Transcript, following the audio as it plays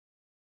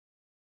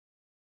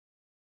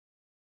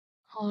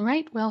All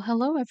right, well,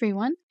 hello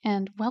everyone,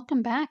 and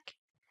welcome back.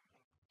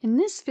 In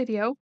this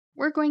video,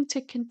 we're going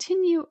to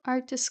continue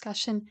our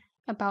discussion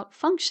about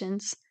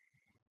functions,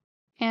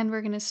 and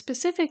we're going to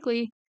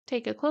specifically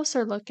take a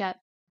closer look at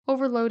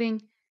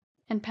overloading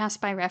and pass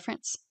by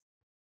reference.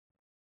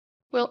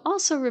 We'll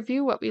also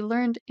review what we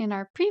learned in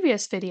our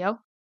previous video,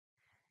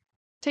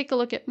 take a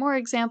look at more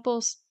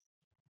examples,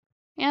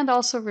 and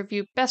also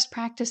review best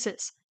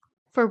practices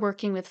for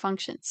working with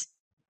functions.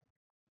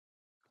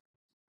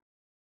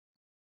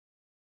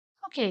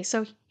 Okay,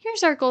 so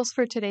here's our goals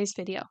for today's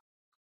video.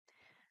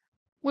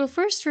 We'll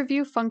first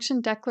review function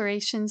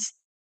declarations,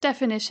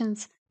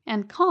 definitions,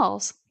 and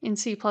calls in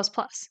C++.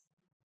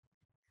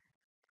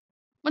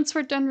 Once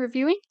we're done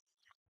reviewing,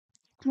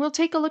 we'll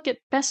take a look at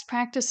best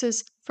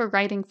practices for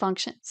writing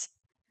functions.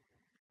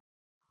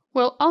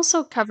 We'll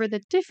also cover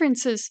the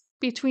differences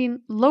between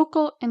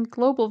local and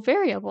global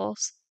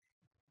variables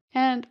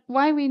and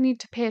why we need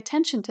to pay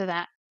attention to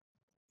that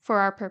for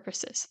our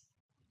purposes.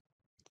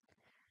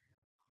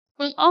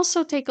 We'll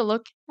also take a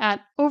look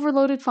at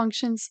overloaded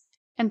functions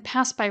and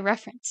pass by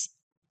reference,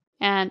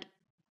 and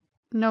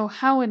know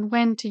how and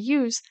when to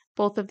use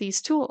both of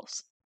these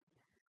tools.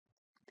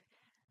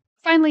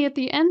 Finally, at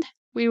the end,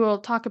 we will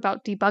talk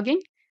about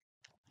debugging,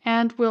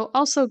 and we'll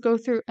also go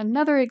through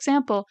another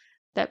example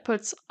that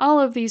puts all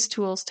of these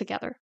tools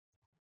together.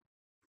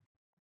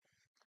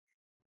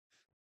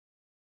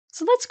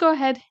 So let's go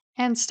ahead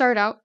and start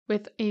out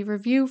with a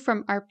review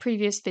from our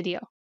previous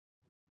video.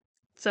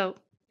 So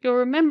you'll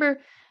remember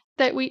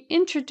that we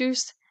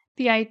introduced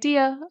the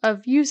idea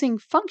of using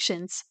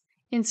functions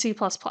in C++.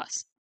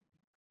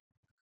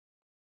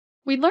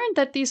 We learned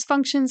that these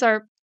functions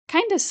are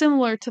kind of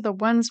similar to the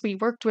ones we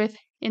worked with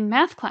in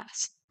math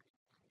class.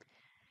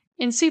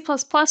 In C++,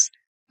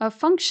 a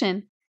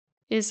function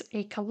is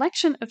a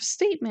collection of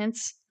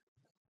statements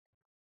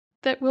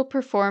that will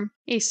perform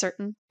a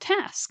certain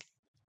task.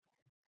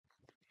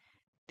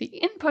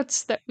 The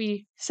inputs that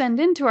we send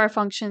into our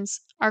functions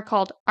are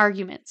called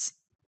arguments.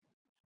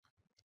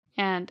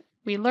 And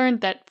we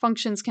learned that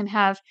functions can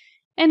have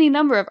any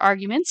number of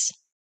arguments.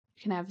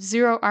 You can have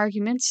 0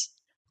 arguments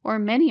or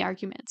many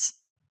arguments.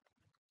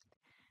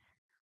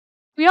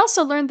 We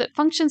also learned that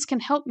functions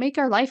can help make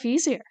our life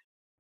easier.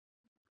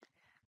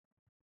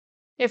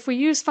 If we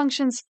use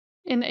functions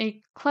in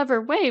a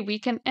clever way, we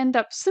can end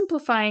up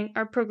simplifying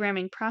our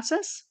programming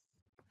process.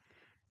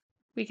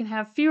 We can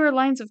have fewer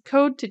lines of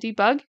code to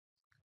debug.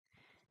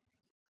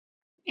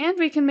 And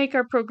we can make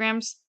our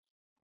programs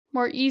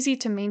more easy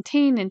to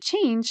maintain and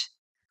change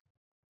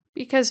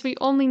because we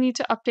only need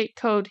to update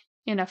code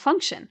in a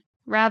function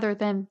rather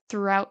than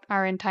throughout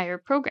our entire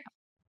program.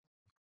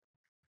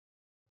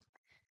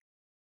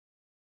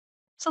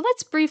 So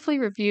let's briefly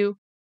review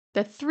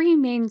the 3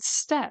 main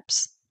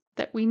steps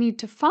that we need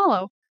to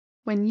follow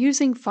when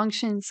using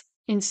functions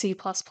in C++.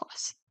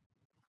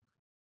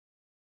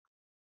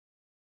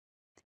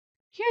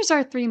 Here's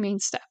our 3 main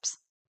steps.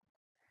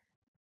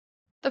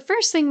 The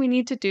first thing we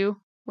need to do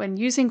when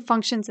using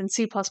functions in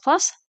C++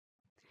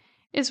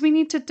 is we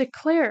need to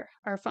declare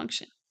our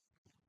function.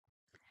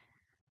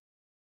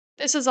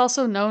 This is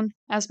also known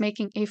as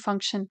making a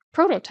function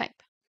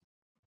prototype.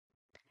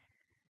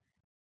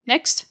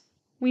 Next,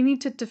 we need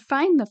to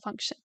define the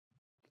function.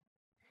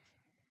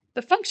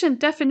 The function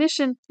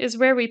definition is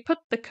where we put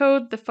the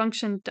code the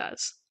function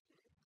does.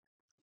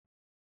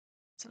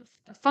 So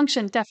the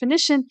function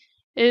definition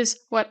is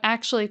what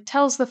actually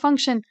tells the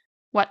function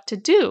what to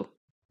do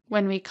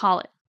when we call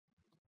it.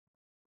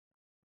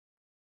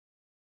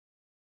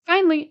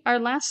 Finally, our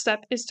last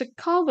step is to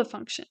call the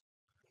function.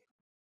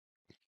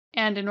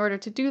 And in order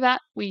to do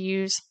that, we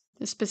use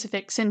the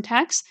specific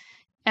syntax,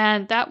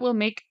 and that will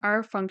make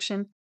our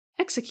function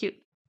execute.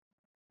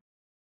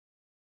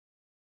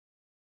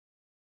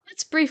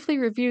 Let's briefly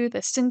review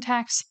the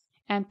syntax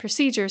and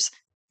procedures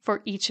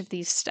for each of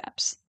these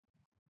steps.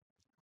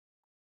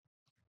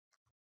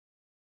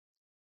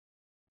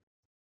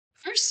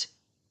 First,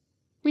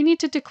 we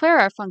need to declare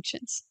our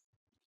functions.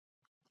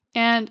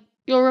 And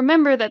you'll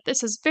remember that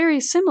this is very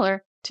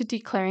similar to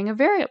declaring a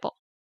variable.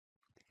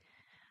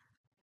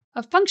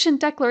 A function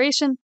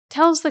declaration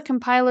tells the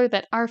compiler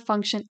that our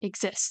function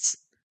exists.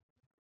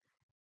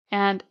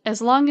 And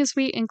as long as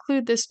we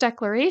include this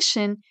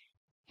declaration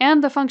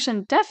and the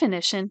function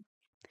definition,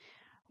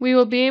 we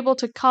will be able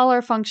to call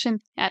our function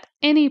at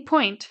any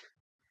point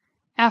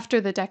after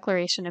the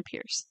declaration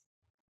appears.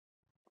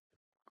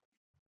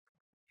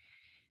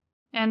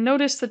 And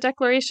notice the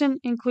declaration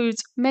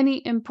includes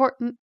many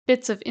important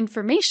bits of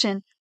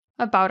information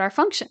about our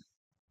function.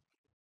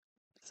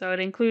 So it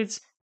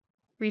includes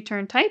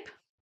return type.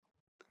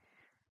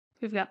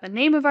 We've got the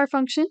name of our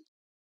function,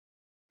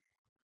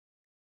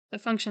 the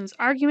function's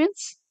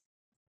arguments,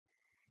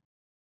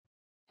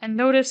 and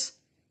notice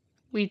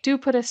we do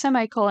put a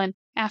semicolon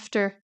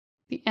after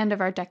the end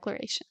of our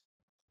declaration.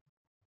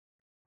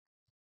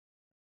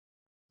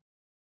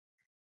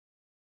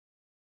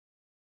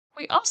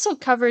 We also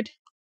covered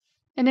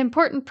an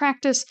important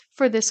practice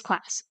for this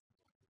class.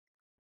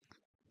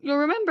 You'll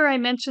remember I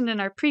mentioned in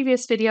our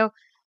previous video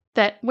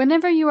that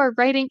whenever you are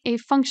writing a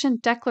function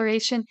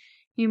declaration,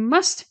 you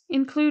must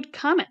include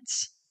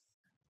comments.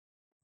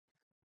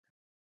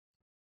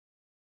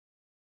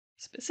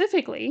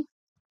 Specifically,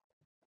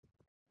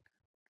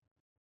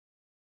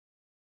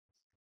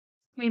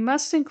 we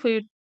must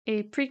include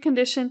a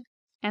precondition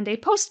and a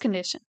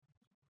postcondition.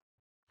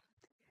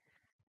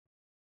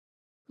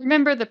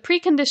 Remember, the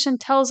precondition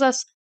tells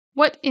us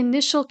what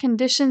initial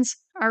conditions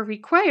are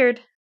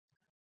required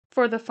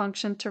for the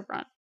function to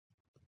run.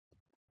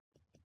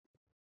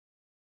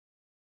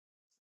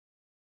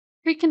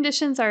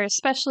 Preconditions are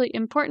especially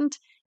important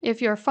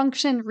if your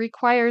function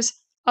requires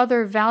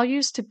other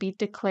values to be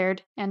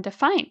declared and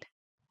defined.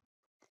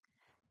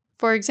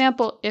 For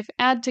example, if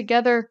add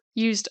together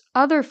used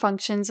other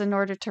functions in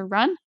order to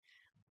run,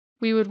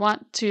 we would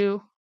want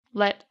to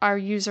let our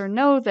user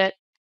know that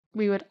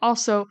we would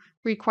also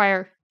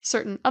require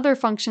certain other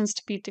functions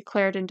to be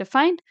declared and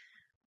defined,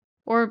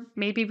 or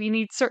maybe we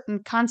need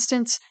certain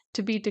constants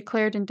to be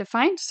declared and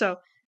defined, so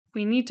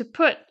we need to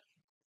put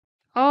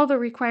all the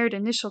required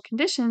initial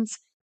conditions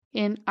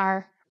in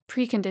our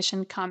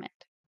precondition comment.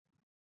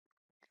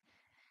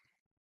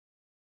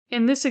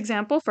 In this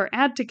example, for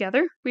add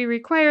together, we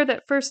require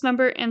that first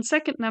number and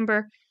second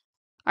number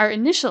are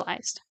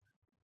initialized.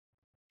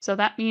 So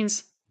that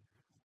means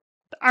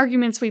the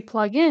arguments we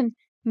plug in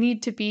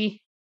need to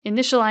be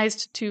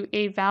initialized to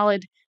a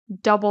valid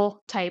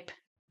double type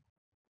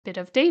bit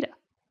of data.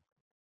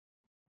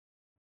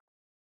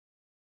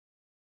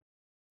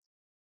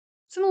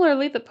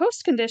 Similarly, the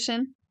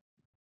postcondition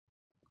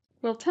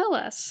will tell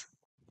us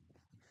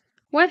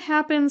what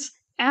happens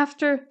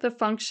after the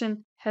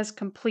function has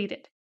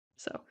completed.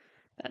 So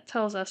that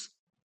tells us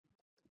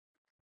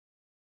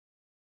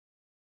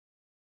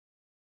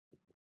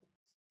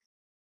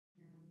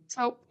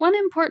So one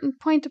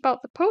important point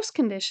about the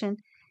postcondition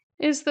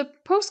is the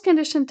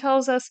postcondition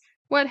tells us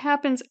what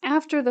happens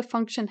after the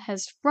function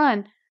has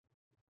run.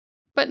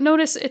 But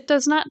notice it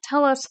does not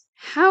tell us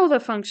how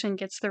the function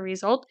gets the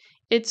result.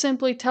 It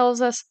simply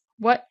tells us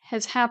what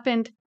has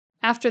happened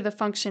after the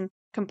function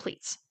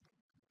completes.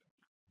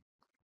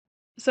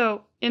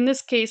 So in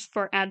this case,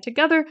 for add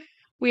together,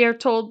 we are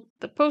told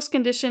the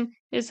postcondition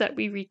is that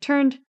we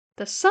returned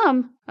the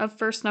sum of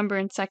first number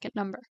and second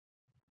number.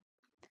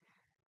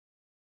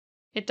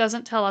 It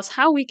doesn't tell us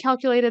how we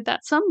calculated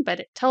that sum, but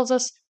it tells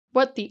us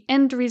what the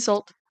end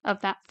result of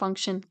that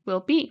function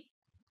will be.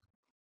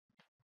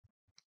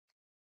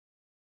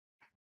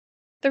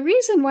 The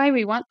reason why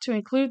we want to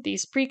include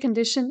these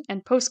precondition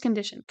and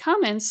postcondition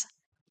comments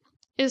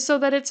is so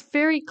that it's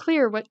very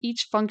clear what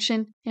each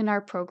function in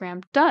our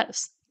program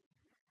does.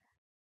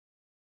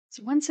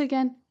 So once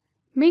again,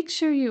 make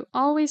sure you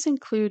always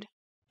include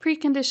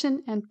precondition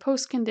and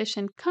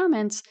postcondition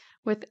comments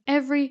with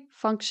every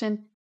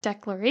function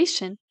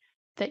declaration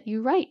that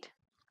you write.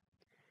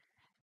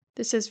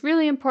 This is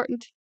really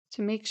important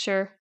to make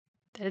sure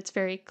that it's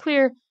very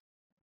clear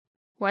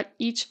what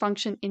each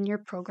function in your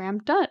program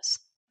does.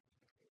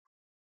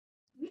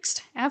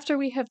 Next, after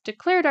we have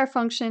declared our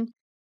function,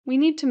 we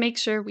need to make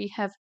sure we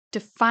have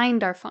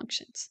defined our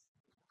functions.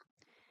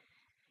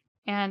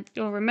 And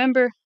you'll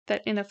remember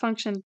that in a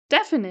function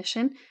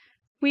definition,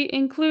 we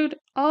include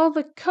all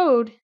the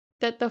code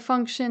that the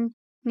function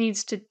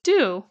needs to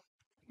do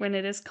when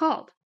it is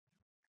called.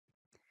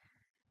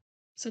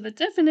 So the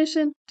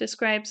definition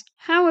describes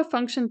how a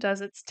function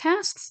does its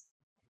tasks.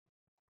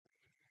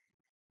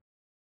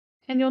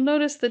 And you'll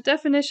notice the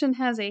definition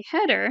has a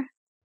header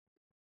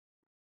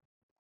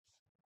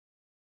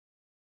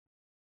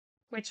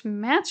which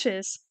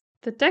matches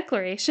the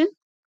declaration.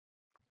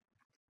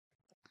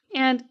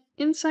 And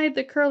inside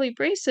the curly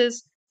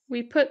braces,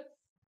 we put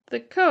the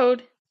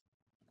code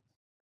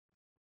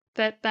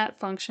that that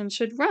function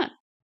should run.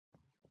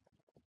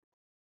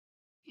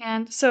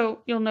 And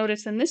so you'll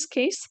notice in this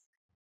case,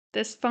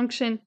 this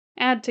function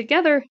add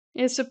together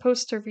is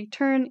supposed to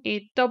return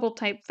a double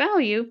type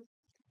value.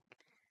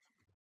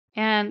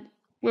 And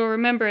we'll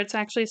remember it's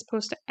actually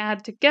supposed to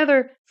add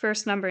together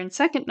first number and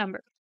second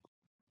number.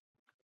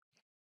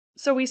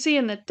 So we see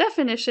in the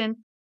definition,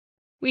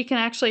 we can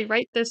actually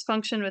write this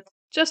function with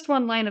just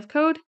one line of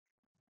code.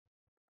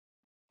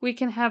 We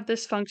can have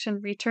this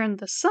function return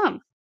the sum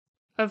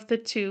of the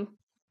two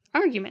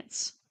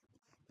arguments.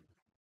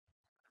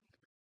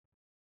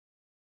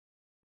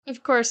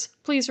 Of course,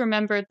 please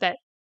remember that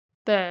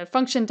the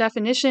function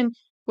definition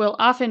will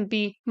often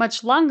be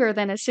much longer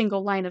than a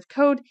single line of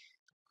code,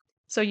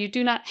 so you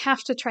do not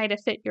have to try to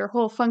fit your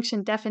whole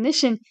function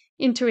definition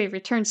into a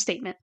return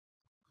statement.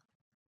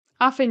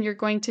 Often you're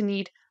going to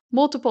need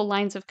multiple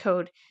lines of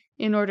code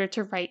in order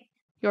to write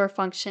your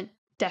function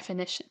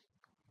definition.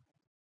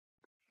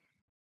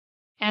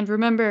 And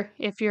remember,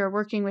 if you're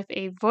working with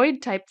a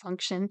void type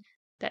function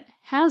that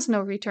has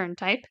no return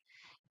type,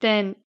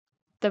 then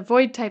the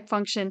void type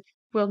function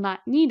will not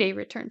need a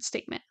return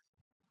statement.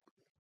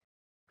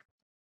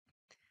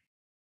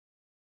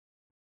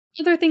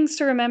 Other things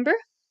to remember: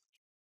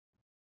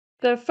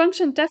 the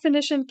function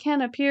definition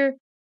can appear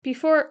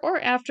before or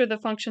after the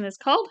function is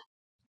called.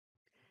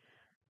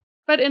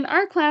 But in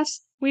our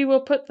class, we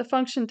will put the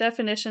function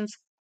definitions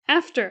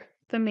after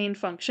the main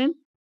function,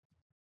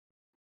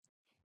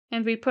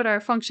 and we put our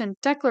function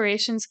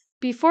declarations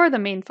before the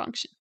main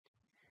function.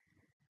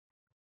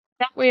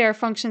 That way our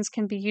functions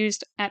can be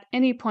used at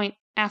any point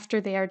after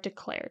they are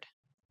declared.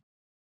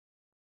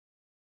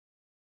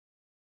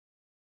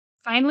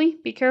 Finally,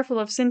 be careful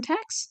of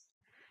syntax.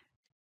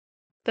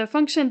 The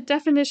function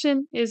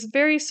definition is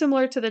very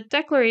similar to the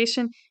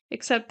declaration,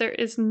 except there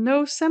is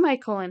no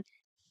semicolon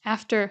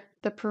after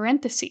the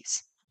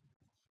parentheses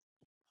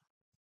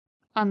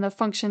on the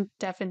function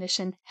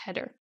definition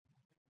header.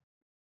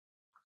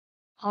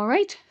 All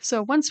right,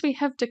 so once we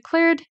have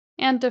declared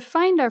and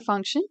defined our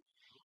function,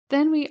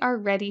 then we are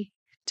ready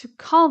to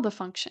call the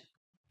function.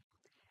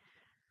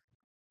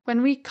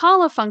 When we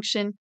call a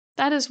function,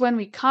 that is when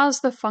we cause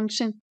the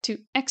function to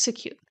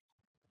execute.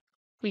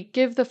 We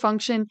give the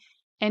function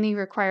any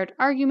required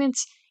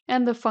arguments,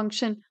 and the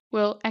function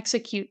will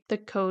execute the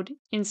code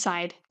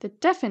inside the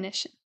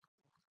definition.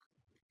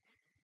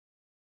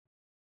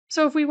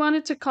 So if we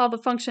wanted to call the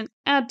function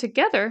add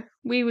together,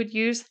 we would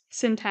use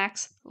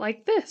syntax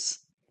like this.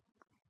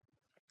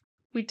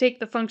 We take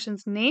the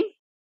function's name,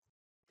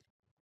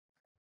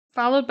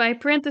 followed by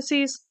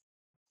parentheses.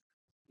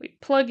 We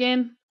plug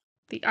in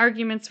the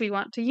arguments we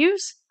want to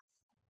use,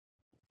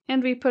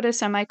 and we put a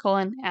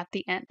semicolon at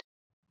the end.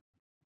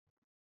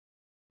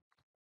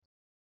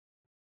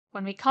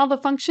 When we call the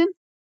function,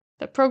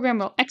 the program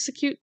will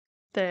execute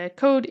the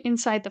code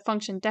inside the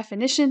function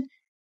definition,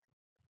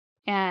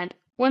 and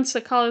once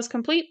the call is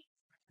complete,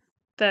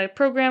 the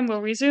program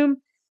will resume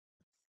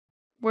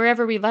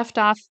wherever we left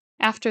off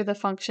after the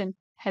function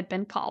had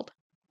been called.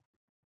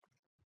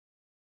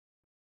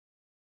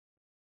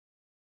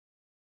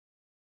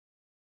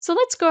 So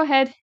let's go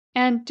ahead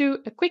and do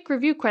a quick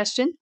review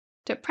question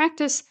to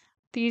practice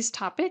these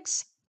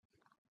topics.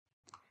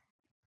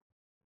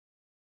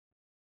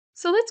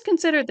 So let's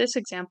consider this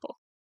example.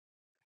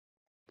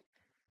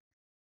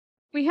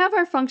 We have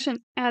our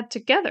function add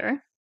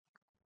together,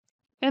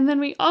 and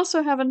then we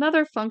also have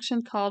another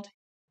function called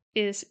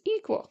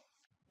isEqual,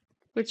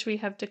 which we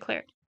have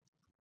declared.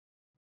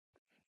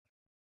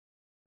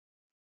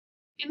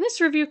 In this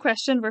review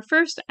question, we're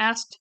first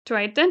asked to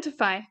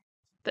identify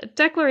the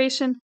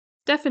declaration,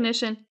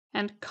 definition,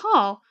 and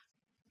call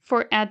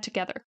for add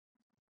together.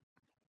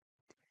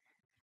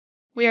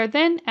 We are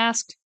then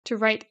asked to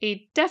write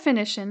a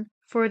definition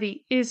for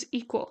the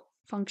isEqual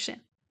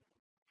function.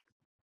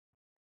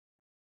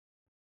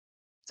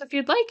 So if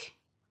you'd like,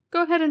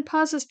 go ahead and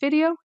pause this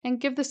video and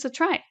give this a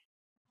try.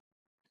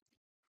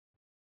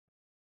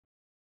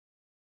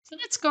 So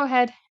let's go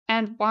ahead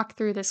and walk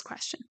through this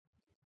question.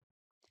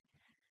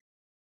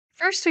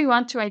 First, we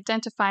want to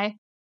identify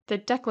the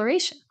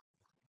declaration.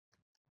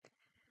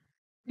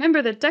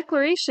 Remember, the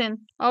declaration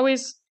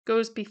always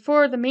goes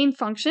before the main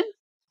function.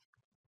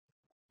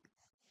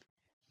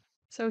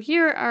 So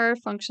here are our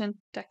function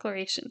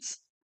declarations.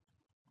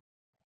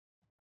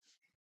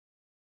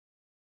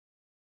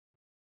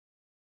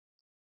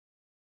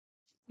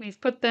 We've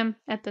put them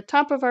at the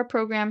top of our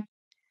program,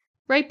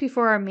 right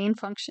before our main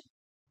function.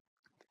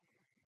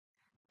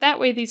 That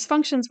way, these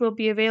functions will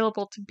be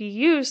available to be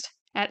used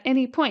at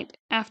any point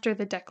after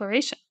the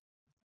declaration.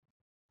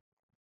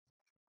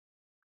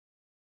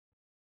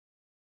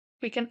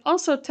 We can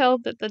also tell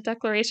that the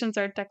declarations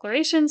are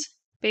declarations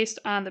based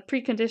on the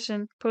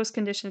precondition,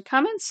 postcondition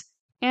comments,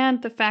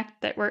 and the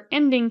fact that we're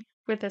ending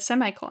with a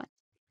semicolon.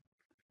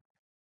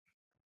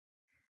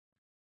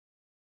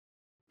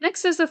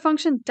 Next is the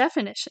function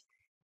definition.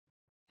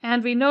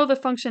 And we know the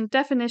function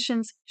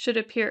definitions should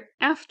appear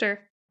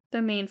after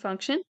the main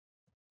function.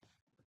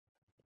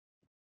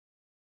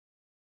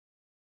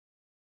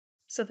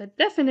 So the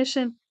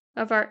definition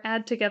of our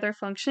add together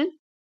function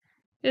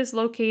is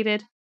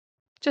located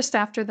just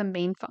after the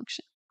main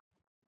function.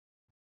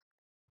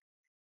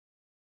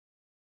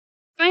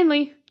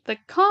 Finally, the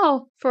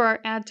call for our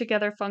add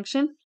together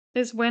function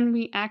is when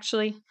we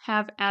actually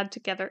have add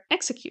together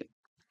execute.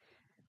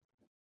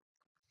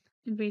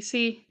 And we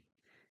see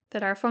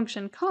that our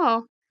function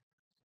call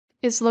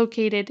is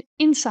located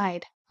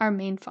inside our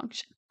main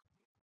function.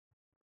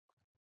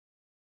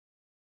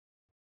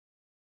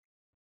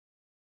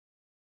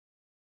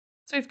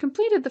 So we've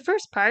completed the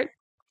first part.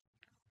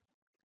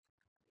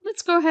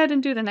 Let's go ahead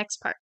and do the next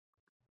part.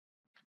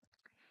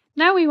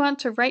 Now we want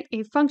to write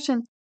a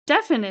function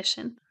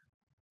definition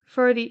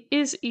for the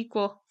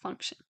isEqual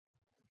function.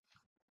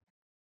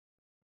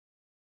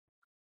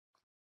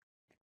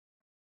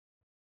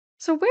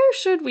 So where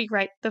should we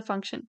write the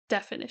function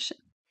definition?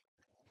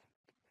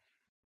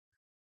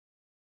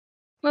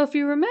 Well, if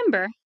you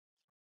remember,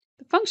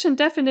 the function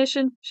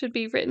definition should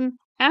be written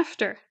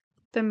after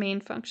the main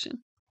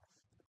function.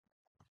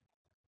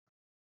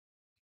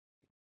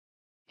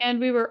 And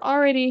we were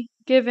already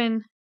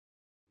given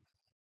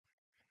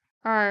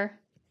our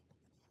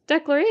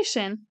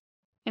declaration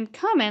and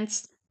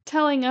comments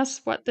telling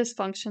us what this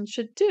function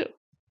should do.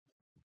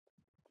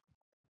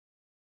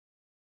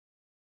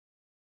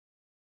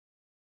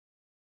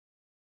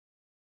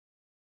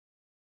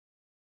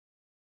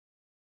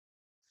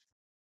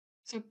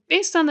 So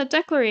based on the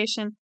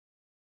declaration,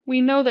 we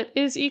know that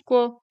is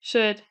equal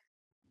should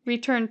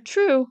return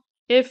true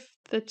if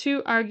the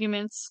two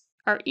arguments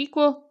are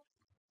equal.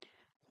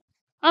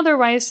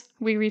 Otherwise,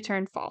 we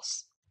return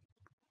false.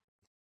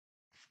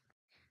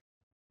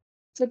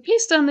 So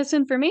based on this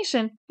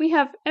information, we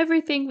have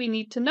everything we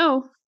need to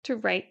know to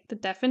write the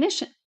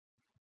definition.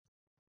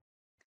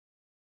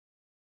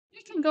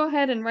 We can go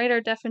ahead and write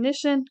our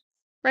definition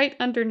right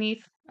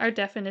underneath our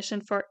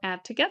definition for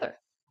add together.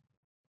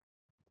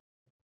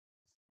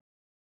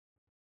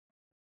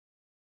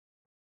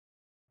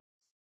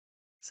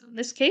 So in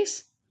this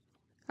case,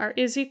 our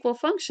is equal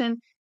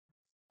function,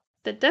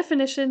 the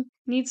definition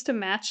needs to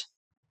match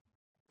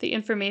the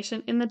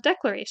information in the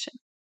declaration.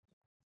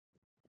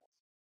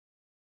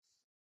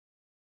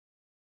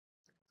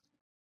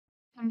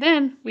 And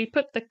then we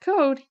put the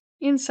code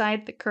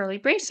inside the curly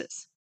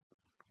braces.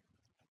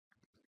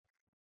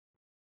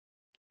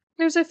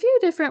 There's a few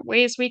different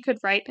ways we could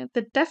write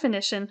the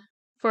definition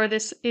for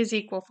this is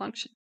equal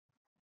function.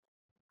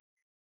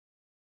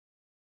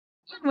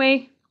 One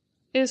way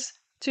is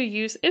to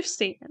use if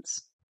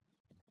statements.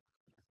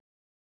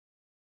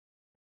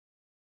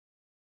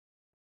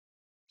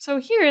 So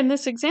here in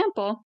this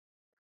example,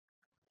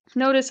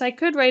 notice I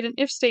could write an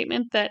if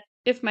statement that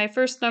if my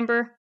first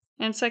number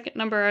and second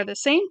number are the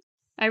same,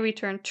 I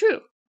return true.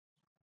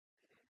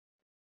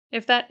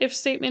 If that if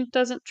statement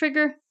doesn't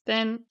trigger,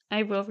 then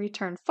I will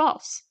return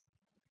false,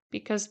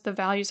 because the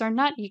values are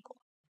not equal.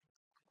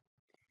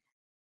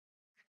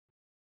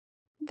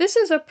 This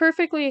is a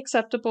perfectly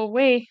acceptable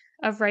way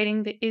of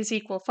writing the is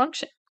equal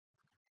function.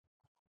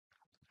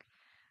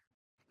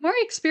 More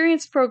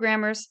experienced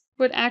programmers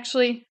would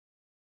actually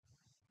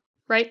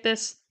write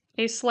this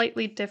a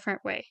slightly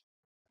different way.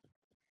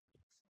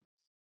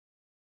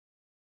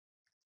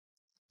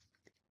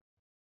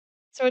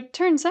 So it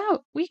turns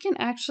out we can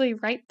actually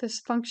write this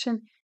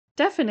function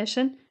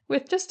definition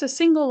with just a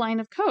single line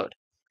of code.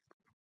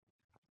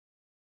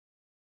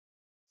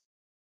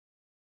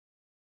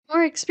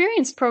 More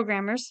experienced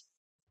programmers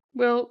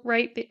will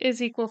write the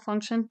is equal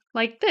function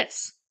like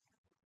this.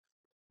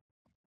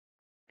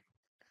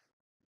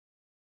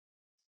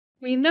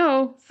 We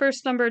know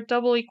first number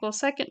double equals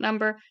second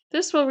number.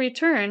 This will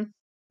return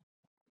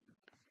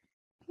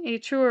a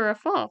true or a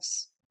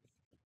false.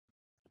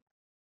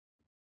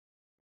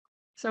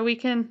 So we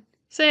can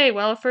say,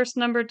 well, first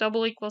number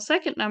double equals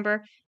second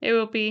number, it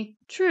will be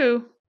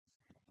true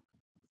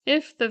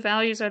if the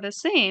values are the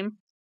same,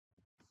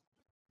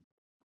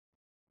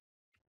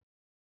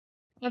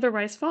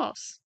 otherwise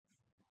false.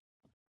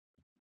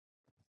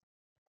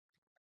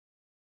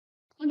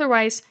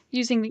 Otherwise,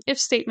 using the if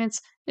statements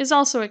is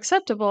also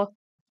acceptable,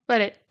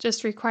 but it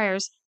just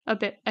requires a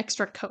bit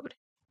extra code.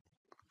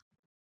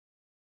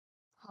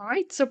 All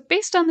right, so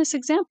based on this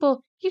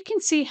example, you can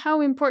see how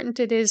important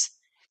it is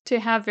to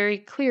have very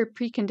clear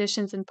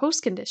preconditions and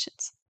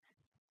postconditions.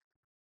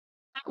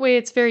 That way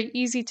it's very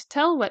easy to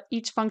tell what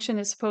each function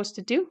is supposed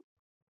to do.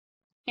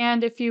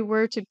 And if you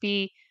were to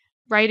be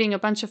writing a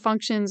bunch of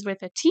functions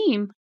with a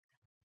team,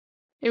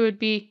 it would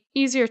be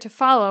easier to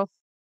follow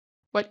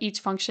what each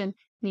function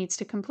needs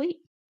to complete.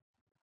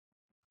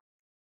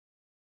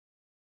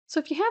 So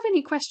if you have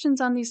any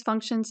questions on these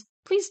functions,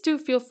 please do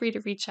feel free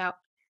to reach out.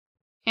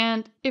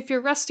 And if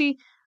you're rusty,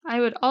 I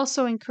would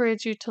also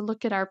encourage you to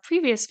look at our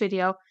previous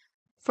video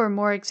for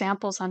more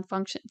examples on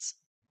functions.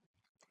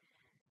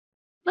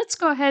 Let's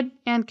go ahead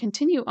and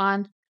continue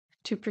on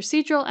to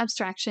procedural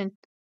abstraction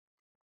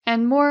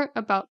and more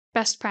about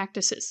best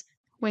practices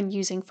when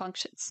using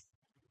functions.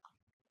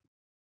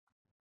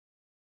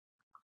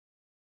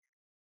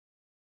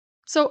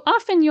 So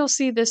often you'll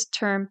see this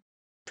term,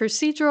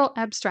 procedural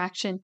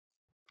abstraction,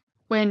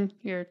 when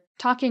you're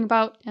talking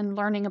about and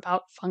learning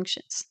about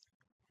functions.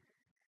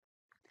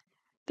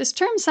 This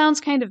term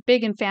sounds kind of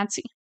big and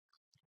fancy.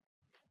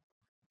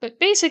 But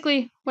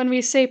basically, when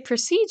we say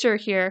procedure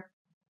here,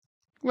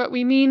 what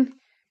we mean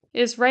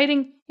is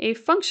writing a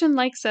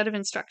function-like set of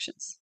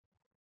instructions.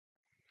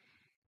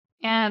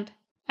 And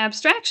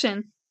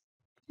abstraction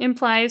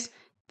implies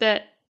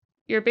that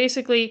you're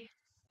basically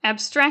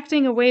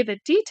abstracting away the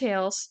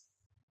details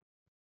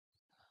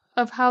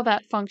of how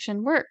that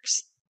function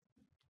works.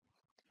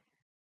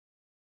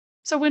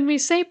 So when we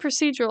say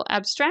procedural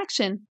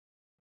abstraction,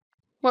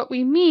 what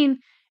we mean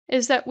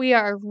is that we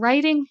are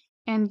writing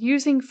and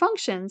using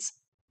functions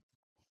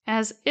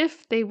as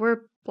if they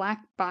were black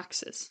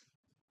boxes.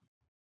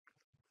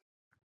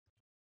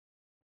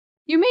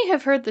 You may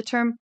have heard the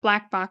term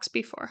black box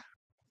before.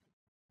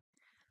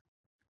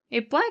 A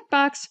black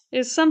box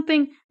is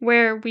something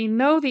where we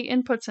know the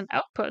inputs and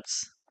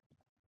outputs.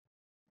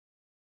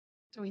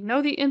 So we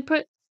know the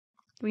input,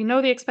 we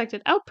know the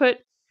expected output,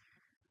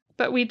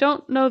 but we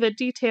don't know the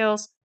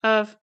details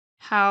of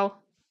how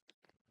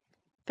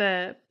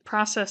the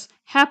process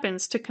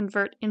happens to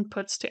convert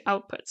inputs to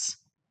outputs.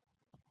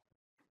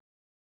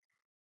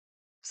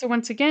 So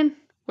once again,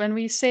 when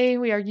we say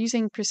we are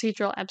using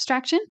procedural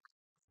abstraction,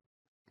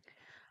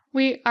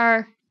 we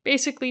are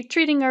basically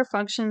treating our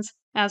functions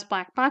as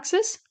black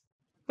boxes,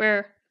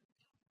 where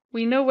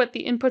we know what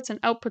the inputs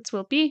and outputs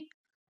will be,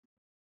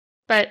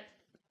 but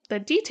the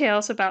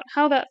details about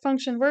how that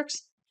function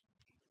works,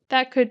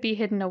 that could be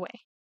hidden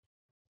away.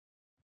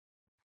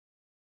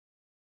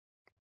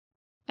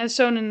 As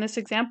shown in this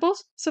example,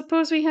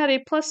 suppose we had a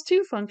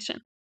 +2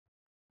 function.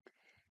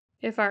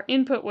 If our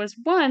input was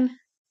 1,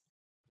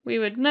 we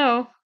would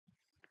know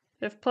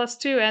if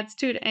 +2 adds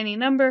 2 to any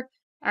number,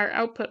 our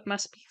output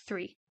must be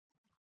 3.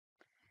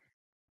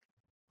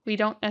 We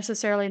don't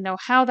necessarily know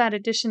how that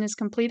addition is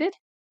completed,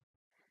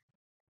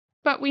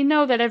 but we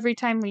know that every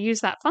time we use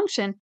that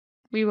function,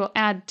 we will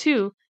add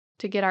 2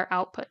 to get our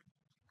output.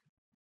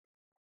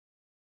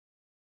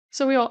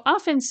 So we will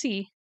often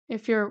see,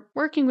 if you're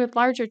working with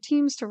larger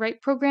teams to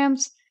write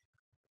programs,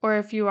 or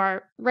if you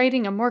are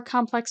writing a more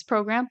complex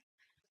program,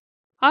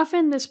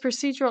 often this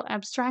procedural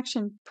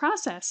abstraction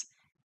process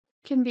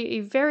can be a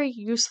very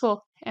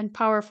useful and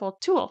powerful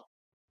tool,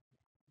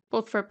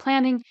 both for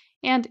planning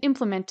and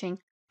implementing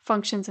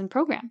functions and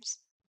programs.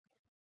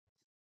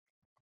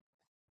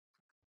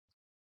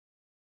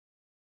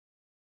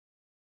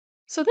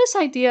 So this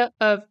idea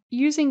of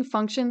using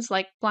functions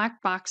like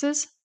black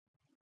boxes,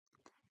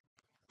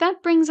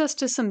 that brings us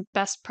to some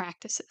best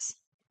practices.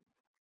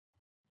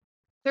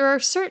 There are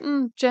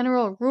certain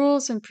general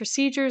rules and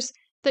procedures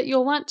that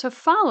you'll want to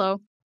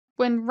follow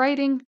when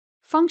writing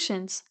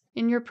functions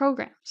in your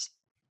programs.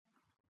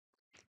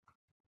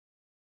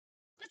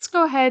 Let's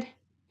go ahead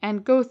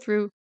and go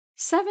through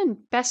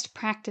 7 best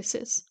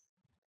practices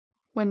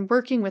when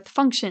working with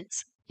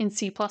functions in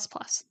C++.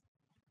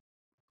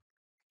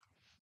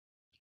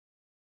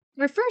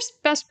 Our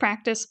first best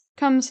practice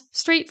comes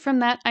straight from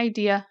that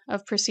idea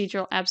of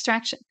procedural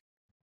abstraction.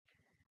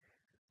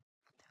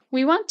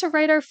 We want to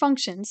write our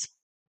functions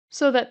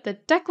so that the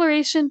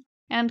declaration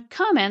and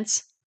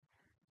comments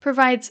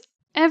provides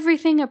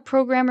everything a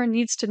programmer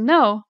needs to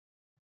know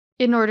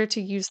in order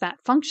to use that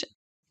function.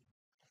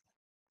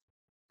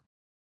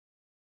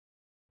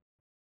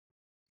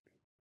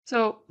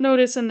 So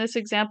notice in this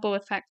example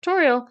with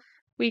factorial,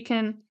 we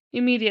can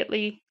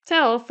immediately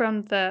tell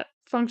from the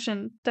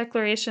function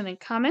declaration and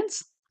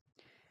comments.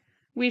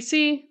 We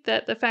see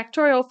that the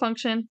factorial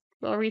function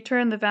will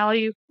return the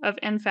value of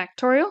n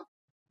factorial,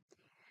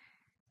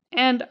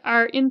 and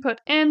our input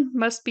n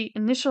must be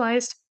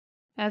initialized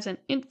as an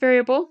int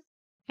variable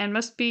and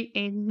must be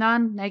a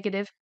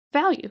non-negative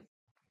value.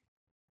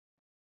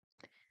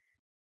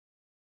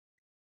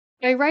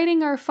 By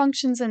writing our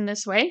functions in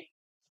this way,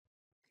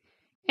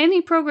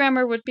 any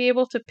programmer would be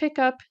able to pick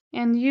up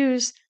and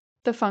use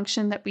the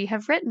function that we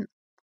have written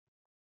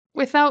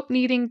without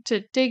needing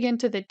to dig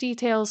into the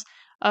details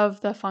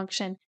of the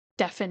function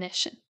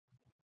definition.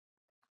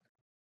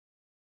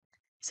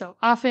 So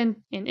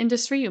often in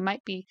industry, you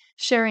might be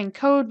sharing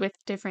code with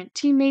different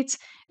teammates,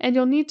 and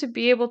you'll need to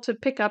be able to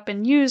pick up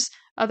and use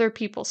other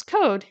people's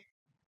code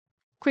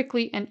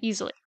quickly and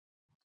easily.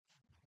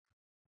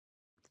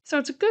 So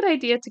it's a good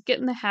idea to get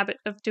in the habit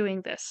of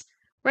doing this.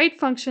 Write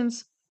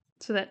functions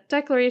so that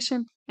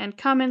declaration and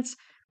comments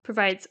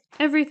provides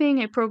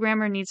everything a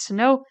programmer needs to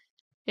know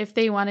if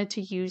they wanted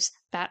to use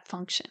that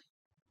function.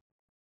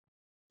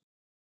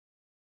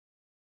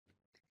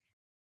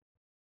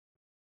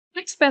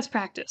 Next best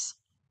practice.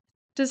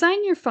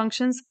 Design your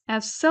functions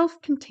as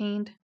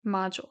self-contained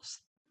modules.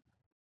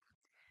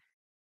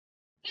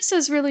 This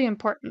is really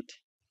important.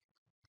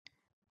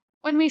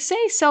 When we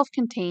say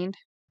self-contained,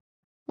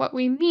 what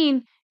we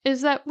mean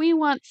is that we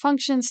want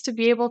functions to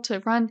be able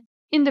to run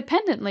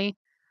independently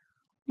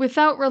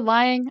without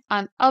relying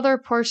on other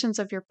portions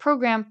of your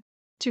program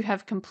to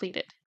have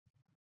completed.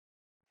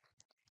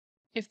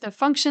 If the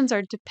functions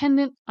are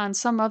dependent on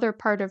some other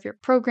part of your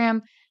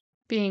program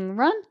being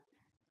run,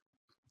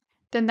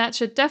 then that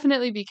should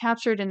definitely be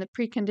captured in the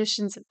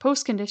preconditions and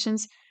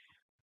postconditions.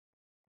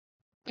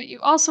 But you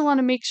also want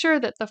to make sure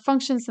that the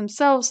functions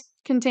themselves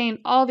contain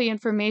all the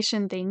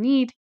information they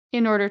need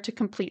in order to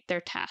complete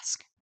their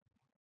task.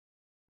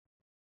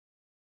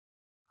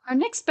 Our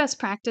next best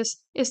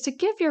practice is to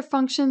give your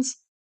functions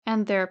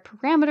and their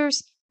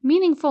parameters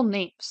meaningful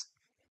names.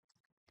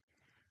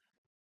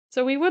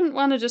 So we wouldn't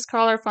want to just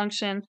call our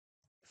function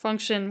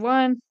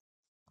function1.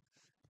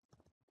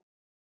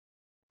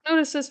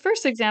 Notice this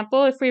first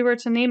example, if we were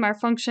to name our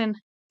function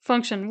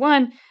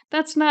function1,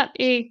 that's not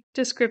a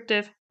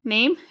descriptive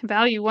name,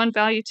 value 1,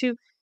 value 2.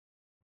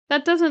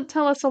 That doesn't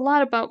tell us a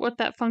lot about what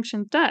that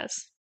function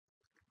does.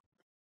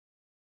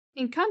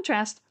 In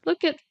contrast,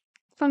 look at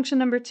function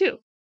number 2.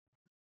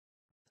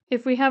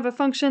 If we have a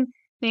function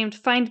named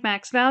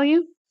findMaxValue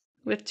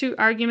with 2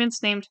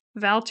 arguments named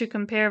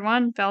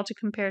val2compare1,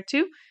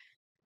 val2compare2,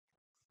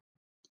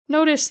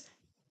 notice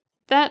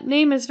that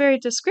name is very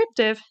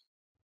descriptive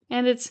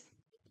and it's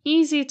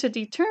easy to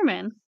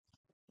determine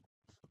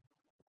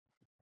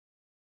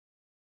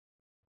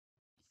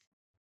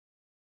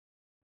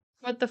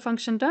what the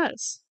function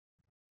does.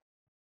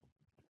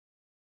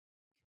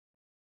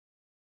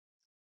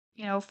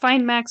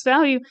 Find max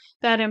value,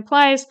 that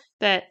implies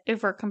that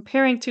if we're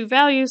comparing 2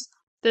 values,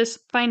 this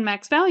find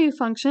max value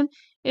function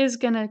is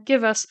going to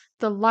give us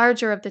the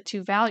larger of the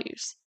 2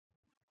 values.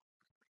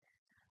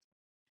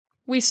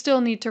 We still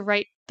need to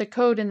write the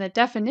code in the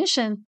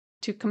definition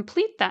to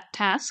complete that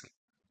task,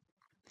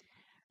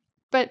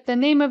 but the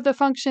name of the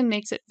function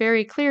makes it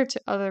very clear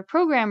to other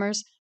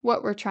programmers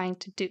what we're trying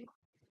to do.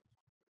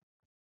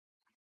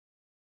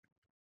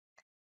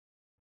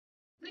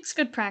 Next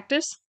good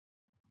practice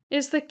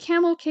is the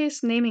camel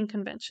case naming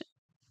convention.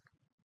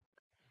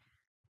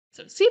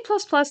 So C++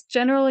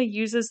 generally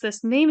uses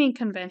this naming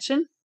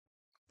convention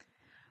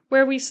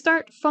where we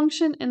start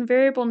function and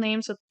variable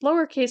names with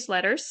lowercase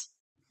letters,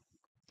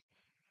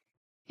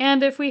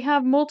 and if we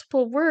have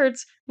multiple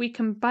words, we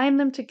combine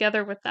them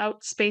together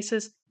without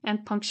spaces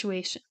and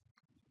punctuation.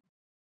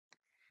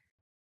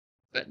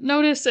 But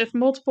notice if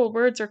multiple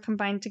words are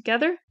combined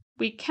together,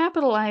 we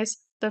capitalize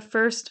the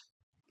first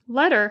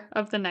letter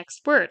of the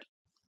next word.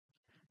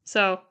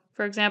 So,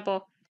 for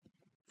example,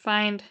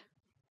 find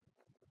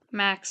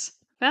max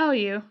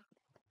value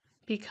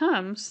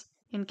becomes,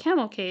 in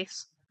camel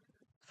case,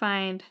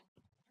 find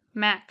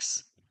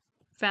max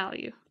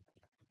value,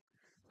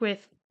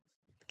 with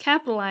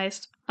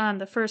capitalized on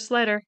the first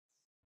letter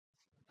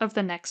of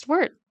the next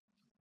word.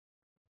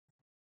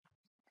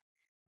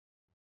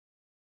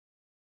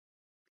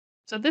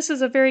 So this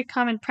is a very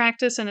common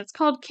practice, and it's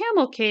called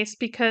camel case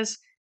because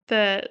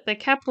the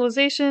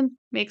capitalization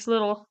makes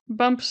little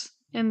bumps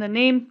in the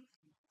name,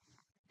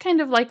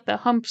 kind of like the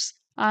humps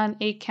on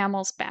a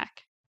camel's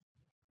back.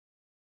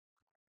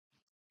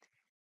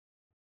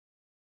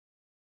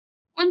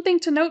 One thing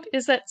to note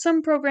is that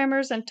some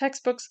programmers and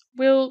textbooks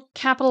will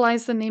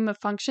capitalize the name of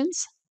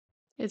functions.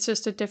 It's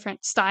just a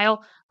different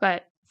style,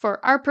 but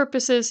for our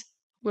purposes,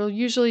 we'll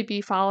usually be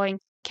following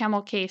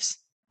camel case.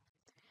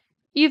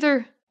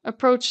 Either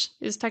approach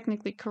is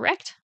technically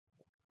correct,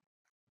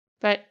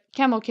 but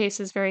camel case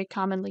is very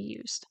commonly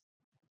used.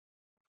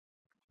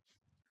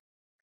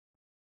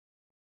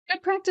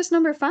 Good practice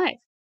number 5.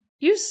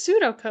 Use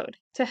pseudocode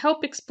to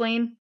help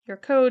explain your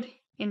code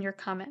in your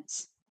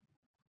comments.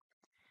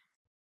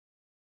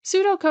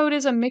 Pseudocode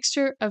is a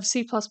mixture of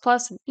C++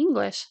 and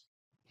English,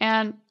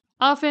 and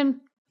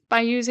often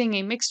by using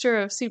a mixture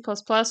of C++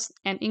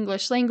 and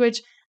English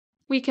language,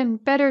 we can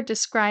better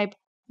describe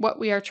what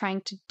we are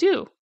trying to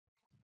do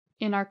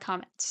in our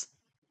comments.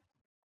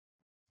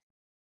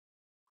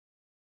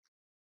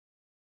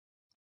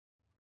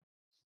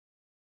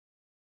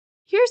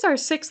 Here's our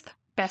 6th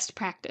best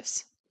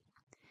practice.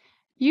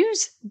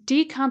 Use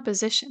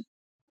decomposition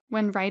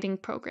when writing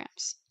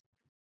programs.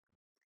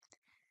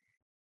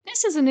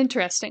 This is an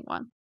interesting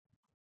one.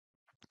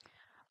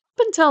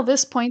 Up until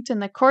this point in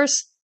the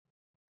course,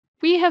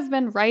 we have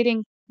been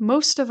writing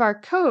most of our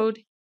code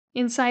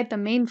inside the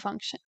main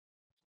function.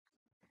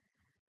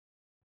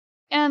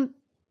 And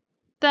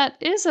that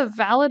is a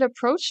valid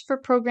approach for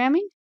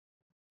programming.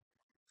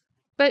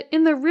 But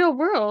in the real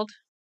world,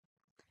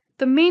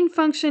 the main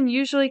function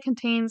usually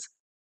contains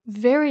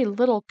very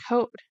little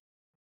code.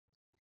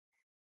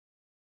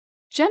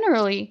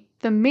 Generally,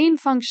 the main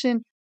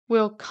function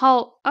will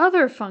call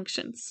other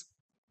functions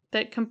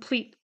that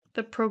complete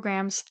the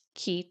program's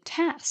key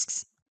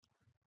tasks.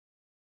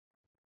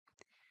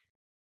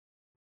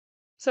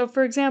 So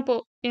for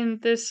example, in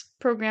this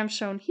program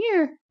shown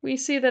here, we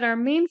see that our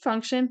main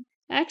function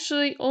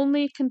actually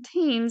only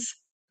contains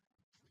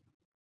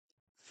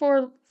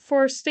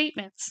four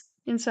statements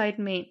inside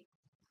main.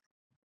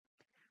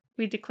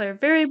 We declare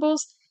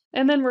variables,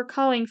 and then we're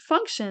calling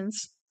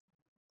functions.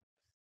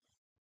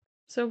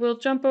 So we'll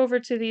jump over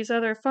to these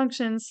other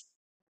functions,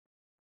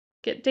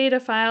 get data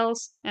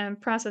files,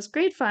 and process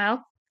grade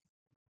file.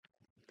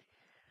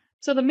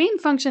 So the main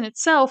function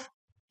itself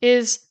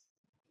is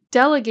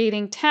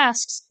delegating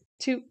tasks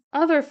to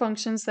other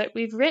functions that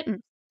we've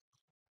written.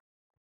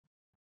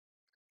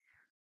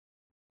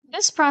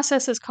 This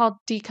process is called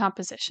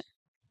decomposition.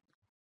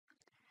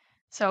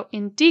 So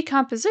in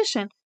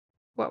decomposition,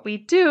 what we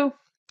do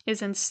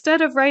is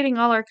instead of writing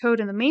all our code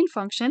in the main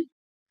function,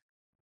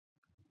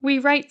 we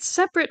write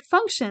separate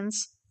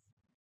functions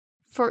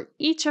for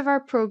each of our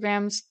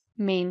program's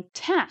main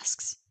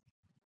tasks.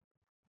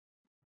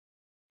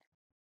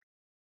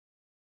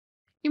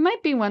 You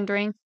might be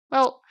wondering,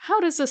 well, how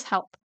does this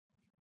help?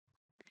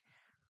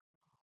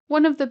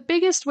 One of the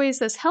biggest ways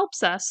this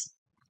helps us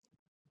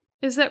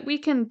is that we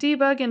can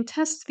debug and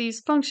test these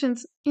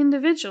functions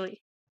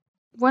individually,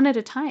 one at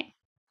a time.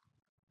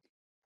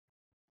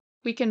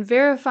 We can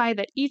verify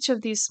that each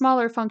of these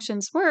smaller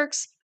functions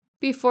works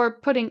before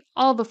putting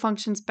all the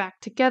functions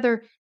back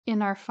together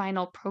in our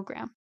final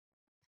program.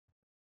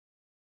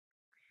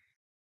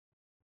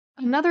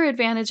 Another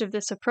advantage of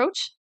this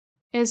approach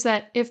is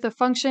that if the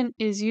function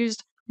is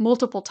used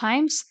multiple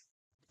times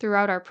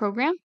throughout our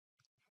program,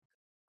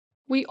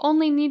 we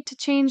only need to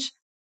change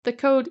the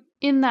code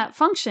in that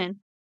function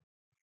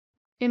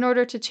in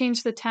order to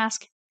change the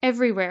task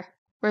everywhere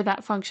where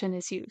that function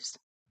is used.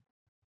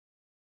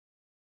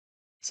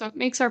 So it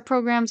makes our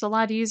programs a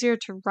lot easier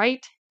to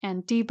write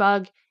and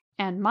debug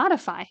and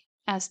modify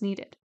as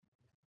needed.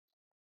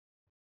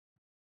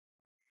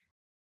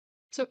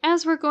 So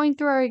as we're going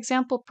through our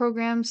example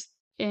programs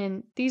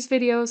in these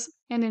videos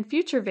and in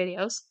future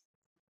videos,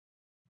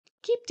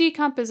 keep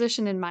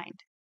decomposition in mind.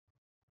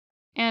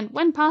 And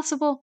when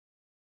possible,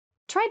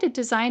 try to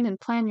design and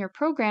plan your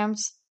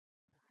programs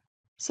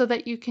so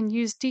that you can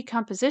use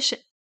decomposition.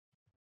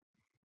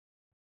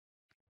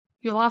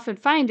 You'll often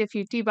find if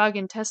you debug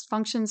and test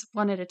functions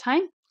one at a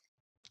time,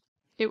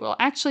 it will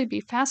actually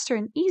be faster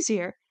and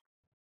easier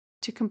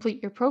to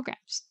complete your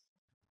programs.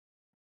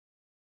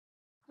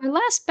 Our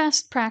last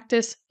best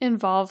practice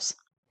involves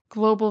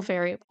global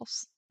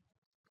variables.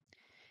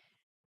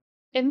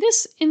 In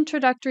this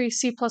introductory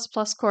C++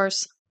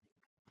 course,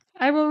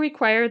 I will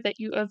require that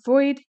you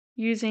avoid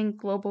using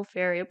global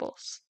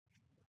variables.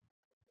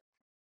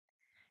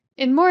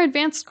 In more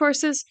advanced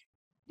courses,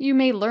 you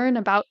may learn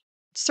about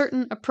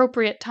certain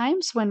appropriate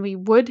times when we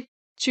would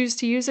choose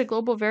to use a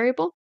global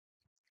variable.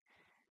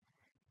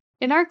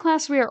 In our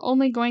class, we are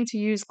only going to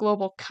use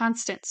global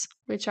constants,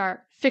 which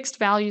are fixed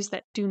values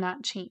that do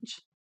not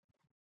change.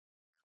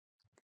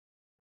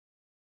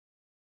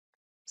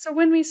 So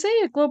when we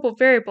say a global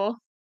variable,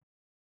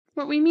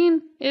 what we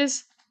mean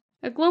is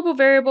a global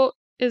variable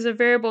is a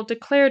variable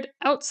declared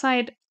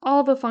outside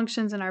all the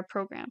functions in our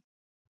program.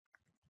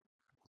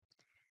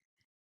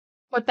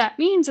 What that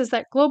means is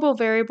that global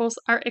variables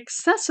are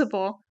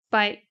accessible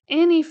by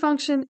any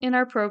function in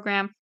our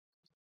program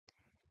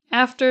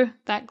after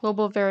that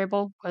global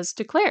variable was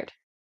declared.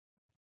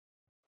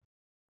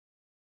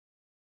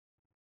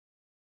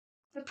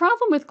 The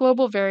problem with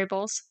global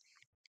variables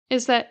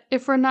is that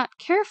if we're not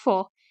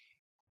careful,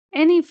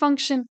 any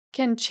function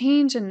can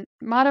change and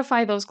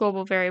modify those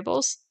global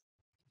variables,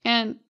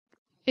 and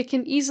it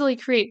can easily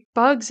create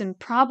bugs and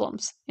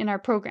problems in our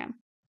program.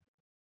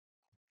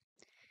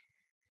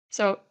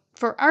 So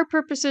for our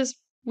purposes,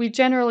 we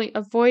generally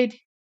avoid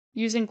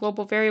using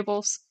global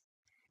variables,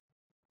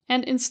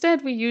 and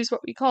instead we use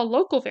what we call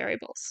local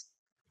variables.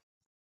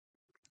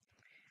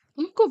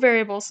 Local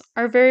variables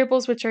are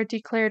variables which are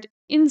declared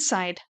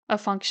inside a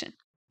function.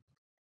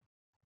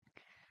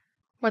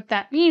 What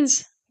that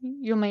means,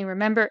 you may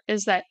remember,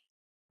 is that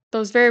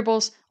those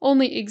variables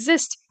only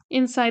exist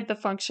inside the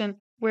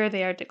function where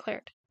they are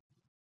declared.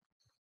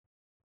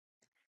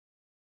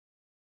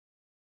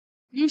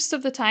 Most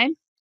of the time,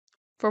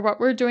 for what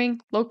we're doing,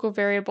 local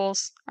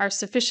variables are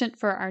sufficient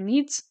for our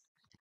needs.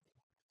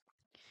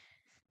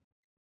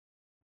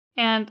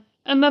 And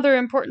another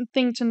important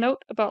thing to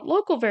note about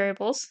local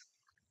variables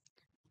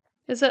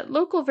is that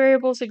local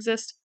variables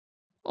exist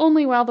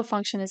only while the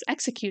function is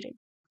executing.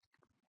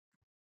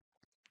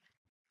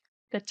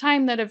 The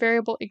time that a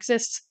variable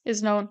exists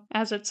is known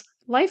as its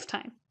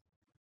lifetime.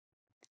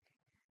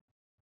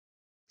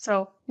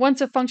 So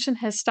once a function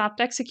has stopped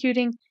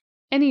executing,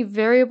 any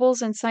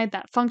variables inside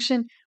that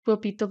function will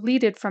be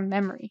deleted from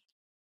memory,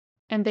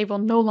 and they will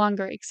no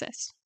longer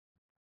exist.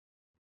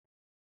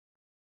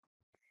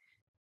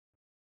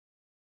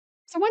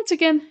 So once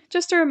again,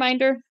 just a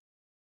reminder,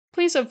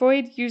 please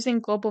avoid using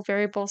global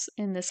variables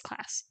in this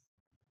class.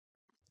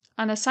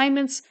 On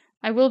assignments,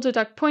 I will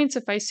deduct points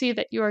if I see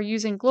that you are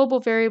using global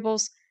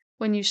variables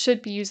when you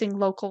should be using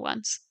local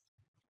ones.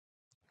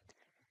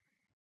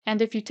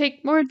 And if you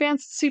take more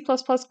advanced C++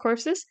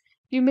 courses,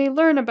 you may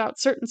learn about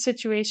certain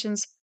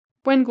situations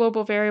when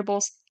global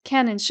variables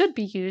can and should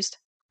be used,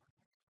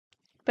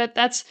 but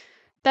that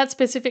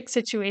specific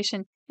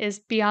situation is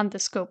beyond the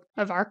scope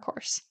of our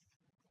course.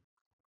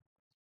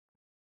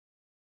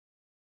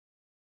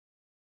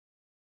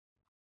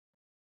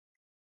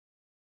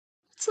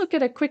 Let's look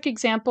at a quick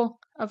example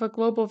of a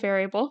global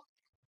variable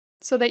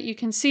so that you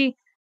can see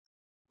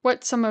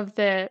what some of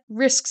the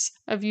risks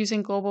of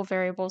using global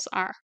variables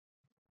are.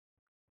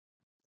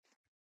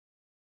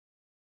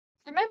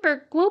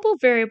 Remember, global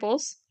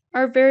variables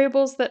are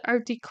variables that are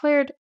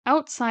declared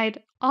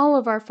outside all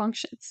of our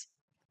functions.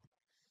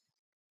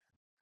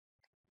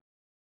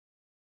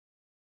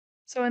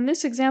 So in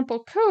this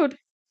example code,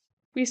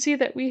 we see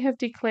that we have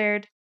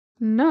declared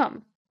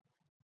num.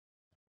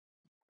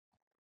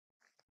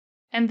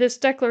 And this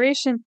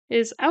declaration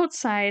is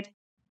outside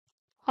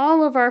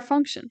all of our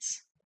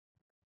functions.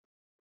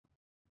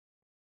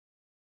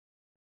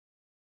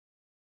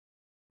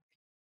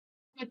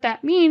 What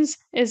that means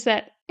is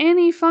that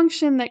any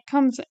function that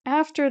comes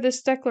after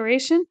this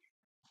declaration,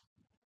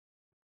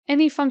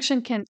 any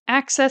function can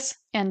access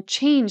and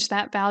change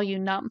that value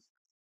num.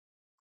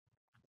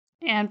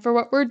 And for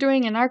what we're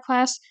doing in our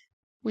class,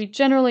 we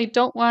generally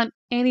don't want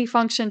any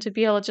function to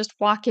be able to just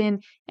walk in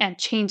and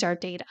change our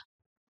data.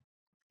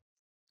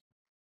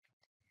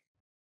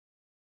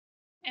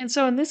 And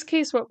so in this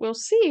case, what we'll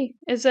see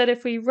is that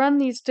if we run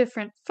these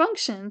different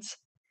functions,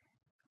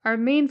 our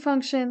main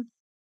function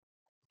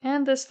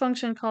and this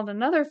function called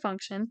another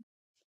function,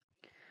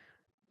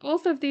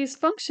 both of these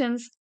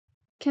functions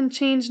can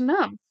change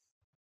num.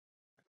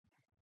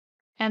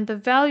 And the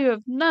value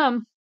of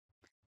num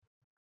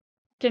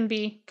can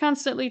be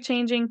constantly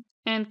changing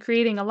and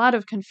creating a lot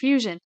of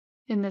confusion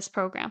in this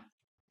program.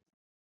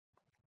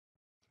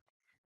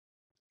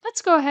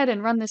 Let's go ahead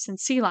and run this in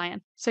CLion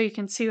so you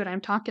can see what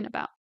I'm talking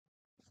about.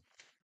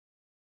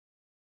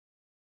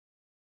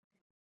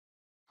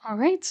 All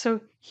right,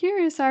 so here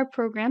is our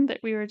program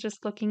that we were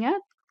just looking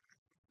at.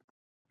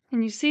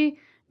 And you see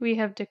we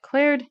have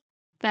declared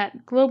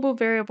that global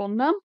variable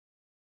num,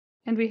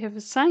 and we have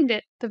assigned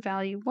it the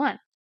value 1.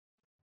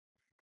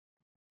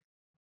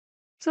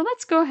 So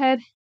let's go ahead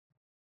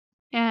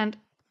and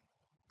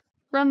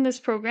run this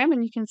program,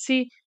 and you can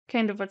see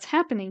kind of what's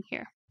happening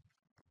here.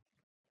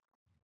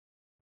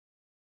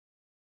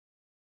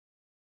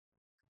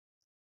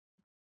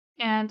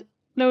 And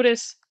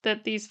notice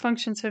that these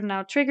functions have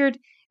now triggered,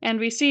 and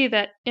we see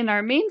that in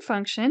our main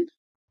function,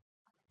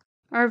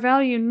 our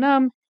value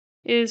num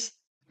is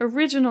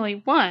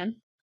originally 1.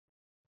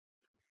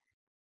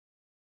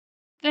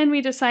 Then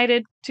we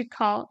decided to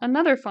call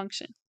another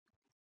function.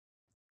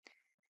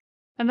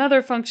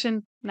 Another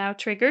function now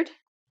triggered,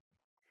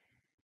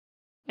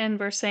 and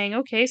we're saying,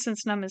 okay,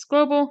 since num is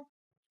global,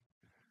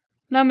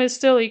 num is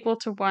still equal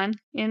to 1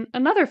 in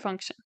another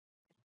function.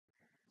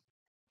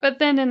 But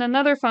then in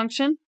another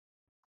function,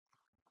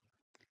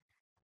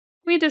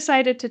 we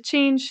decided to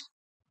change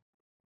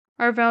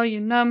our value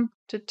num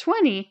to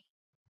 20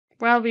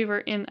 while we were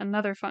in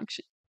another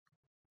function.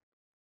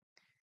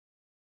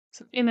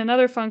 So in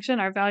another function,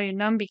 our value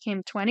num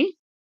became 20.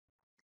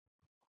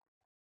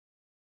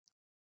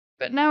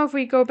 But now if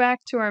we go back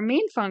to our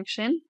main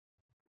function,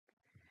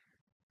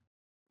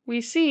 we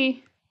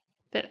see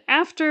that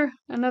after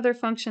another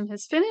function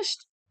has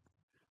finished,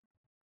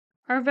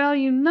 our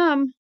value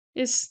num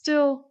is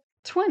still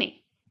 20.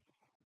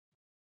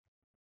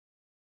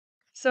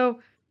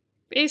 So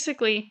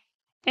basically,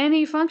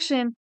 any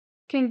function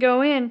can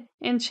go in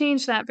and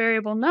change that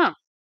variable num.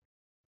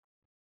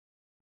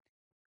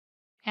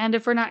 And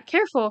if we're not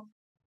careful,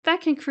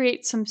 that can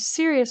create some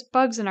serious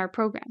bugs in our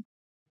program.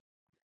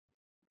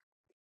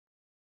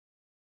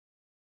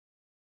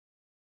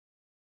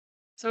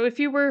 So if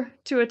you were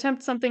to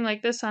attempt something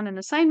like this on an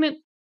assignment,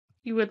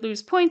 you would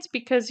lose points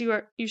because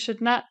you should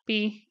not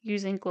be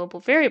using global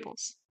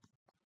variables.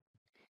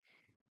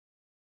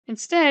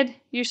 Instead,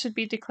 you should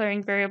be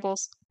declaring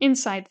variables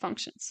inside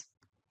functions.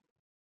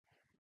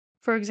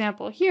 For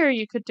example, here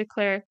you could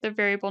declare the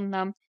variable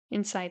num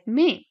inside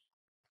main.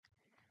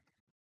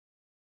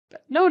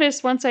 But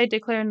notice once I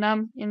declare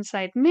num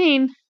inside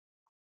main,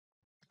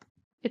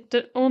 it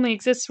only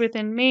exists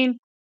within main,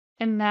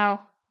 and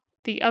now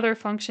the other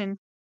function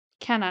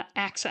cannot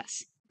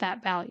access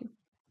that value.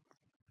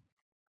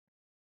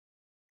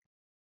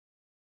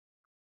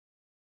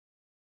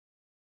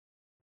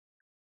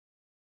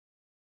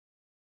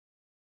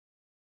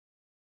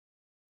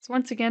 So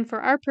once again,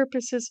 for our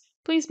purposes,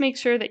 please make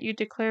sure that you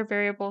declare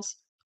variables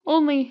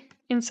only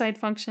inside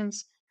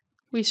functions.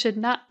 We should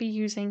not be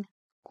using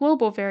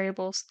global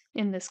variables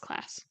in this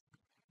class.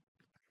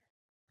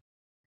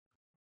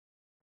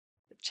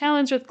 The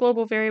challenge with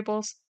global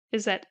variables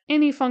is that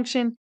any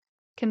function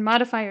can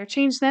modify or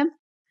change them,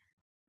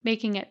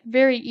 making it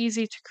very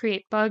easy to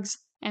create bugs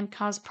and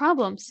cause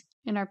problems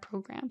in our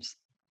programs.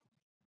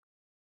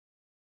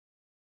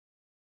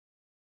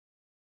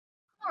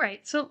 All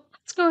right, so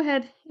let's go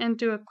ahead and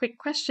do a quick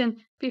question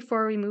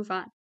before we move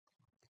on.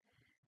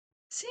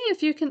 See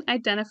if you can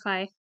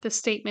identify the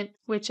statement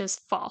which is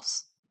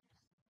false.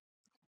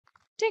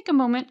 Take a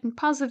moment and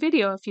pause the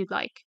video if you'd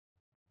like.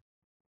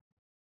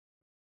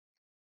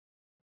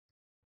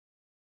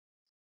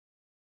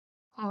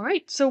 All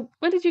right, so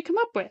what did you come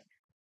up with?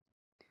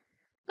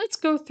 Let's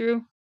go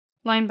through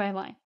line by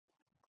line.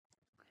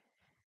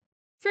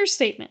 First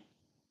statement,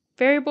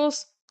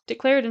 variables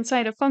declared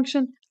inside a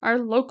function are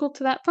local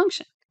to that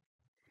function.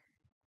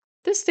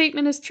 This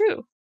statement is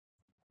true.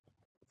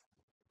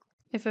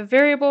 If a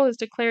variable is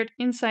declared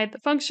inside the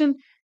function,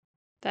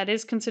 that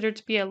is considered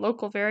to be a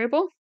local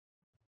variable.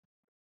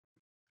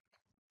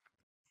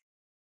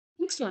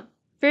 Next one,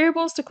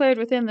 variables declared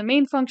within the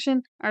main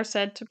function are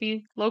said to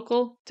be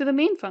local to the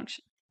main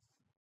function.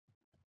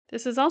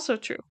 This is also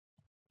true.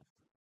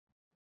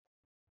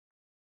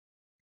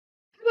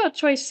 How about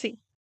choice C?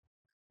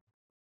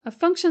 A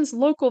function's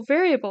local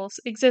variables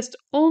exist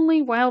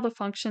only while the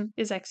function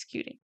is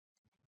executing.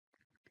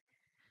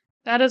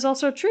 That is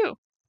also true.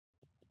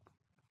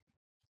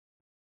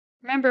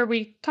 Remember,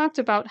 we talked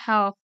about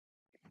how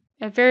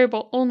a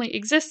variable only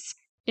exists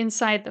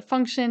inside the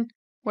function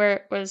where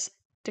it was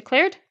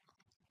declared.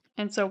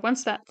 And so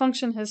once that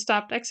function has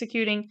stopped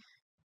executing,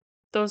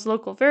 those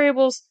local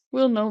variables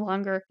will no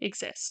longer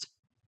exist.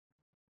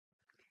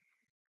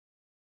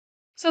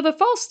 So the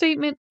false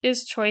statement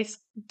is choice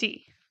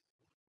D.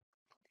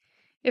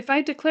 If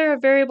I declare a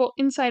variable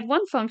inside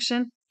one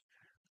function,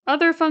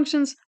 other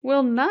functions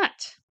will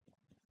not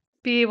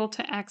be able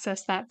to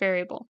access that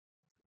variable.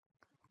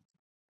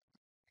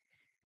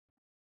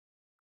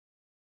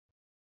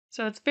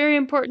 So it's very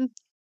important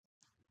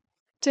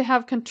to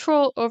have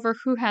control over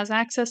who has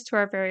access to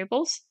our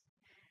variables.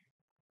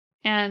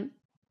 And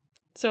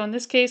so in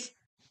this case,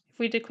 if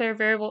we declare a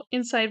variable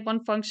inside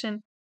one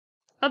function,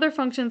 other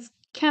functions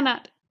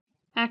cannot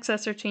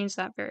access or change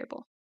that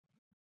variable.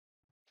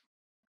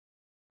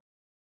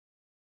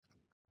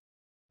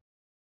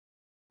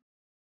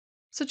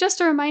 So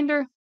just a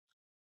reminder,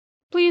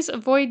 please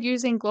avoid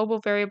using global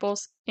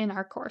variables in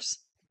our course.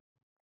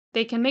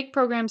 They can make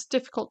programs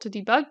difficult to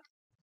debug,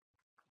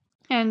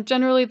 and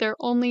generally they're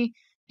only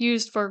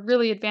used for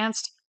really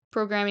advanced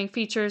programming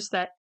features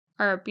that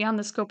are beyond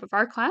the scope of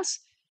our class.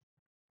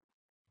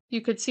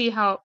 You could see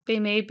how they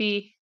may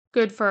be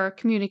good for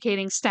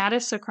communicating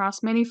status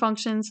across many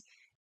functions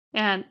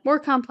and more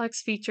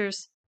complex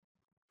features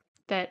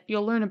that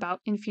you'll learn about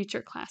in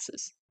future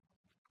classes.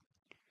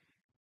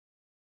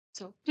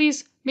 So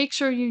please make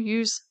sure you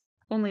use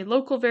only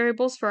local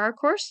variables for our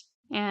course,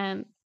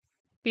 and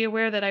be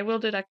aware that I will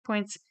deduct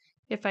points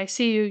if I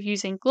see you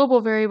using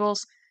global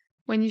variables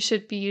when you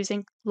should be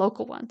using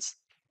local ones.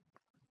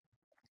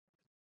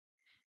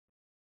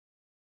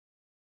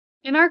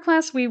 In our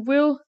class, we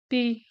will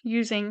be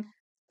using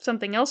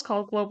something else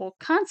called global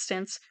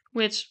constants,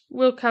 which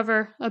we'll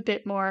cover a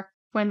bit more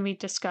when we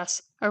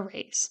discuss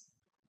arrays.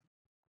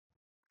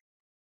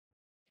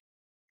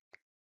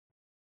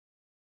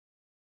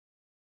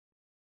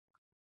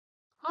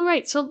 All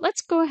right, so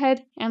let's go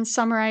ahead and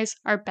summarize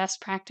our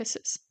best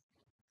practices.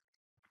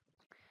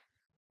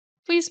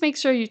 Please make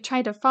sure you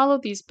try to follow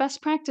these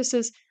best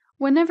practices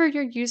whenever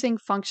you're using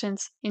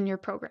functions in your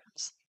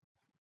programs.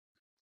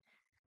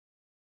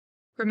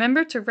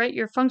 Remember to write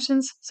your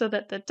functions so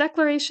that the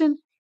declaration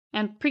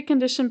and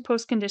precondition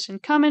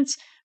postcondition comments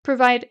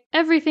provide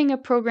everything a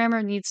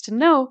programmer needs to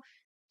know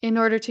in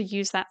order to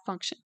use that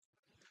function.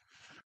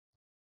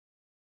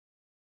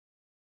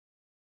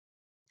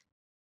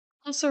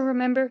 Also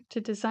remember to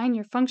design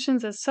your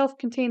functions as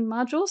self-contained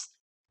modules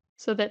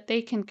so that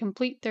they can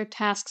complete their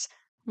tasks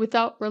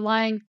without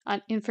relying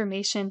on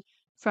information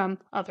from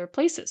other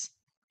places.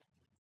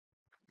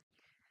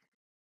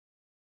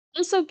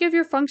 Also give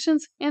your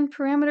functions and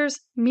parameters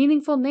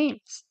meaningful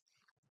names.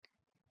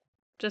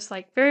 Just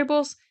like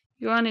variables,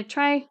 you want to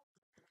try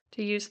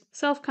to use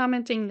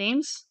self-commenting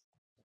names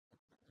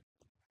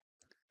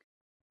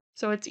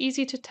so it's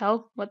easy to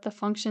tell what the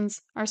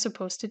functions are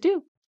supposed to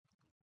do.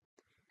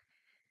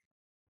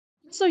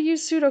 Also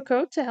use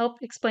pseudocode to help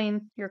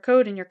explain your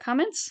code and your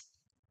comments.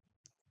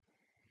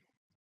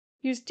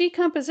 Use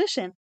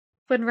decomposition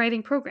when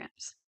writing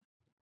programs.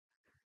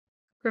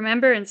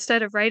 Remember,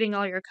 instead of writing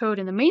all your code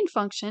in the main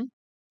function,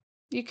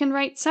 you can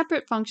write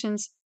separate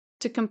functions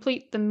to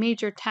complete the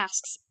major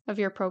tasks of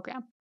your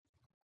program.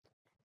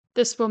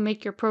 This will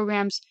make your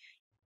programs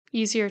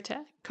easier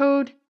to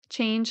code,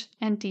 change,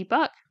 and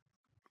debug.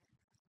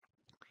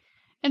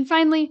 And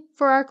finally,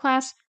 for our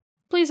class,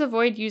 please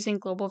avoid using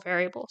global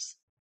variables.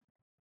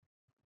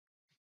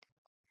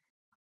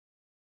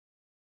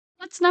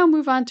 Let's now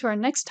move on to our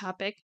next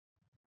topic,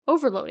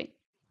 overloading.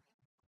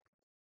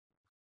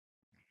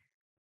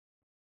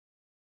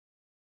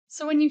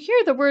 So when you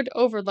hear the word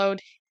overload,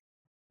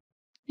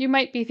 you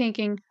might be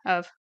thinking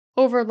of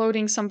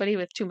overloading somebody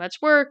with too much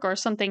work or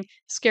something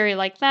scary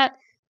like that.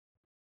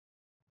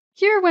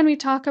 Here, when we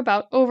talk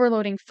about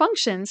overloading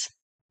functions,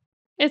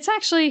 it's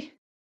actually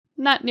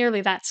not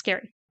nearly that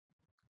scary.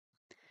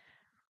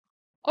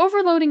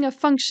 Overloading a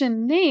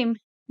function name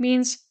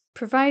means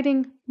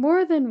providing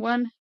more than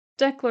one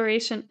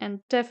declaration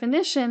and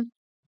definition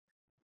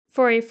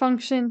for a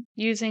function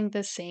using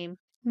the same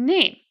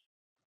name.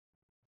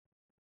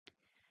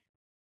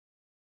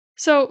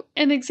 So,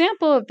 an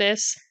example of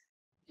this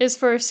is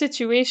for a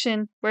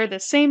situation where the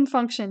same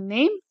function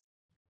name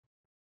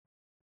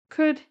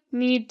could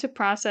need to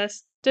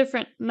process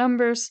different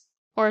numbers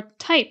or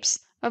types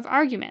of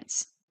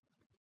arguments.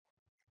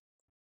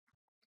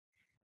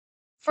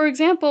 For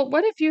example,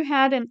 what if you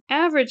had an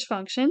average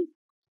function,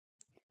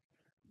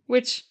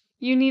 which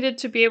you needed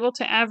to be able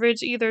to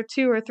average either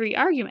 2 or 3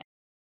 arguments?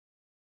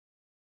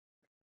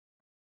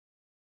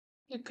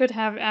 You could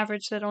have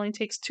average that only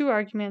takes 2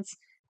 arguments,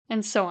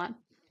 and so on.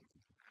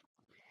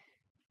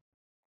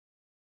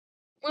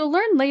 We'll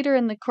learn later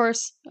in the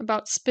course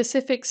about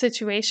specific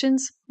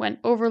situations when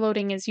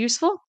overloading is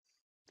useful.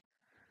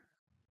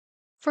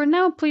 For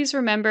now, please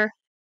remember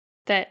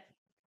that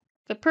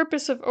the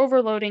purpose of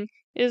overloading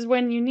is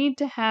when you need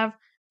to have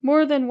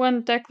more than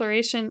one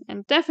declaration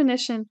and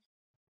definition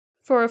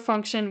for a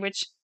function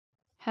which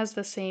has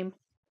the same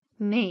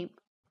name.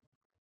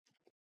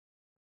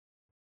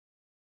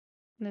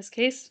 In this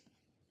case,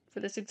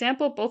 for this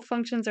example, both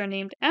functions are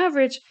named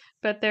average,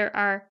 but there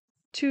are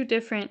 2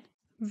 different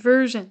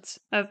versions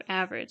of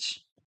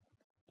average.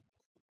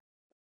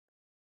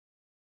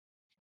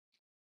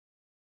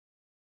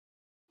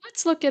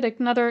 Let's look at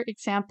another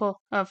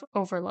example of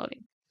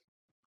overloading.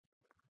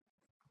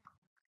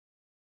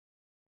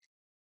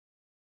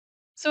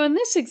 So in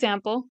this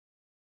example,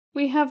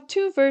 we have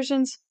 2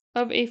 versions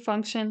of a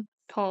function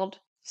called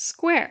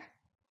square.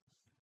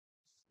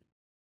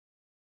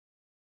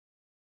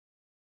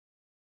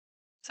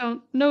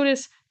 So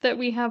notice that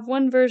we have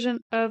one version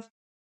of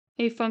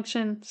a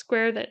function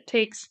square that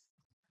takes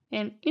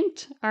an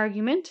int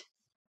argument,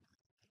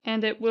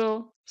 and it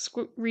will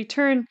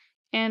return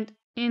an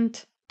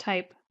int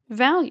type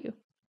value.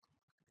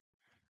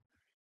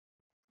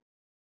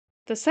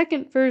 The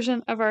second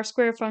version of our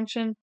square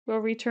function will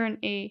return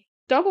a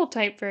double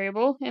type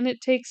variable, and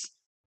it takes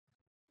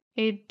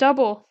a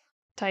double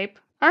type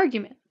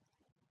argument.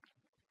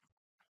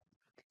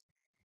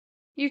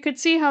 You could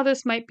see how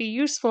this might be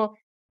useful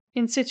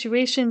in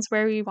situations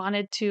where we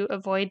wanted to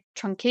avoid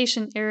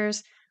truncation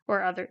errors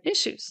or other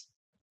issues.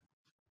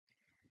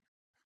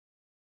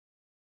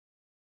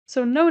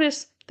 So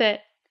notice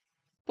that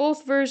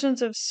both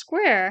versions of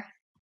square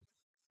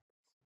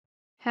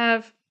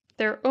have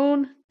their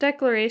own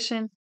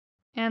declaration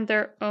and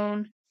their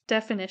own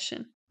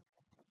definition.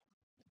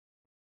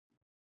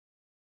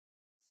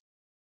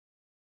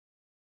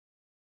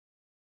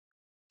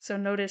 So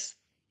notice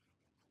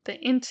the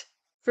int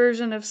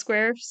version of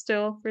square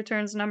still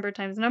returns number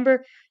times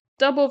number.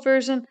 Double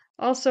version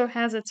also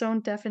has its own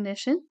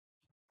definition.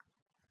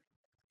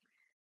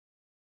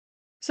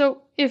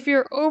 So if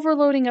you're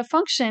overloading a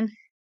function,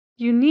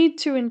 you need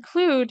to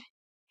include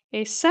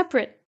a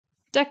separate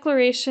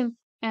declaration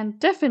and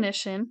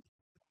definition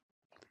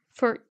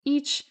for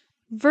each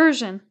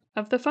version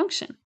of the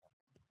function.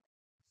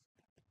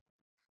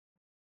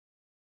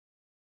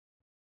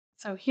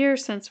 So here,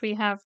 since we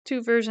have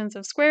two versions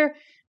of square,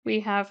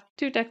 we have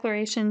two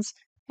declarations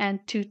and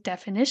two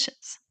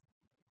definitions.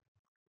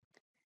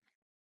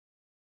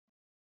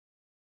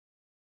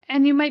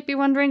 And you might be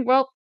wondering,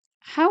 well,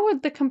 how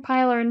would the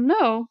compiler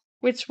know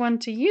which one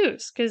to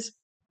use? Because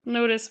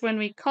notice when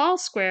we call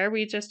square,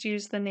 we just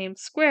use the name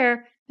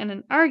square and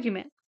an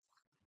argument.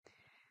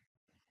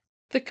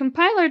 The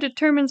compiler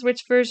determines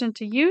which version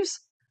to use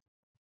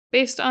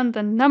based on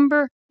the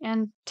number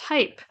and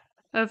type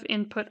of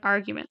input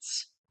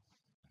arguments.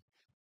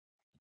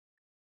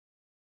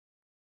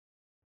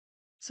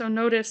 So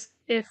notice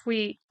if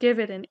we give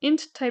it an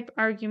int type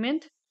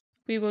argument,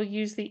 we will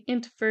use the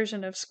int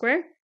version of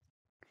square.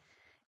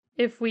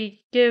 If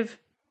we give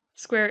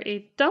square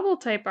a double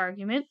type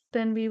argument,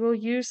 then we will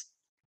use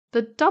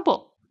the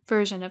double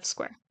version of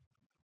square.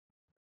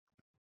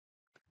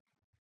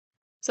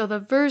 So the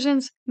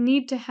versions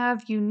need to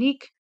have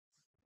unique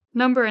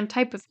number and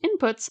type of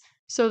inputs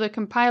so the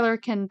compiler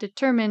can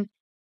determine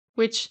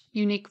which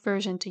unique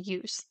version to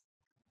use.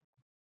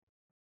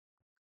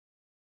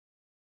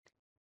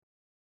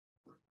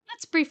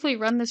 Let's briefly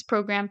run this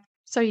program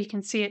so you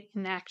can see it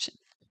in action.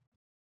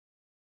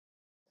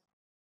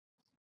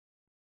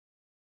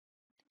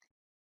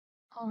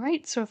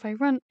 Alright, so if I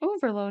run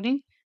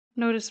overloading,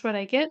 notice what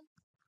I get.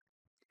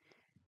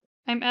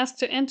 I'm asked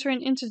to enter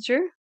an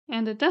integer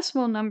and a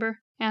decimal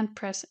number and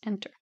press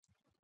enter.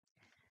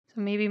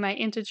 So maybe my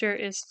integer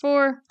is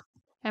 4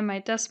 and my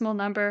decimal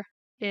number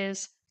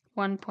is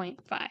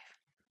 1.5.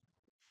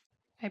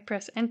 I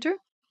press enter.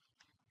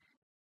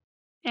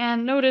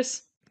 And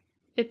notice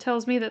it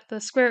tells me that the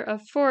square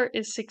of 4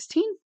 is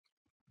 16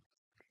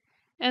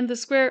 and the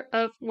square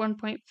of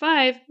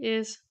 1.5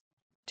 is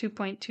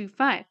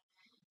 2.25.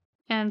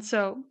 And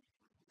so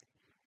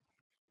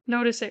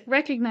notice it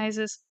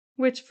recognizes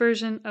which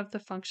version of the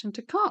function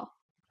to call.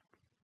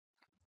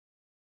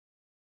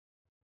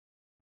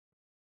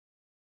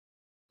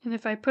 And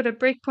if I put a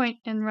breakpoint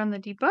and run the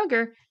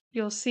debugger,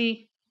 you'll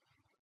see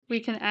we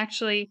can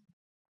actually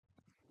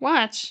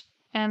watch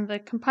and the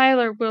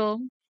compiler will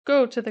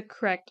go to the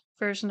correct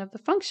version of the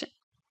function.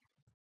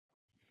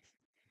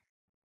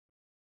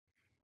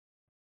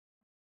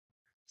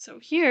 So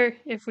here,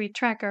 if we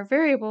track our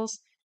variables,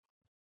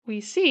 we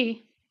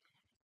see,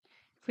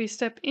 if we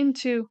step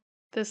into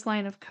this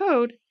line of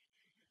code,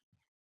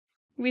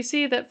 we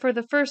see that for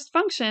the first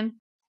function,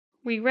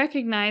 we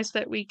recognize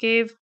that we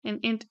gave an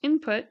int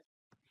input.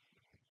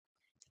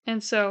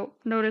 And so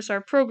notice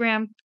our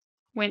program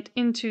went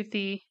into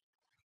the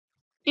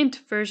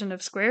int version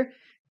of square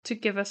to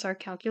give us our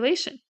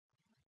calculation.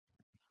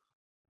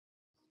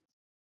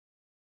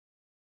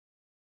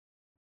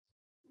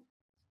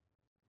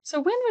 So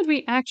when would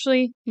we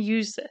actually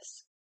use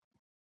this?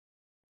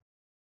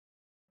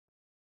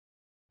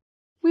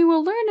 We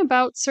will learn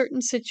about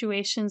certain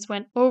situations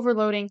when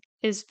overloading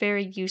is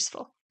very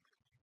useful.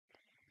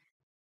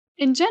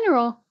 In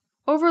general,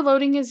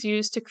 overloading is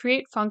used to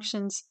create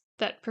functions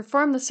that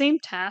perform the same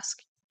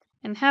task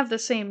and have the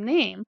same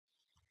name,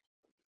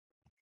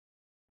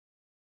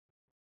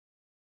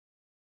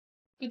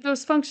 but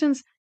those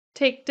functions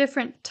take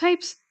different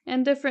types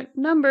and different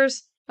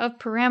numbers of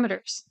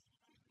parameters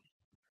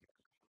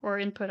or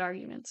input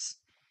arguments.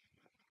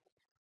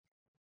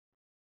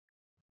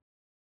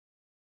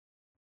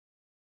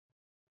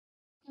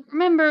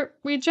 Remember,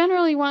 we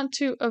generally want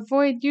to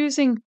avoid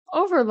using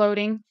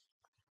overloading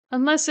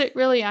unless it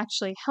really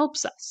actually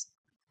helps us.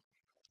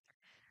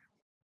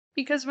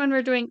 Because when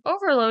we're doing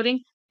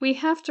overloading, we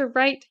have to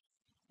write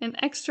an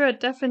extra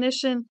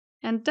definition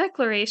and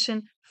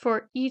declaration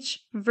for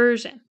each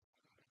version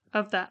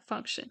of that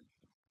function.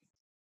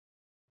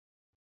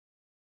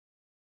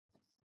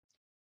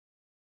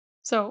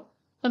 So,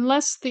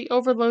 unless the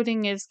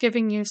overloading is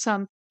giving you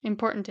some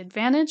important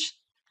advantage,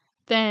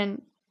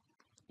 then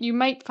you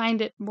might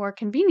find it more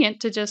convenient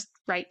to just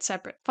write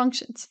separate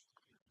functions.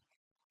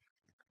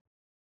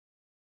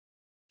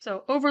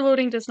 So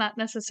overloading does not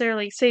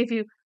necessarily save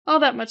you all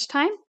that much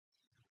time,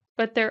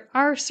 but there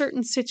are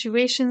certain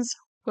situations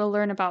we'll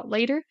learn about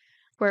later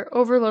where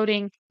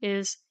overloading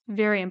is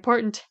very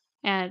important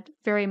and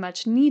very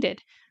much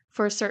needed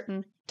for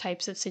certain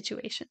types of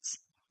situations.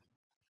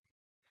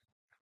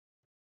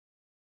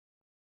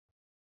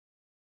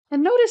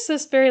 And notice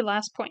this very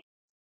last point.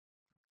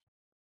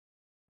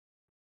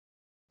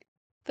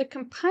 The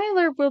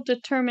compiler will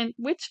determine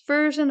which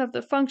version of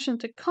the function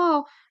to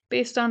call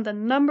based on the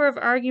number of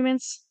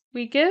arguments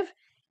we give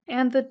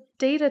and the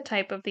data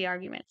type of the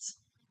arguments.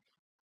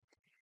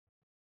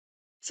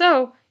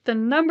 So, the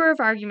number of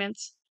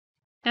arguments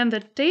and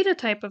the data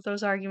type of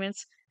those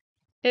arguments,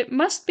 it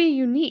must be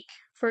unique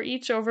for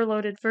each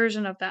overloaded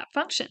version of that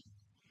function.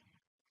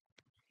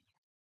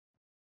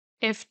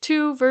 If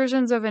two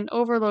versions of an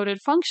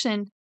overloaded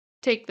function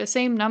take the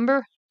same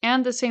number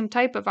and the same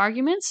type of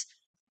arguments,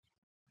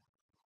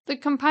 the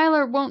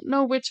compiler won't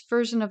know which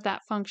version of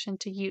that function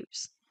to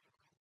use.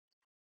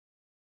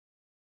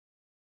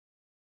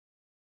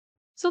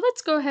 So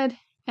let's go ahead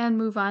and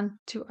move on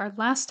to our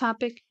last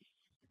topic,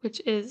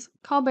 which is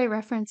call by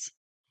reference,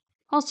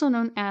 also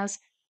known as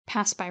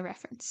pass by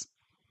reference.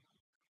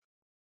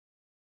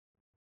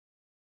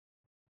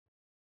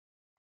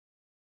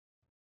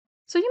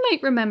 So you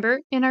might remember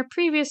in our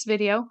previous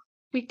video,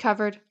 we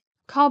covered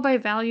call by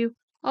value,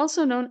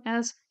 also known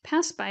as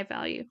pass by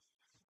value.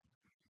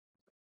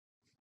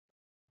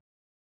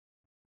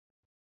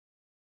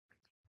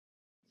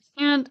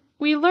 And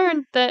we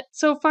learned that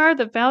so far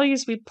the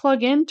values we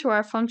plug into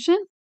our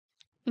function,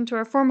 into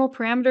our formal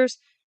parameters,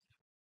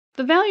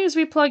 the values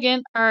we plug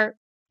in are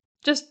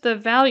just the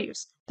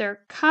values. They're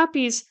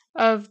copies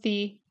of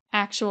the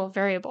actual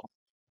variable.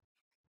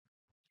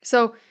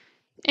 So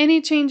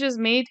any changes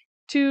made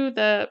to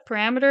the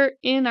parameter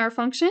in our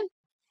function,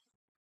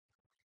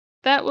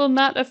 that will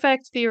not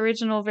affect the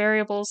original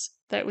variables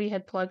that we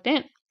had plugged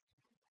in.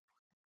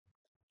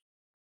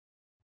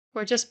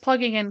 We're just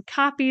plugging in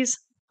copies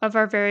of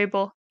our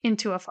variable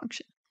into a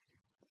function.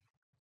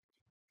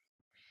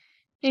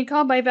 In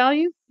call by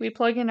value, we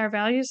plug in our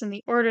values in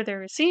the order they're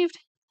received.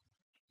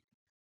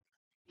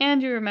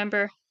 And you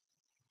remember,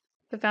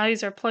 the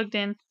values are plugged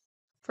in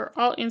for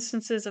all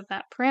instances of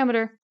that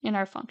parameter in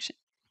our function.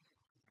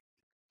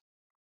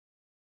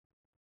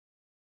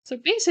 So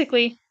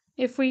basically,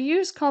 if we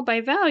use call by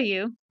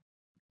value,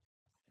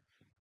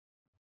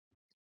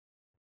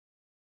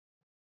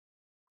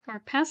 or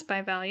pass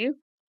by value,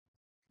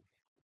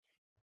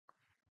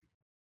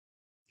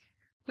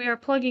 we are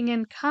plugging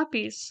in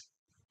copies.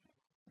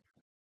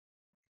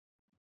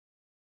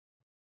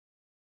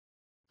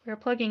 We are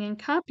plugging in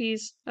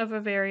copies of a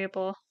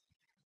variable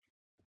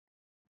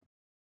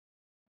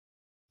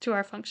to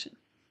our function.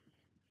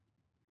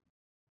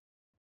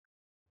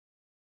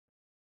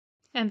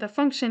 And the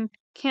function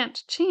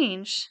can't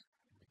change.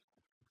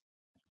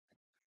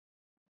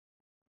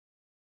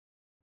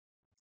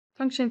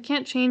 Function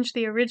can't change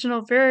the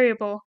original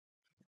variable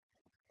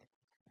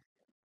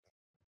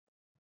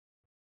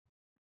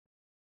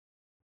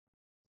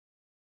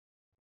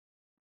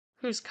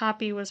whose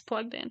copy was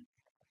plugged in.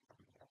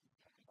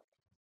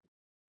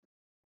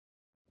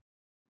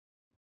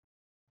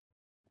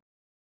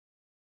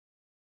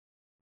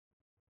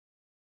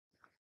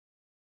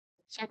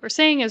 So what we're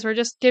saying is we're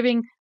just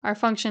giving our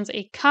functions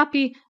a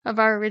copy of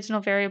our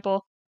original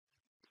variable,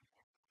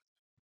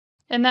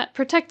 and that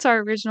protects our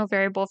original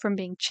variable from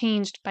being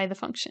changed by the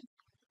function.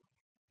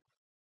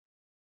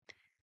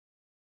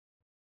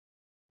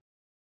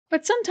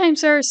 But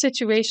sometimes there are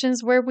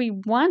situations where we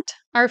want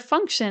our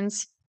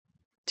functions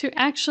to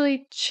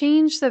actually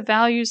change the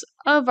values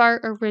of our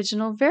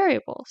original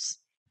variables.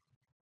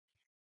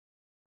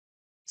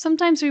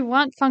 Sometimes we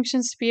want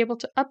functions to be able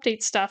to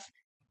update stuff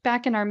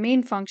back in our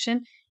main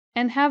function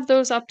and have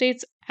those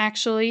updates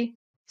actually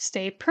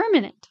stay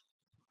permanent.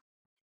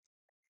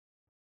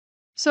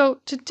 So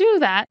to do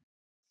that,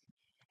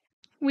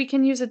 we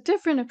can use a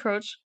different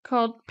approach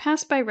called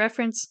pass by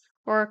reference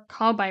or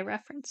call by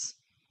reference.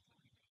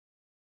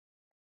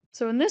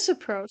 So in this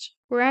approach,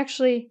 we're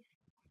actually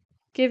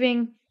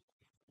giving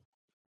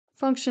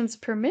functions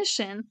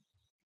permission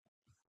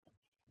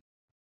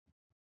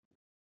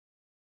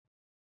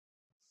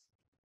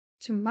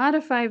to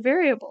modify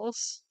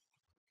variables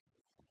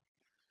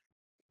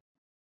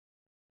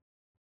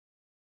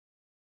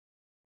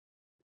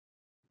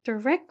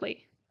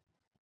directly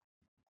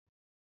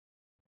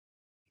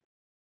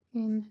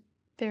in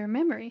their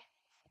memory.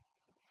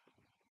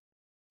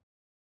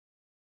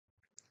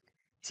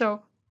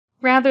 So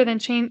rather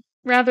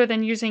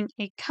than using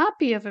a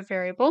copy of a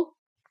variable,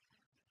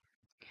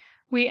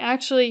 we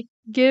actually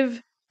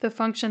give the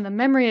function the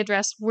memory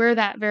address where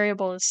that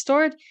variable is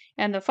stored,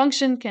 and the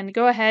function can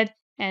go ahead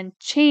and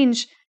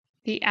change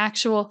the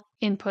actual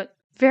input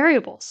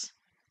variables.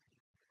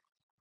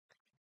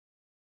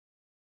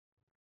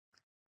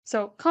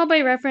 So call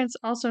by reference,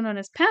 also known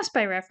as pass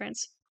by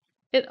reference,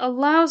 it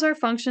allows our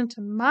function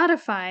to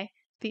modify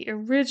the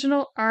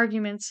original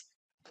arguments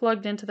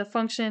plugged into the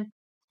function.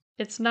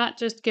 It's not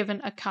just given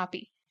a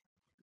copy.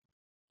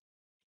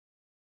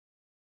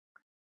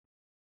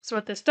 So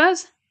what this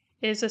does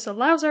is this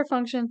allows our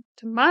function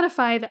to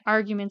modify the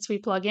arguments we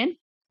plug in,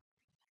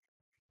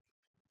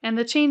 and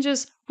the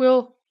changes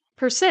will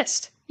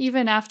persist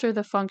even after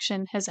the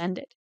function has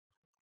ended.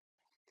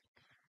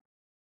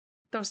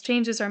 Those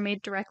changes are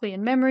made directly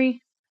in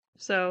memory,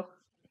 so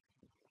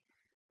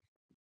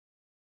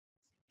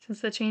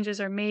since the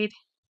changes are made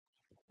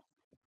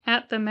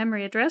at the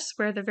memory address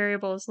where the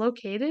variable is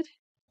located.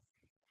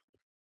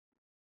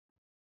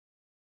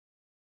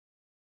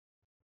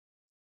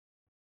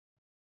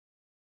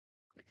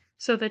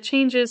 So the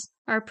changes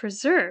are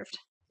preserved.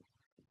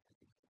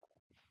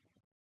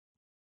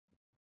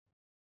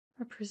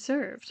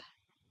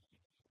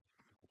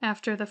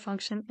 After the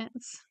function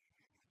ends.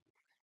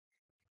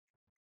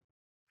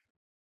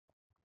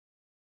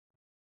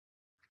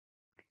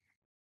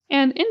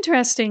 And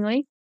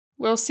interestingly,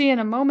 we'll see in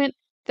a moment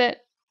that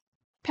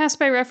pass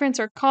by reference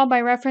or call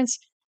by reference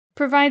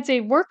provides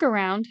a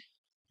workaround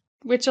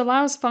which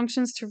allows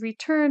functions to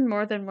return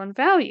more than one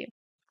value.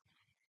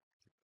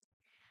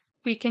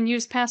 We can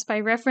use pass by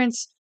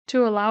reference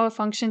to allow a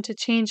function to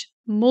change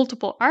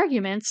multiple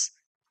arguments,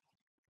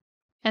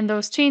 and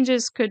those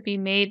changes could be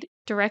made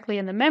directly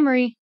in the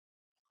memory.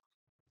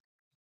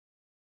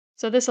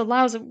 So this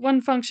allows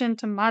one function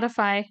to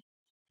modify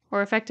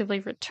or effectively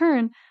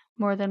return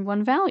more than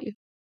one value.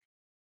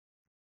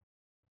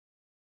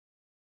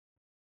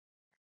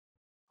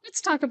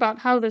 Let's talk about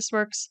how this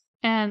works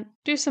and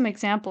do some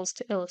examples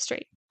to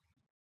illustrate.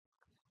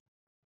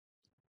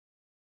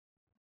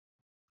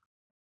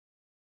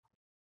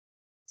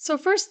 So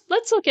first,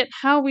 let's look at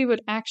how we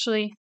would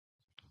actually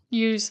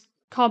use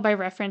call by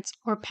reference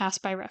or pass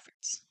by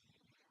reference.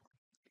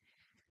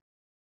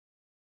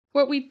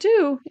 What we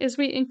do is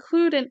we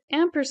include an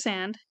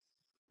ampersand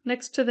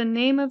next to the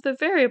name of the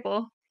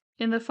variable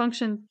in the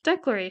function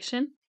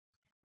declaration,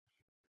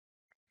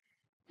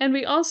 and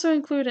we also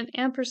include an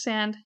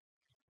ampersand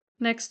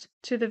next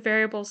to the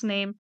variable's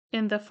name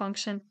in the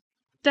function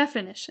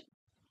definition.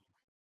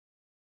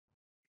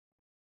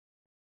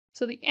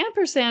 So the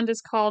ampersand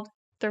is called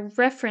the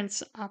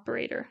reference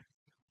operator.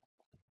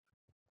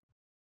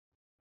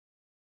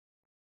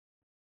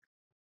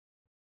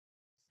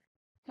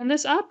 And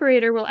this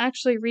operator will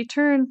actually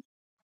return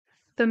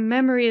the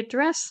memory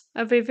address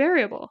of a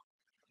variable.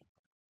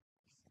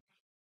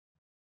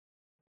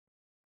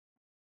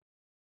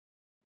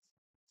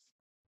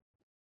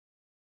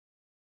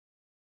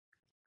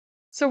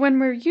 So when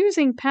we're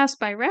using pass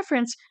by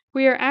reference,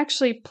 we are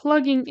actually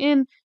plugging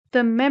in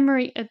the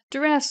memory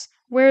address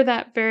where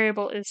that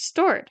variable is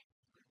stored.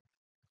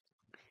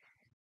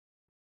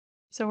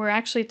 So we're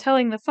actually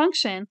telling the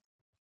function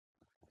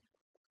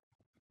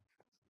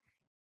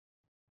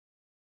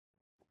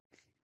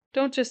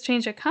don't just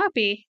change a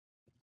copy,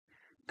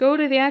 go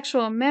to the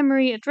actual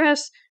memory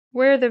address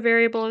where the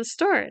variable is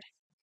stored.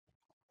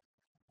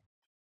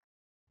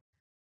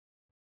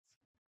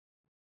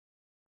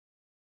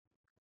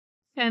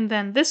 And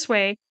then this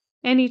way,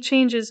 any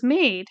changes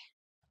made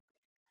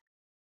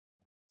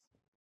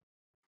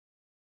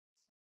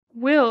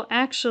will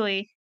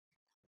actually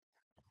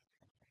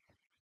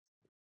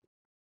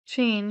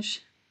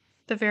change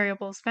the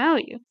variable's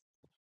value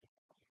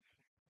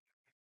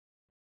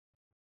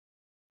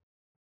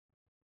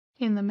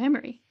in the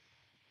memory.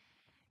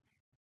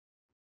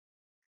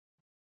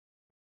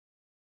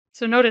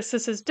 So notice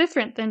this is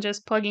different than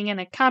just plugging in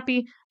a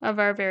copy of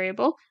our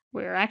variable.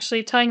 We're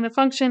actually telling the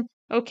function,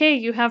 okay,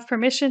 you have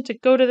permission to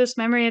go to this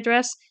memory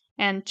address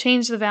and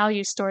change the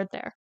value stored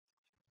there.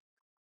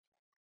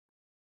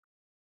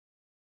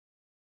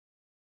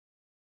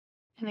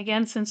 And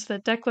again, since the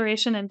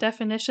declaration and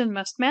definition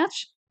must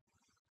match,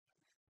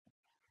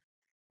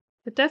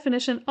 the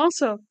definition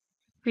also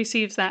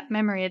receives that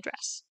memory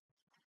address.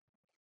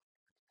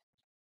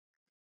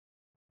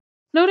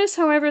 Notice,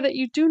 however, that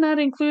you do not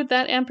include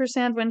that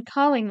ampersand when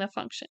calling the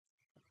function.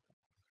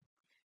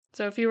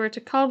 So if you were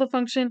to call the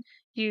function,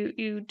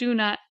 you do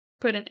not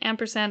put an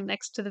ampersand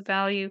next to the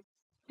value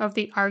of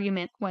the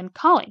argument when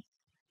calling.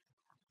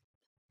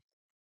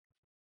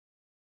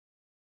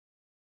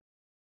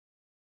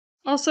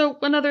 Also,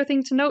 one other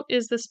thing to note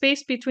is the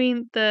space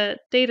between the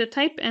data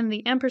type and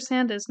the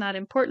ampersand is not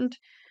important.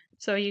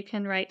 So you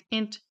can write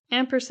int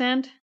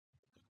ampersand,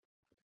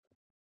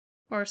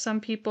 or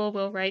some people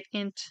will write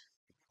int.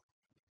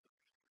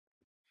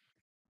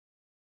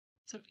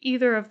 So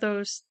either of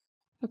those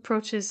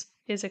approaches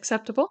is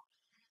acceptable.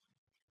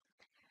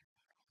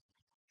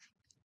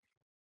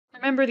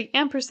 Remember, the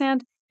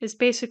ampersand is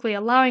basically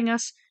allowing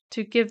us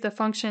to give the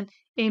function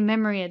a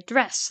memory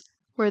address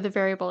where the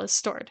variable is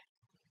stored,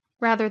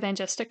 rather than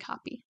just a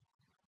copy.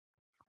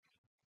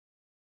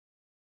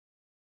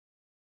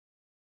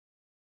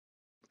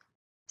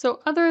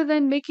 So other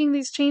than making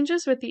these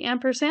changes with the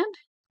ampersand,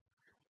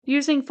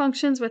 using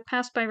functions with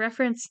pass by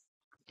reference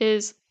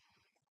is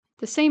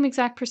the same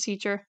exact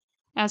procedure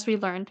as we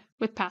learned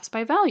with pass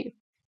by value.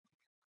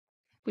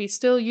 We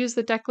still use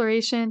the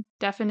declaration,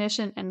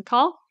 definition, and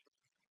call.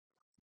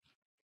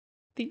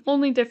 The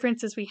only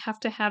difference is we have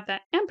to have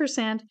that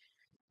ampersand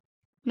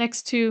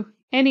next to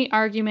any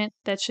argument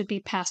that should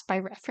be passed by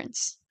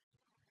reference.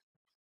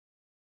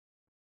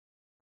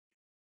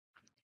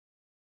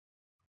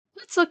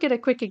 Let's look at a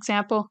quick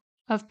example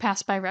of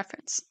pass by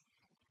reference.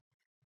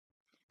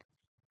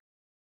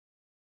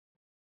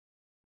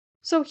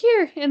 So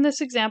here in this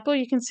example,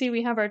 you can see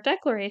we have our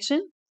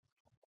declaration,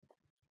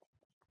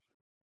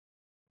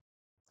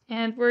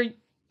 and we're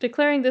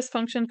declaring this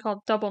function called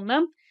double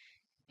num,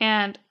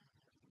 and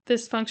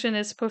this function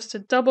is supposed to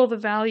double the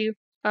value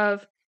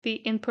of the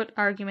input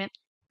argument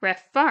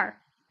ref_var.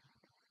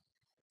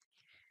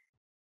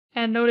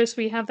 And notice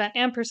we have that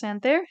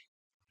ampersand there,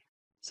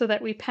 so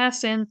that we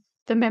pass in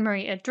the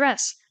memory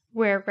address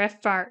where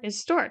ref_var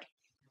is stored.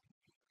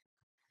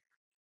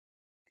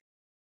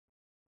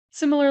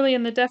 Similarly,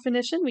 in the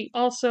definition, we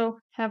also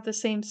have the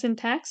same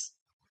syntax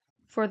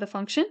for the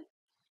function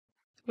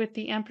with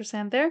the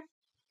ampersand there.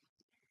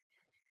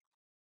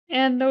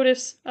 And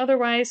notice,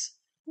 otherwise,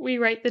 we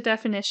write the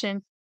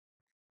definition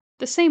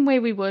the same way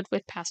we would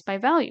with pass by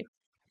value.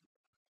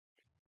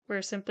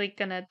 We're simply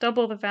going to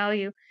double the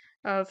value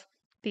of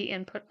the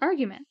input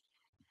argument.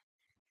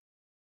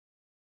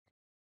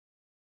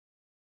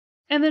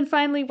 And then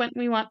finally, when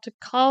we want to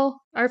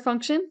call our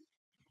function,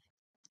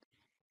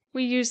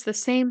 we use the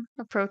same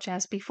approach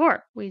as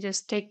before. We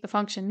just take the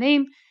function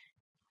name,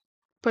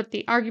 put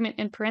the argument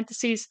in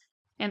parentheses,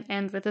 and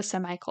end with a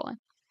semicolon.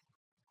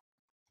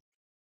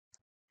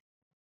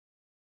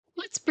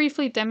 Let's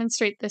briefly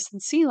demonstrate this in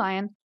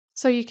CLion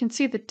so you can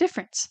see the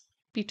difference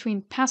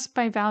between pass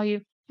by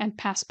value and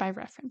pass by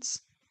reference.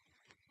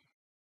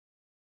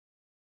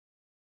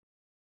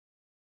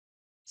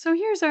 So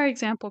here's our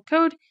example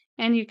code,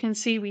 and you can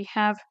see we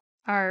have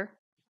our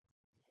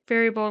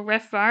variable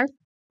ref_var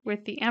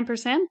with the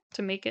ampersand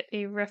to make it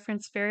a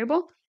reference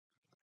variable.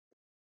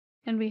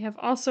 And we have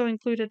also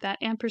included that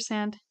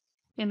ampersand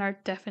in our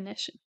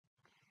definition.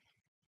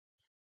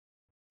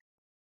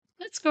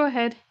 Let's go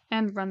ahead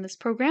and run this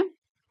program.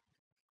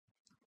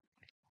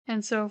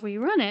 And so if we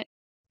run it,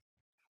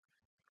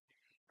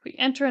 we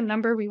enter a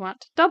number we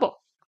want to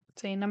double,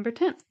 say number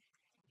 10.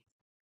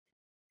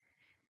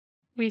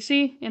 We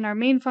see in our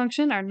main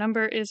function our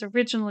number is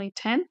originally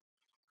 10.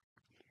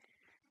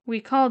 We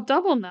call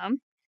double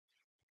num,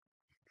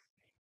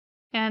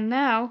 and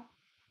now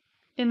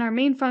in our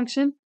main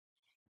function,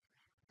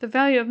 the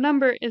value of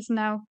number is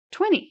now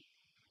 20.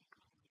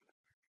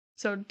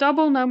 So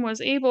double num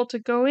was able to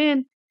go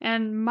in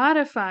and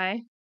modify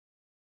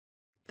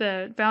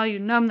the value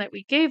num that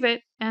we gave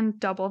it and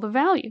double the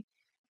value.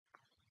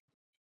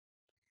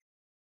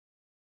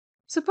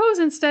 Suppose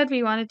instead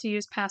we wanted to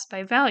use pass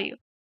by value.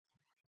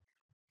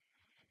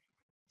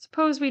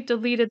 Suppose we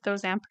deleted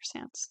those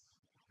ampersands.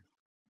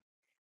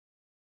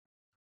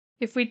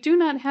 If we do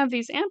not have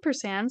these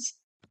ampersands,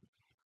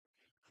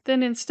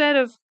 then instead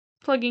of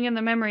plugging in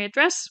the memory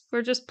address,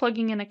 we're just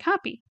plugging in a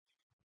copy.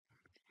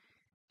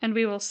 And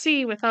we will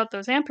see without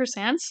those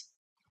ampersands,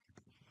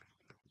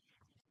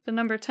 the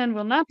number 10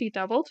 will not be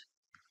doubled.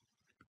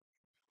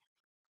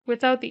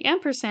 Without the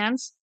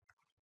ampersands,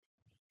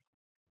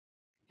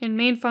 in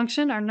main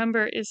function our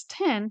number is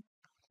 10.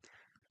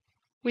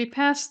 We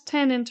pass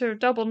 10 into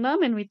double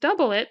num and we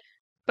double it,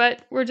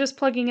 but we're just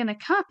plugging in a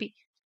copy.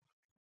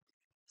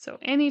 So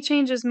any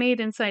changes made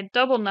inside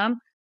double num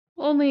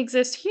only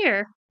exist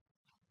here,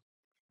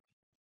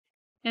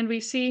 and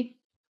we see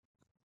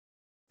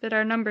that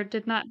our number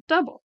did not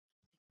double.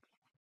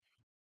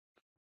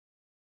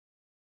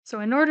 So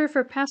in order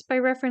for pass by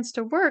reference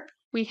to work,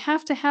 we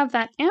have to have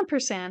that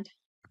ampersand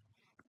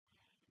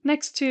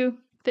next to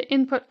the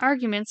input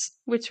arguments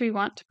which we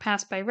want to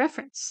pass by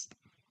reference.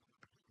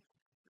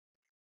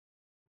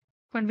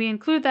 When we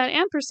include that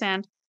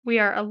ampersand, we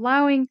are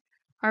allowing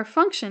our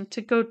function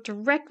to go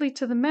directly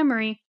to the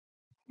memory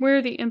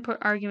where the input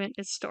argument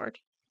is stored.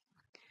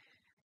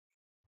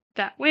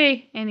 That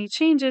way, any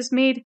changes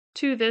made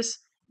to this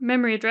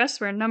memory address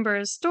where a number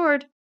is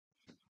stored,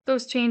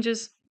 those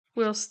changes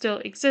will still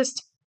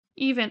exist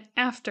even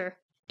after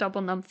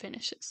double num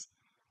finishes.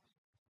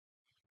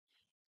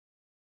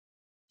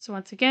 So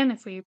once again,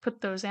 if we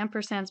put those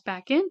ampersands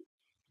back in,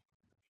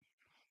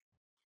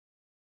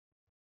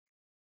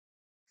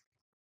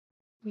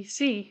 we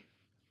see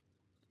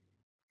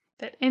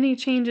that any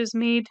changes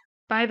made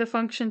by the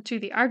function to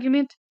the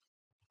argument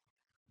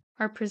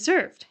are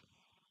preserved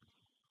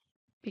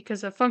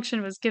because the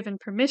function was given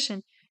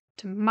permission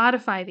to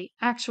modify the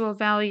actual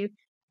value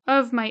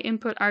of my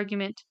input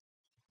argument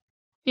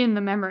in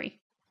the memory.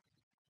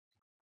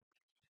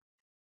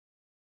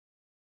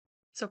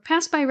 So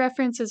pass by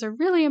reference is a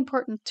really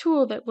important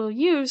tool that we'll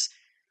use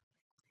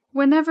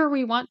whenever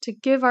we want to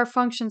give our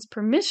functions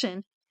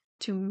permission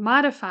to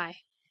modify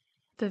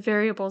the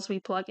variables we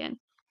plug in.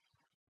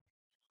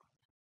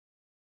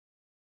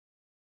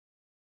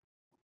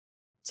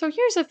 So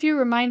here's a few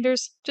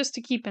reminders just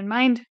to keep in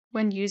mind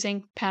when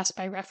using pass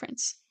by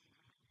reference.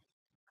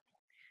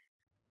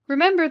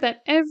 Remember that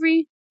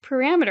every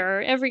parameter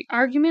or every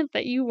argument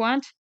that you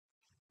want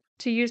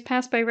to use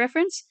pass by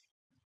reference,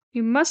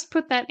 you must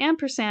put that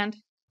ampersand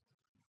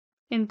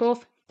in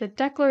both the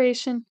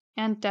declaration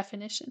and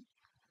definition.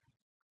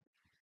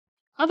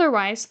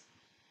 Otherwise,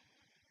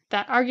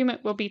 that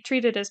argument will be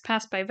treated as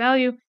pass by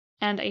value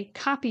and a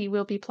copy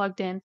will be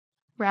plugged in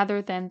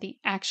rather than the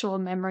actual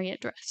memory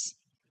address.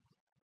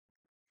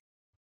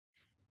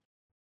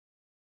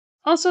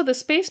 Also, the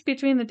space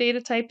between the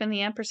data type and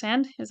the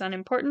ampersand is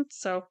unimportant,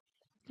 so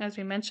as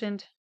we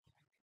mentioned,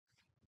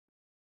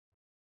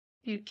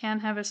 you can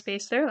have a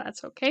space there,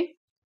 that's okay.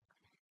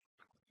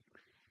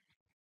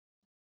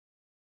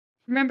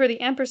 Remember,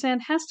 the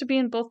ampersand has to be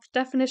in both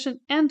definition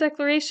and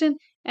declaration,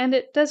 and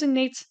it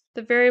designates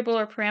the variable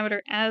or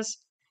parameter as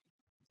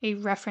a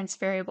reference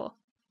variable.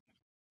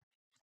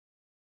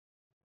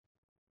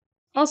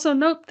 Also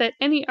note that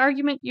any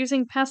argument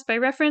using pass by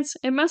reference,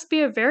 it must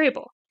be a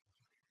variable.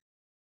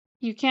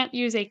 You can't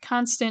use a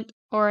constant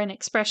or an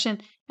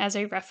expression as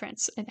a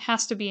reference. It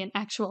has to be an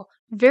actual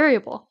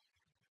variable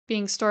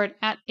being stored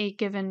at a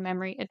given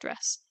memory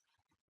address.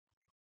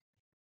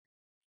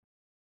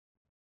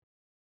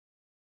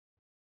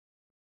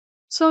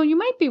 So you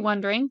might be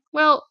wondering,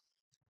 well,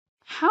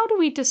 how do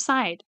we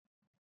decide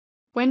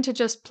when to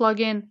just plug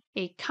in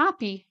a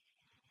copy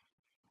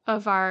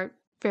of our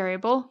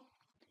variable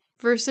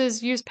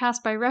versus use pass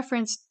by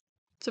reference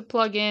to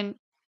plug in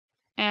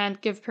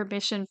and give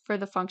permission for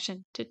the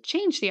function to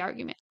change the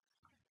argument?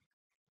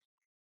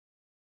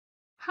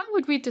 How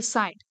would we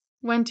decide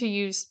when to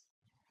use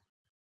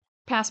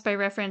pass by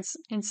reference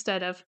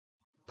instead of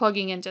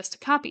plugging in just a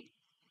copy?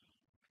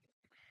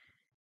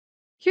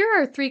 Here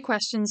are 3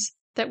 questions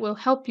that will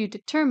help you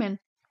determine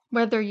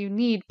whether you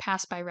need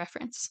pass by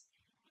reference.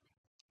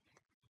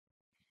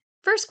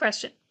 First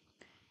question,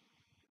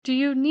 do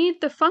you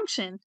need the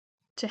function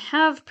to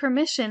have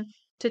permission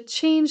to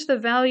change the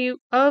value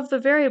of the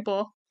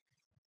variable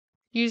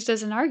used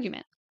as an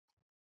argument?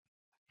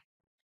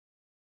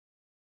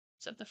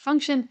 So if the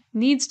function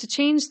needs to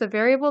change the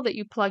variable that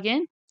you plug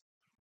in,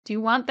 do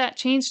you want that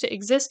change to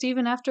exist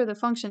even after the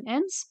function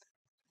ends?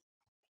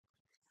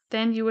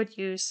 Then you would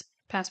use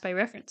pass by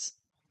reference.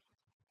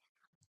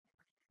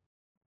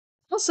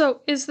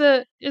 Also, is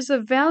the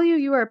value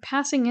you are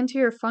passing into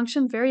your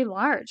function very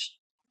large?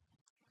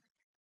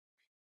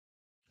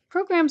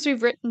 Programs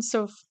we've written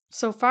so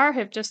far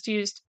have just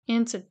used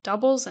ints and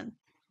doubles and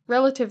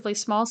relatively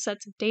small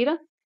sets of data.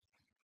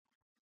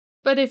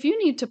 But if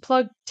you need to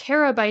plug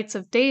terabytes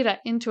of data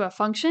into a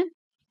function,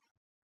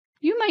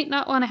 you might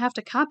not want to have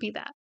to copy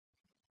that.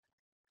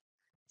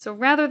 So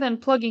rather than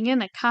plugging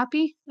in a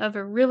copy of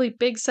a really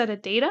big set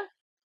of data,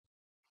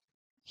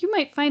 you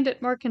might find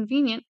it more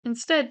convenient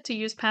instead to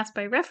use pass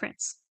by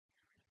reference.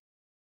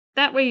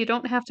 That way you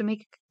don't have to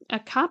make a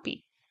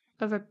copy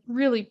of a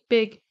really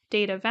big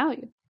data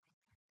value.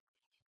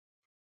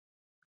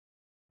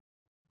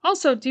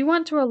 Also, do you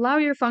want to allow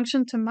your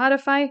function to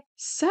modify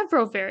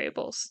several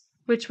variables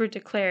which were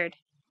declared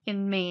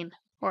in main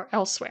or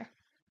elsewhere?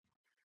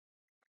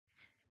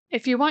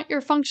 If you want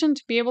your function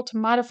to be able to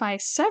modify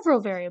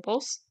several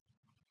variables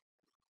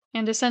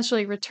and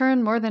essentially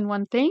return more than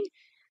one thing,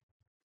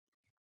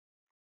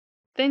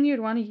 then you'd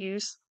want to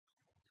use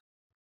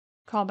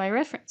call by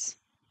reference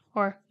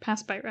or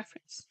pass by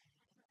reference.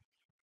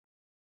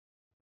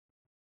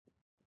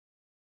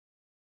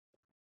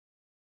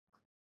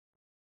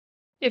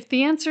 If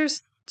the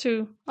answers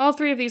to all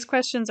 3 of these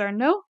questions are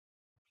no,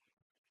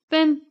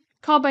 then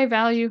call by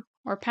value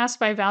or pass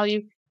by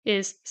value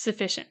is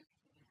sufficient.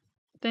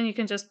 Then you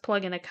can just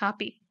plug in a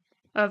copy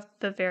of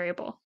the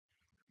variable.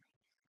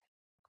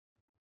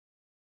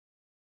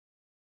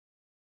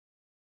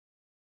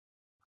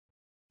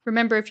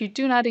 Remember, if you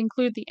do not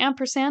include the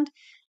ampersand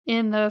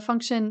in the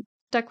function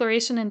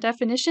declaration and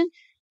definition,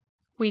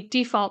 we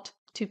default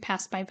to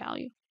pass by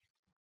value.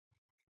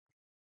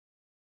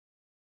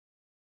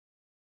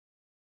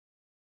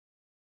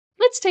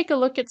 Let's take a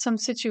look at some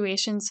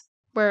situations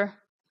where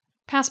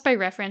pass by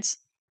reference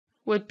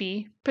would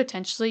be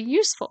potentially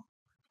useful.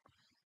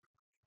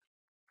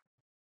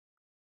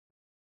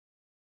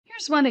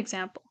 Here's one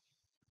example.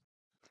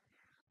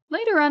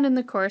 Later on in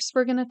the course,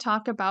 we're going to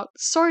talk about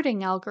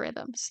sorting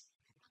algorithms.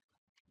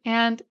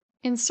 And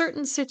in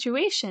certain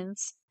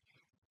situations,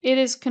 it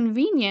is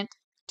convenient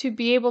to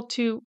be able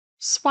to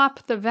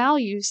swap the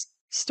values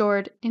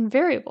stored in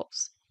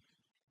variables.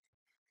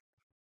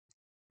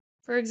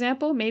 For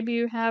example, maybe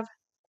you have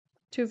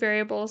 2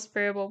 variables,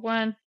 variable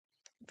 1,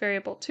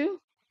 variable 2.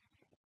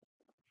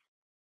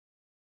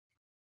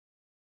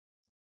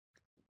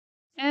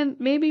 And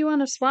maybe you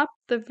want to swap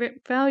the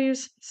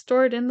values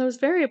stored in those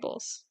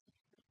variables.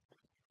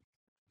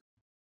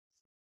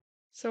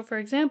 So for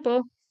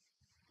example,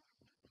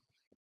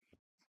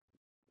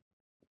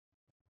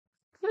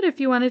 what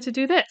if you wanted to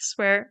do this,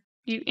 where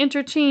you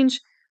interchange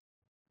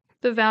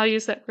the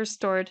values that were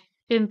stored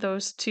in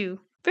those 2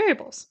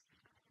 variables?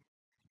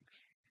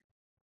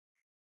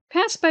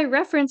 Pass by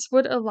reference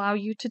would allow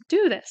you to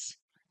do this.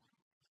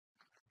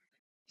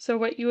 So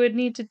what you would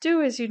need to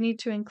do is you need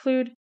to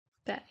include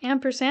that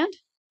ampersand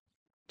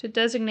to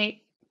designate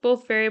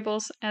both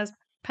variables as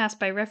pass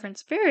by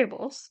reference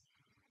variables.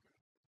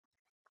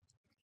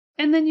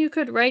 And then you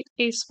could write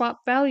a swap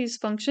values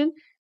function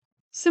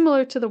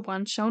similar to the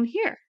one shown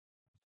here.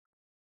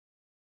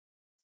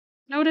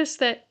 Notice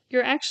that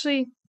you're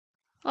actually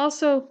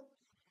also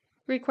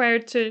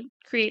required to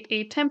create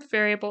a temp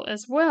variable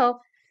as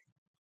well,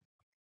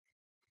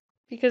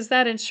 because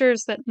that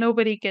ensures that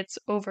nobody gets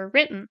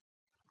overwritten.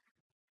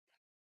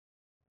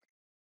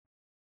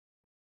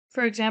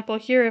 For example,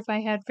 here if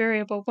I had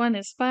variable 1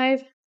 is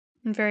 5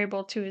 and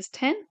variable 2 is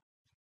 10,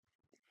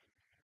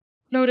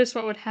 notice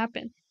what would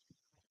happen.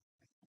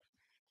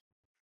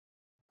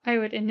 I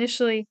would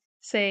initially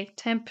say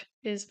temp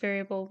is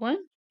variable 1.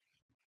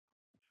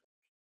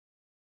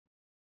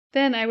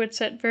 Then I would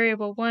set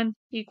variable 1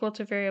 equal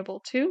to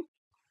variable 2.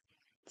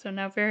 So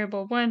now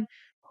variable 1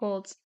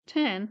 holds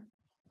 10.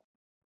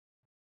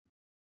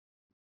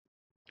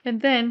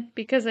 And then,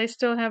 because I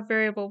still have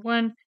variable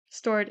 1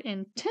 stored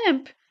in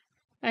temp,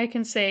 I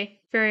can say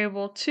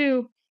variable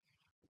 2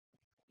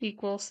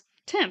 equals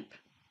temp.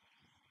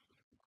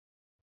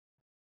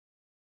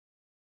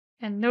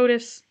 And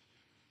notice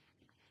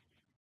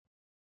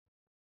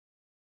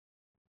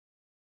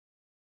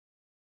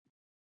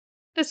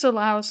this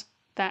allows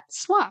that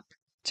swap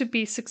to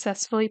be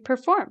successfully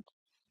performed.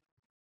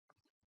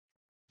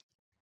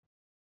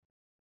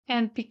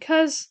 And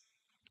because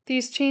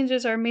these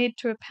changes are made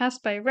to a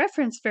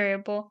pass-by-reference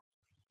variable,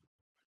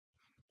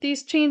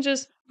 these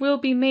changes will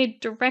be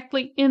made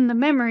directly in the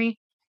memory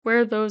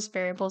where those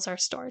variables are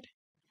stored.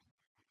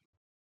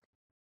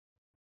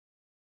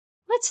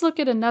 Let's look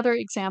at another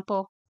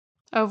example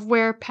of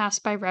where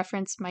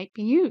pass-by-reference might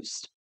be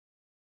used.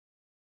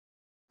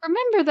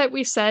 Remember that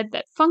we said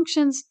that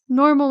functions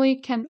normally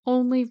can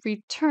only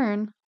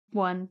return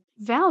one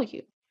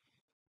value.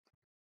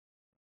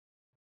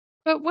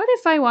 But what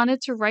if I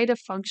wanted to write a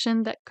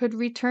function that could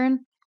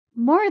return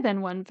more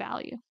than one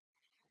value?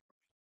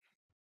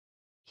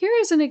 Here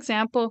is an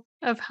example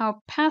of how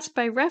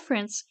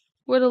pass-by-reference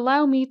would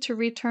allow me to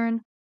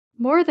return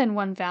more than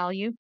one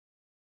value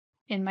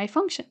in my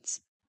functions.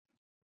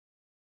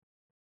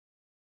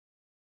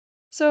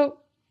 So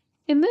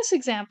in this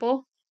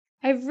example,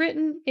 I've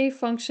written a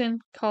function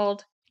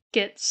called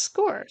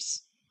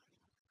getScores.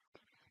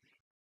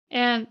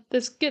 And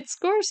this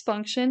getScores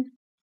function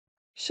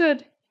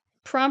should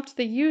prompt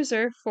the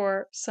user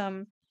for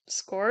some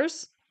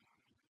scores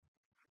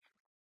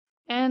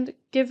and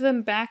give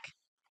them back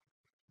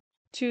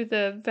to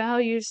the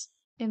values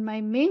in my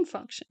main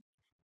function.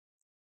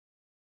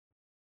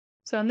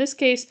 So in this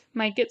case,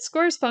 my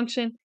getScores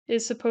function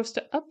is supposed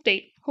to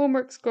update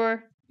homework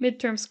score,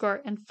 midterm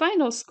score, and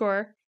final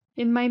score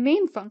in my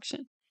main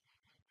function.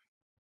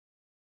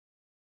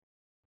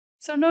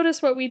 So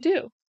notice what we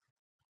do.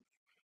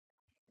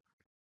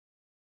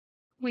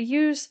 We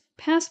use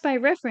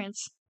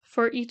pass-by-reference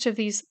for each of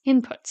these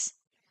inputs.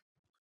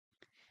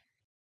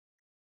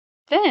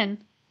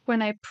 Then,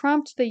 when I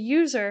prompt the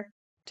user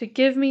to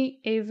give me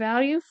a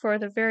value for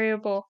the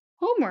variable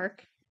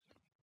homework,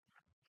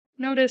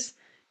 notice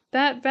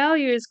that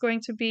value is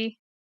going to be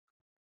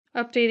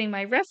updating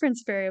my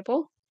reference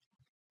variable,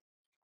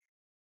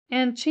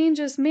 and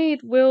changes made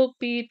will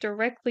be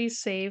directly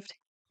saved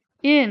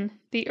in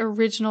the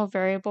original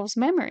variable's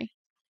memory.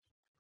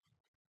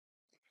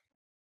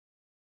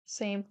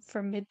 Same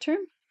for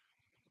midterm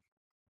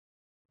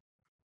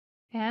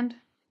and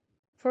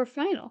for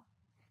final.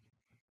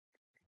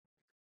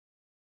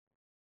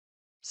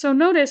 So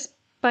notice,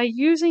 by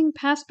using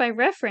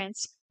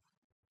pass-by-reference,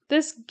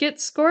 this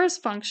getScores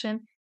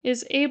function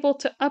is able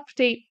to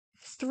update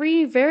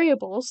 3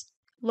 variables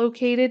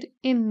located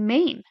in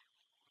main.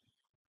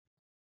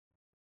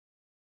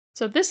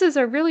 So this is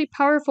a really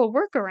powerful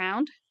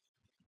workaround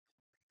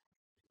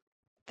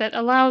that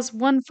allows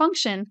one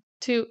function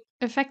to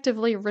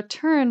effectively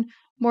return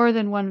more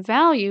than one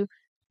value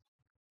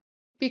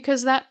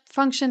because that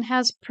function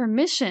has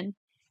permission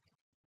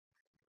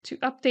to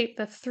update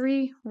the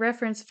 3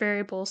 reference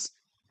variables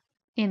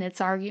in its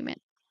argument.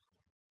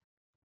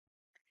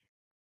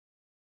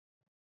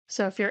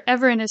 So if you're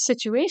ever in a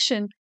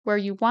situation where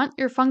you want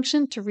your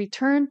function to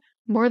return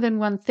more than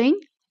one thing,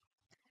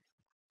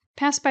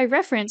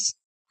 pass-by-reference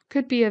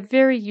could be a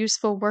very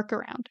useful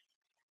workaround.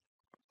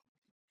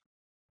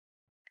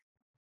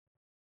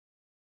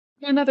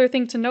 One other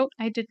thing to note,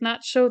 I did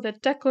not show the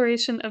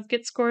declaration of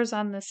getScores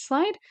on this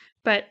slide,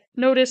 but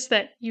notice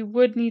that you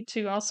would need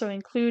to also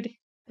include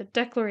the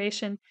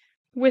declaration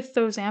with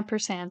those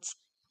ampersands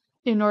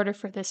in order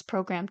for this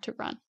program to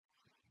run.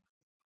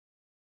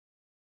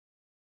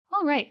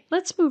 All right,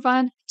 let's move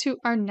on to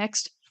our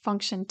next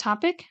function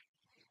topic.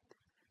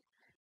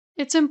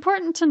 It's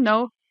important to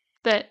note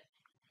that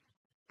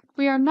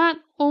we are not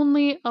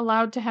only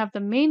allowed to have the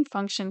main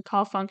function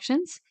call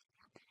functions.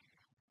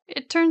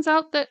 It turns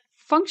out that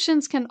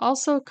functions can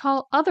also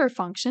call other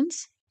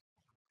functions,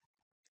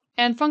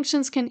 and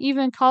functions can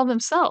even call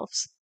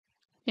themselves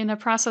in a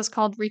process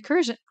called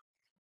recursion.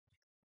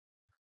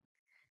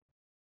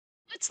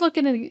 Let's look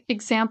at an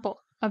example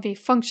of a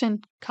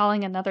function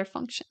calling another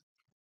function.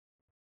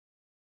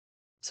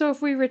 So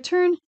if we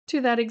return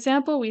to that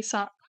example we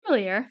saw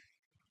earlier,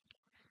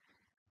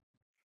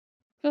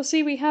 you'll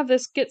see we have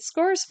this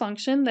getScores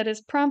function that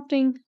is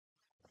prompting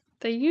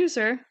the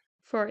user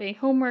for a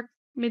homework,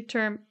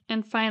 midterm,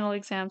 and final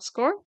exam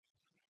score.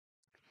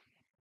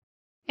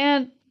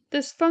 And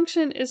this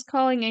function is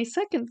calling a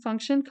second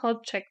function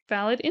called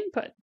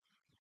checkValidInput.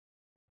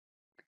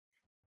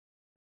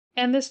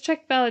 And this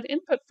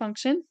checkValidInput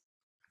function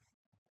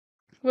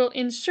will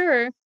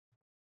ensure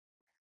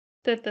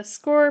that the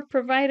score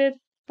provided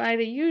by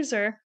the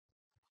user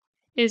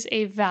is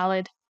a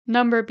valid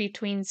number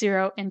between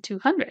 0 and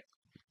 200.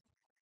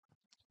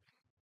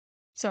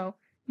 So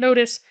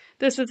Notice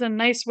this is a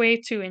nice way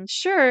to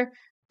ensure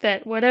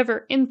that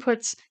whatever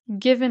inputs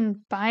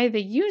given by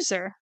the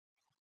user,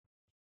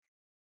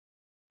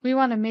 we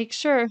want to make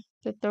sure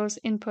that those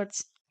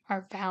inputs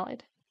are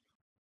valid.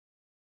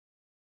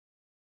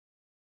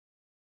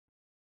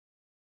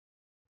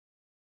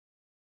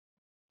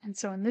 And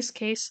so in this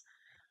case,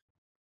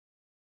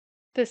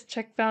 this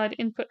check valid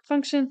input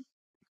function,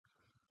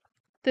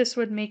 this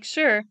would make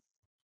sure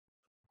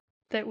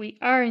that we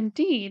are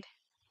indeed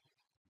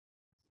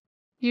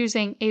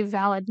using a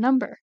valid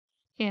number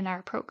in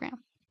our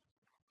program.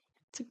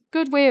 It's a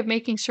good way of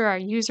making sure our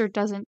user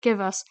doesn't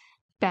give us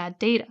bad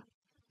data.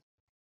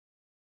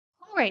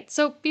 All right,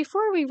 so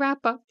before we wrap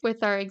up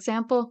with our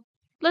example,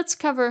 let's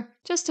cover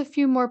just a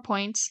few more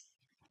points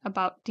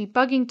about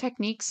debugging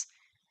techniques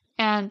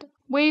and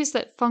ways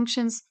that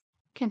functions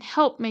can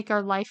help make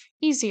our life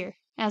easier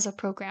as a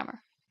programmer.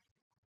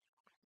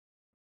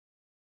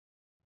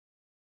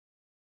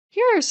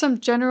 Here are some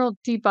general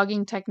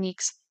debugging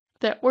techniques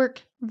that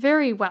work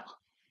very well.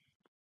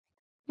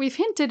 We've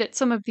hinted at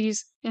some of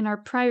these in our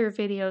prior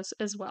videos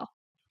as well.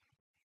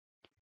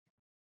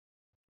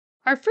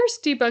 Our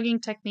first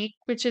debugging technique,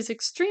 which is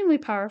extremely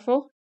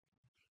powerful,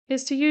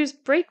 is to use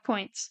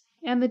breakpoints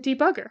and the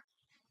debugger.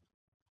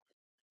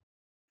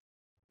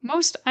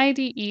 Most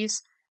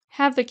IDEs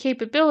have the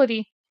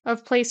capability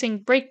of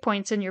placing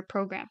breakpoints in your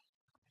program.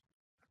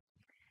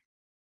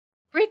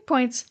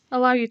 Breakpoints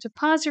allow you to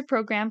pause your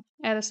program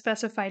at a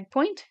specified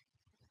point,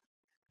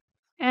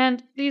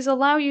 and these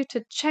allow you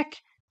to check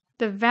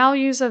the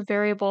values of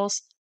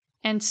variables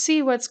and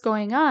see what's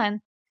going on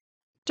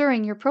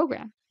during your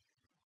program.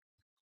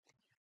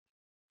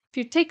 If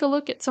you take a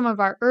look at some of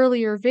our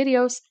earlier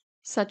videos,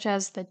 such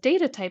as the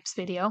data types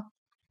video,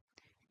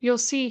 you'll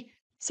see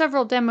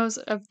several demos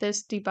of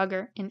this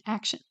debugger in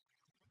action.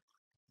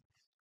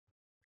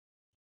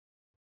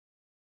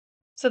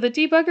 So the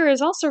debugger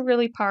is also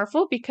really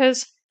powerful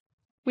because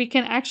we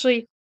can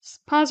actually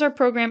pause our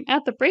program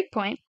at the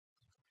breakpoint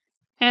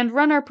and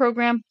run our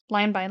program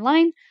line by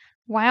line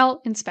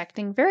while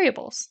inspecting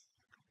variables.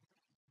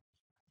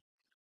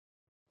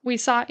 We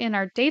saw in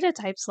our data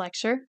types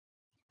lecture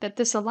that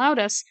this allowed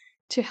us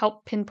to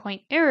help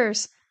pinpoint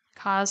errors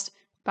caused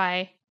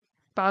by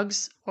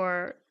bugs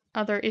or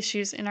other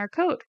issues in our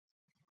code.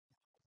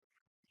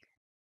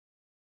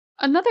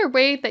 Another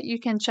way that you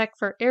can check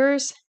for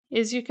errors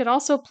is you could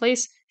also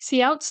place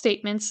cout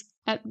statements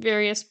at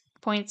various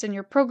points in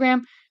your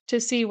program to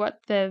see what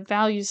the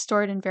values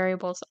stored in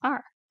variables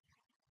are.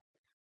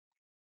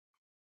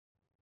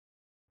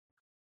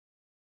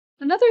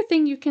 Another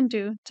thing you can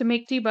do to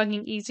make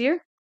debugging easier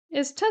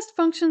is test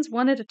functions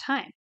one at a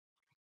time.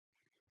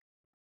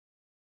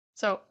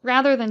 So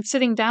rather than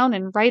sitting down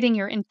and writing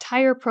your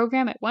entire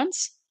program at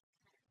once,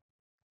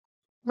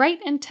 write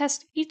and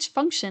test each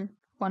function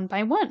one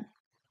by one.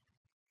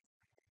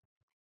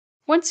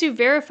 Once you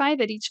verify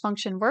that each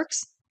function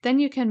works, then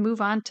you can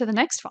move on to the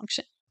next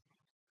function.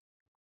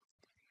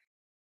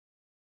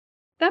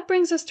 That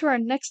brings us to our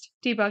next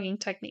debugging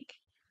technique.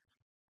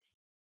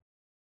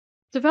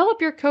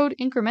 Develop your code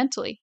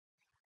incrementally.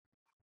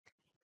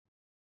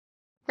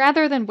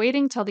 Rather than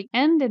waiting till the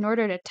end in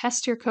order to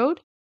test your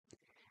code,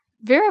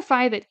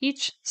 verify that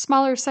each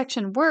smaller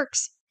section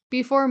works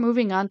before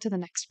moving on to the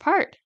next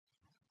part.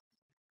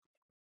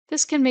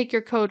 This can make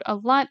your code a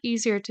lot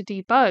easier to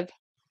debug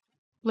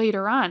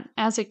later on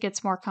as it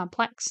gets more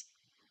complex.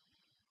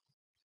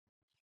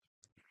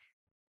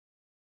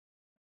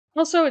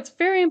 Also, it's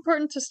very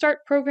important to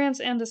start programs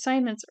and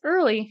assignments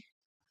early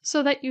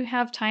so that you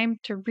have time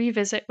to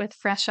revisit with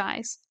fresh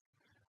eyes.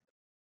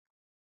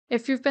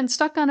 If you've been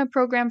stuck on a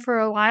program for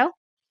a while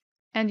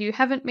and you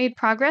haven't made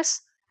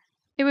progress,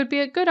 it would be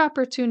a good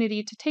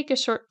opportunity to take a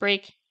short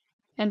break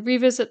and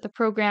revisit the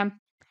program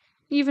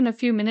even a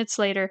few minutes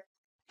later,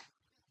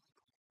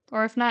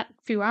 or if not,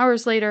 a few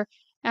hours later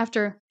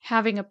after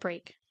having a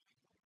break.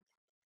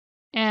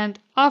 And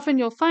often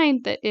you'll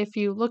find that if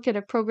you look at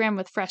a program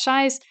with fresh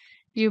eyes,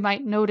 you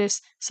might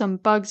notice some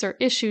bugs or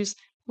issues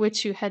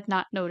which you had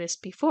not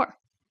noticed before.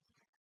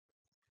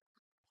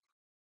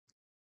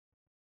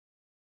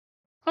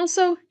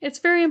 Also, it's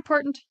very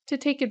important to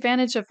take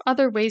advantage of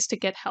other ways to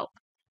get help,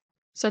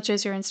 such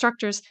as your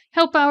instructor's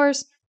help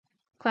hours,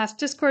 class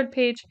Discord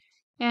page,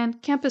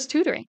 and campus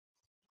tutoring.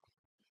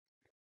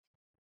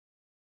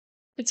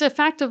 It's a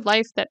fact of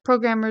life that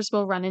programmers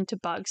will run into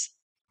bugs,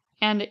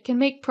 and it can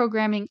make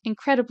programming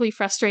incredibly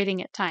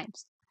frustrating at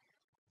times.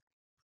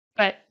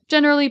 But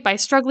generally, by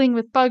struggling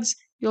with bugs,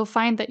 you'll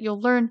find that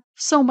you'll learn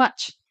so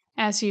much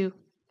as you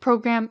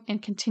program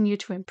and continue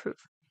to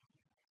improve.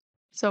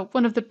 So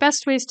one of the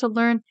best ways to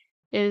learn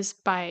is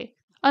by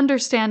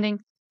understanding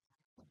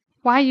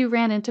why you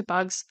ran into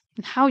bugs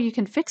and how you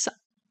can fix them.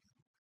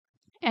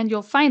 And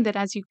you'll find that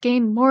as you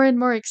gain more and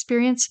more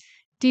experience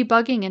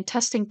debugging and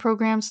testing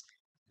programs,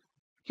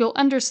 you'll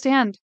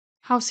understand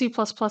how C++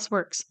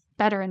 works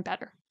better and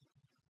better.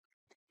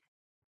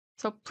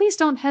 So please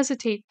don't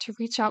hesitate to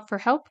reach out for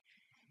help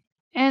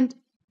and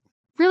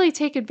really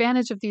take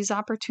advantage of these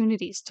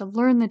opportunities to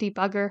learn the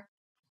debugger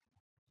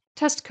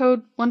test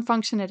code one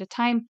function at a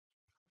time,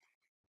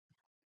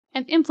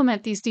 and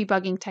implement these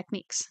debugging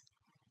techniques.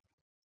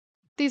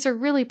 These are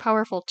really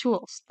powerful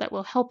tools that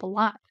will help a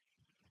lot.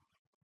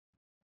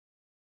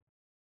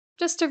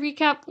 Just to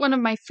recap, one of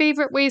my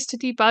favorite ways to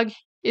debug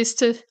is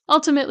to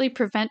ultimately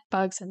prevent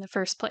bugs in the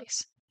first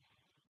place.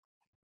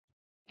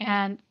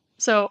 And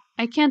so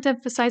I can't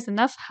emphasize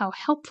enough how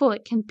helpful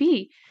it can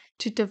be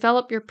to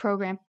develop your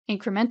program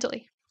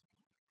incrementally.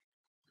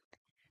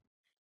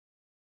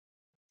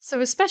 So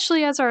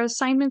especially as our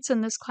assignments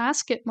in this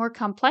class get more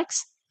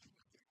complex,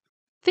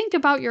 think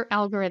about your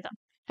algorithm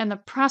and the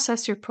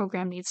process your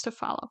program needs to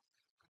follow.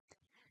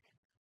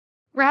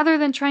 Rather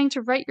than trying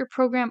to write your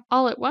program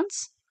all at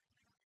once,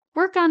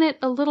 work on it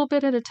a little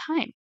bit at a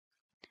time.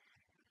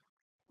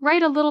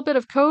 Write a little bit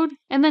of code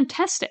and then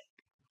test it.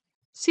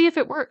 See if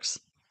it works.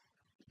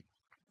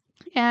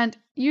 And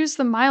use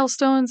the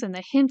milestones and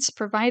the hints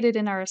provided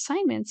in our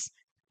assignments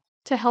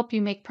to help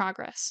you make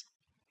progress.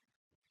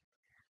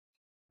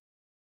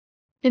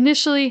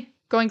 Initially,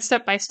 going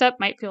step by step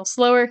might feel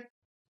slower.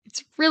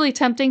 It's really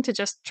tempting to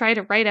just try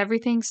to write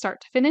everything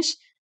start to finish.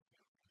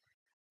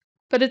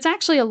 But it's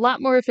actually a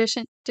lot more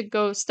efficient to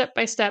go step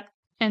by step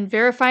and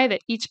verify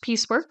that each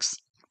piece works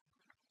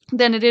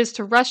than it is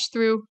to rush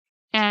through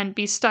and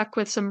be stuck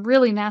with some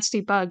really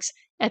nasty bugs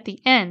at the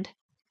end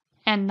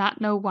and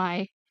not know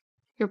why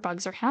your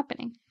bugs are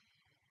happening.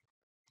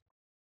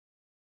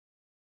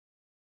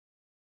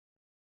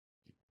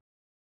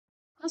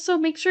 Also,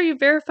 make sure you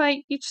verify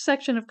each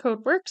section of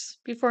code works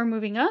before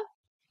moving on.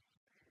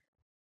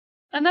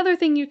 Another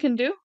thing you can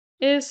do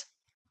is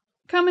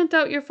comment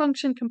out your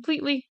function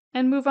completely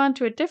and move on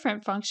to a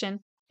different function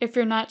if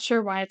you're not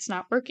sure why it's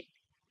not working.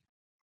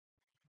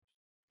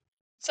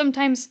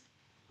 Sometimes,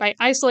 by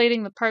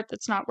isolating the part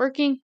that's not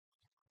working,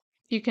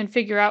 you can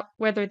figure out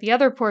whether the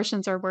other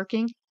portions are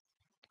working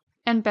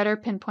and better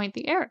pinpoint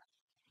the error.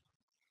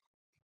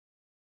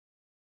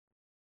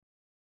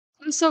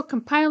 Also,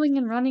 compiling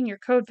and running your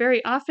code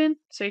very often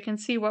so you can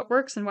see what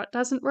works and what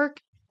doesn't work,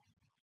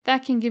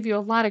 that can give you a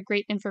lot of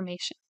great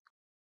information.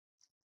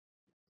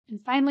 And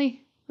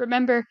finally,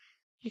 remember,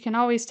 you can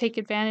always take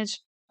advantage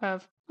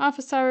of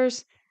office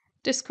hours,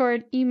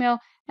 Discord, email,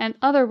 and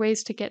other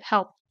ways to get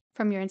help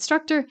from your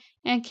instructor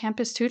and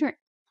campus tutoring.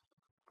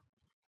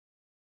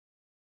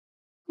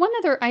 One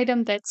other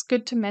item that's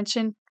good to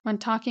mention when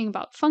talking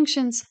about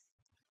functions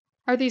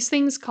are these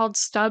things called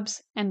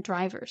stubs and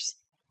drivers.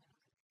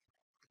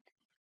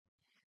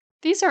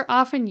 These are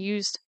often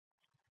used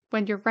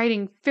when you're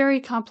writing very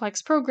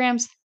complex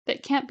programs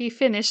that can't be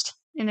finished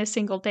in a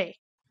single day,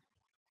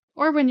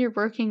 or when you're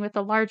working with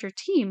a larger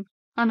team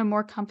on a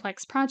more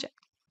complex project.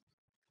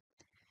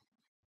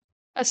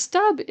 A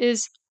stub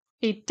is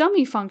a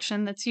dummy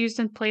function that's used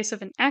in place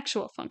of an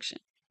actual function.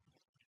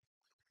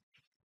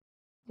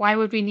 Why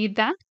would we need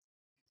that?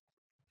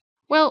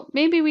 Well,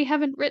 maybe we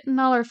haven't written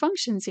all our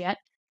functions yet,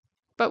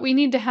 but we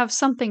need to have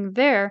something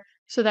there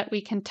so that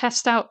we can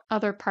test out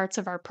other parts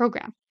of our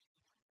program.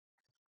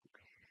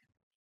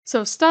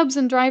 So stubs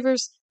and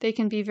drivers, they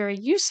can be very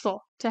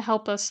useful to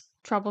help us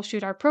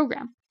troubleshoot our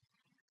program.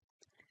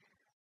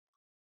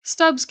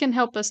 Stubs can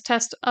help us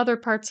test other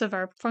parts of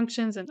our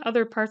functions and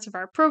other parts of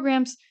our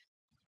programs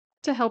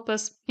to help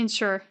us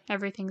ensure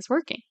everything's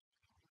working.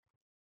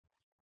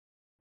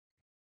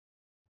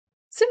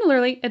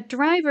 Similarly, a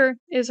driver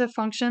is a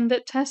function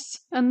that tests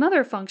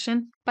another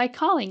function by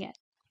calling it.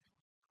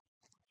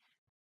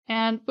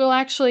 And we'll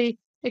actually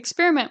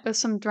experiment with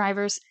some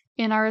drivers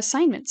in our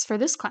assignments for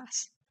this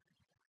class.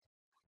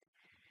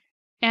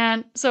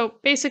 And so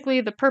basically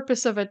the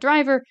purpose of a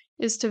driver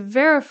is to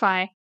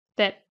verify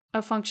that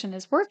a function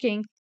is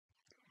working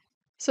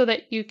so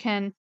that you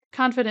can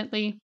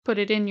confidently put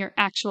it in your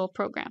actual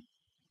program.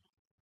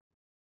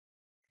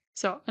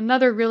 So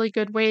another really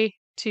good way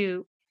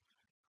to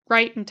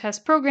write and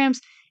test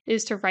programs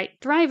is to write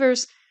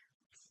drivers.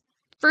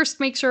 First,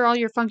 make sure all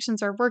your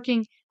functions are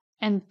working,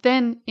 and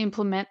then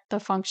implement the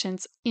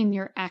functions in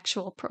your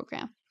actual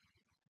program.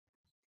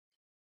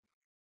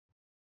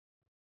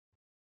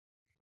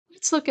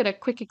 Let's look at a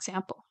quick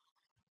example.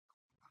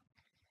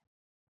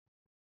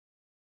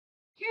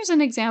 Here's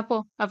an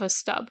example of a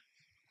stub.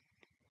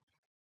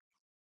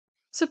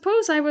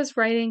 Suppose I was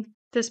writing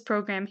this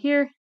program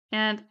here,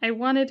 and I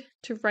wanted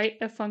to write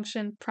a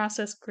function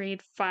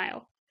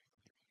processGradeFile.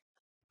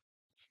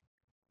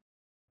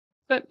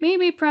 But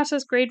maybe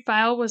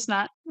processGradeFile was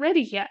not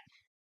ready yet.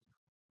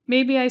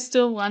 Maybe I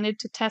still wanted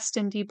to test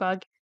and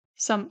debug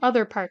some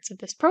other parts of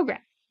this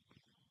program.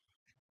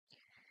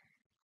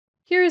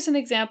 Here is an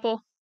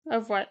example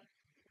of what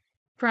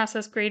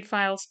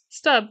processGradeFile's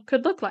stub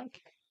could look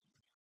like.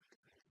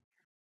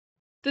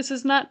 This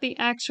is not the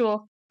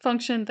actual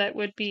function that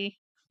would be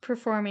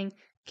performing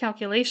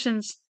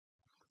calculations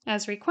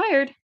as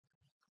required,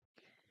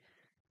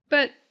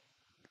 but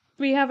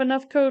we have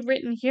enough code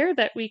written here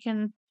that we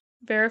can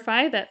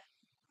verify that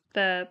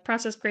the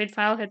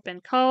processGradeFile had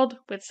been called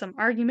with some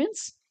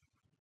arguments,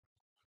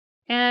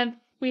 and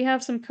we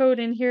have some code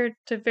in here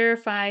to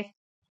verify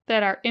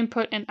that our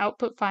input and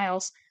output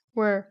files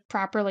were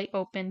properly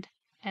opened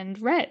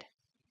and read.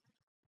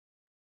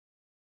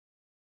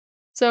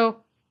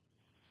 So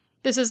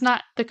this is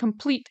not the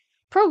complete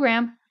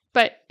program,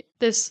 but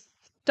this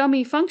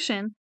dummy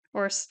function,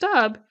 or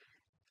stub,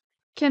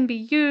 can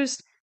be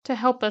used to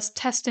help us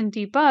test and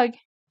debug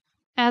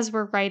as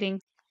we're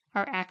writing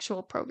our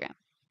actual program.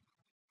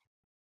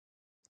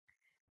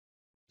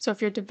 So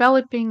if you're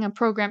developing a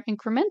program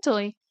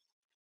incrementally,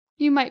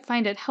 you might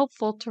find it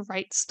helpful to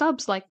write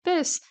stubs like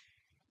this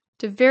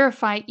to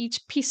verify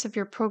each piece of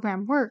your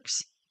program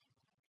works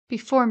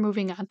before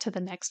moving on to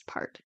the next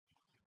part.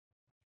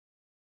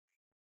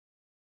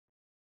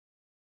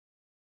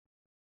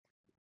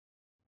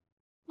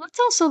 Let's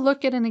also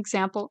look at an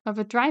example of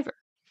a driver.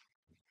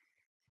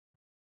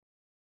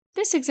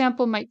 This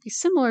example might be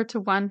similar to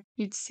one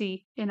you'd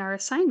see in our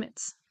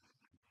assignments.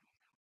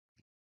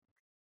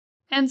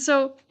 And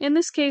so in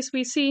this case,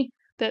 we see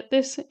that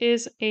this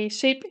is a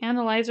shape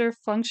analyzer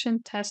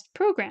function test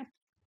program.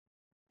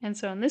 And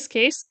so in this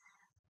case,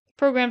 the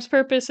program's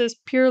purpose is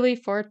purely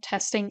for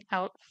testing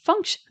out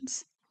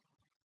functions.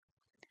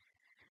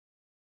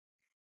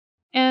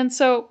 And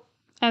so,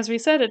 as we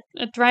said,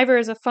 a driver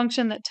is a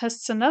function that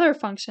tests another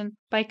function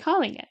by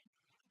calling it.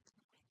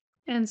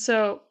 And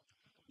so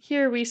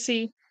here we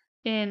see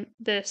in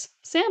this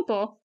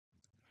sample,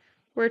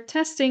 we're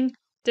testing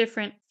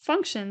different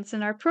functions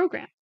in our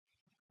program.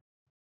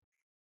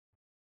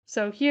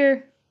 So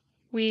here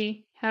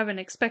we have an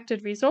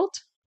expected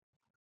result,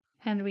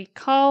 and we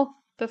call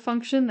the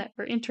function that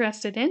we're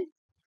interested in.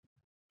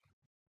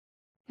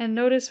 And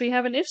notice we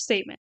have an if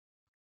statement.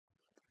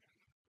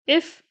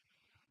 If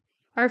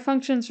our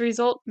function's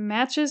result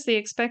matches the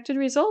expected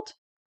result,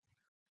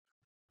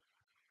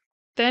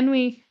 then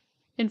we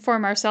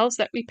inform ourselves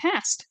that we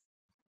passed.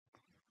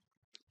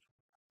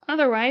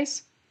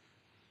 Otherwise,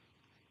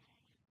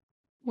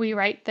 we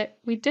write that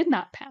we did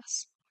not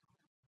pass.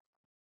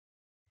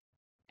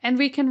 And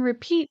we can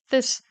repeat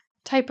this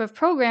type of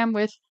program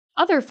with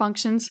other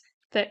functions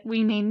that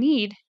we may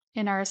need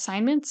in our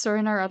assignments or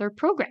in our other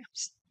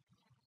programs.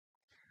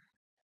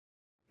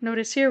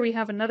 Notice here we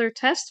have another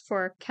test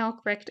for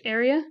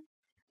calcRectArea,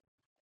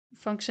 a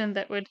function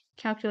that would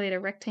calculate a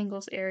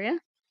rectangle's area.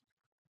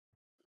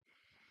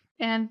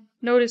 And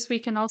notice we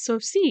can also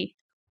see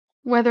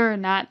whether or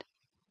not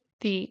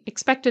the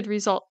expected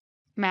result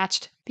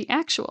matched the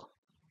actual.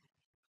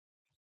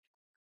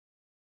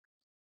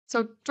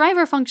 So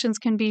driver functions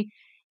can be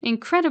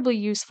incredibly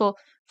useful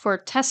for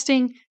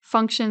testing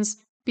functions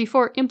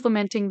before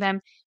implementing them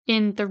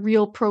in the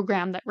real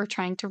program that we're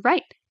trying to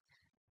write.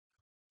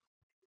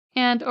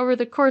 And over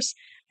the course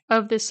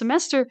of this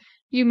semester,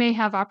 you may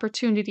have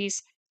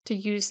opportunities to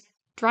use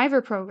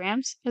driver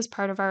programs as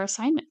part of our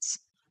assignments.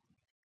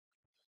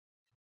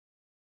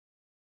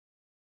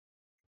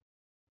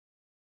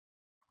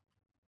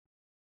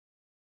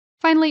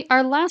 Finally,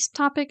 our last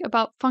topic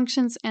about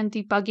functions and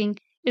debugging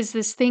is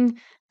this thing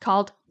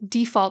called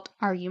default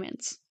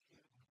arguments.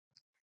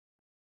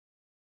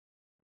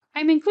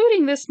 I'm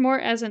including this more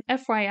as an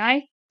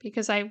FYI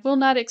because I will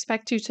not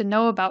expect you to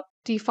know about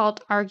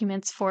default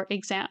arguments for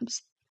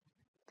exams.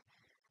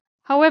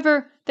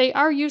 However, they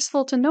are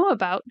useful to know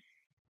about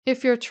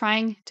if you're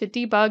trying to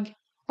debug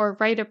or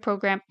write a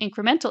program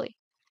incrementally.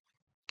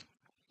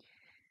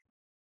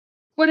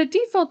 What a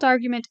default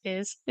argument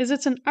is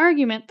it's an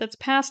argument that's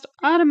passed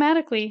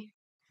automatically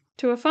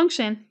to a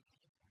function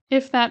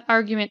if that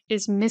argument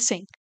is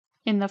missing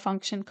in the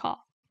function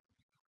call.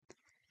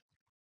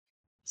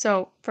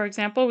 So, for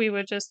example, we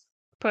would just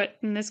put,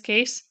 in this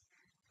case,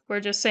 we're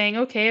just saying,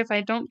 okay, if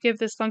I don't give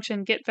this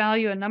function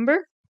getValue a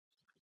number,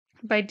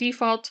 by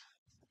default,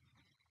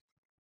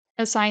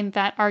 assign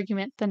that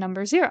argument the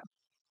number 0.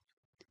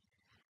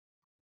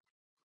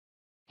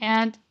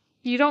 And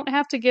you don't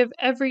have to give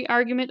every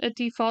argument a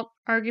default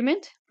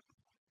argument.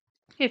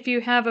 If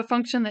you have a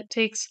function that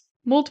takes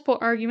multiple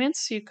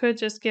arguments, you could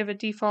just give a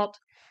default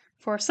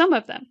for some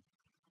of them.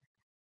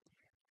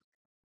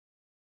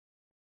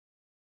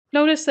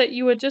 Notice that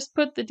you would just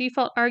put the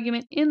default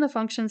argument in the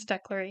function's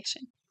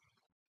declaration.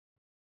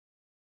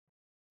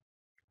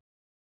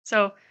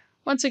 So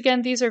once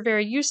again, these are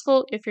very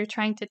useful if you're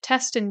trying to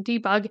test and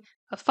debug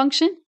a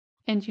function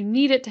and you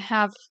need it to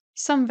have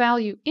some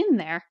value in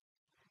there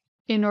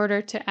in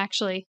order to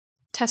actually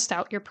test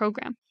out your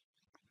program.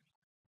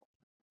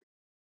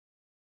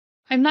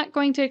 I'm not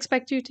going to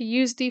expect you to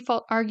use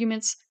default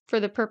arguments for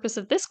the purpose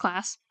of this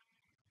class,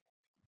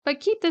 but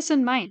keep this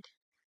in mind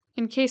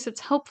in case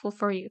it's helpful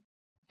for you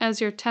as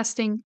you're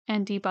testing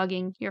and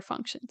debugging your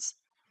functions.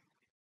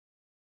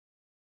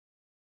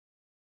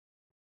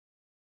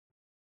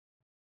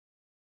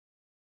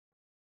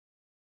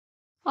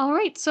 All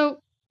right, so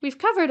we've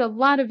covered a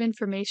lot of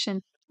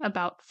information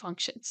about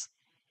functions.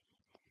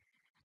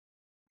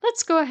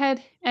 Let's go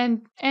ahead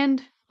and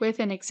end with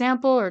an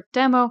example or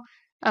demo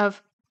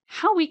of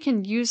how we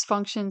can use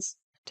functions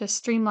to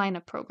streamline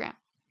a program.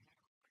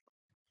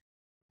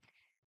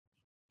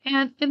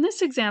 And in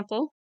this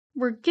example,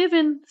 we're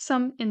given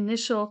some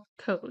initial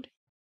code.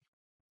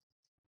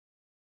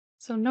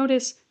 So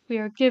notice we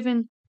are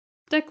given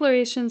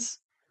declarations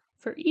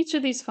for each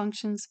of these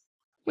functions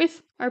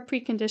with our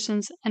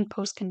preconditions and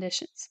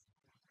postconditions.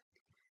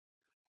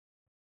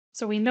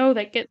 So we know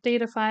that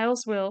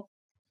getDataFiles will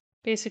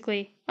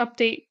basically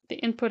update the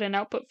input and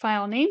output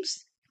file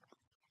names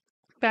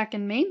back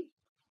in main.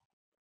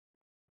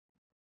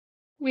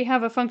 We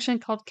have a function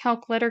called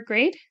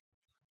calcLetterGrade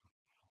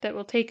that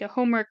will take a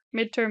homework,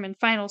 midterm, and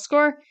final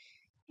score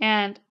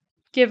and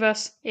give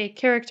us a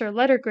character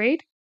letter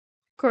grade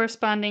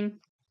corresponding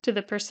to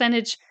the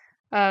percentage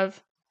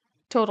of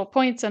total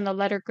points and the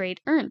letter grade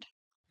earned.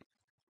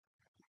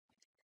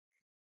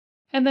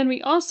 And then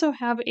we also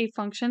have a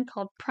function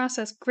called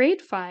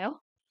processGradeFile,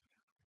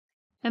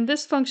 and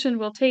this function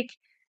will take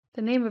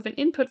the name of an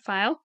input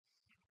file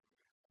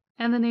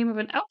and the name of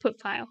an output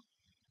file.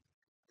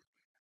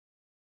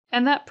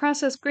 And that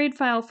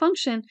processGradeFile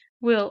function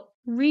will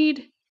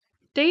read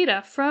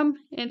data from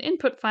an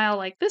input file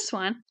like this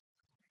one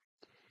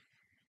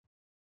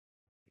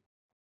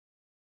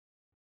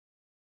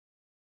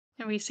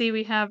and we see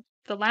we have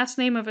the last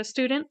name of a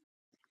student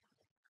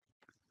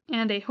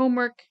and a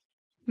homework,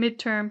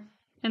 midterm,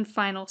 and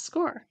final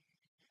score.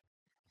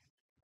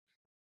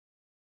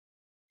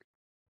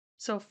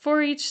 So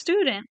for each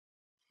student,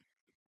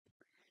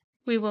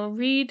 we will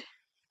read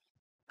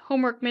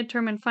homework,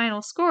 midterm, and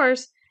final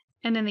scores,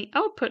 and in the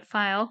output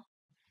file,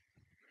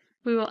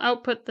 we will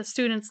output the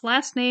student's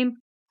last name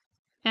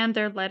and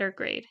their letter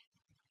grade.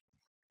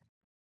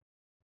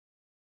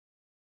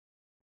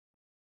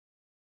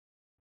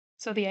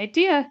 So the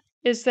idea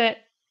is that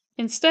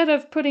instead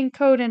of putting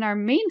code in our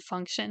main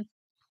function,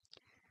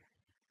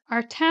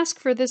 our task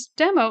for this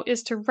demo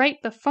is to write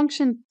the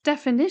function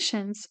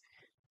definitions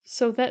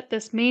so that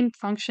this main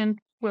function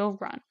will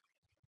run.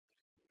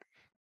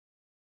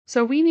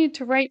 So we need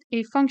to write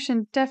a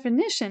function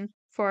definition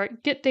for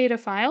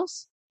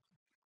getDataFiles,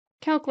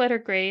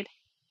 calcLetterGrade,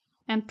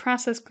 and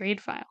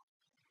processGradeFile.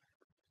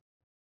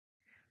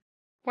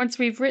 Once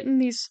we've written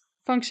these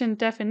function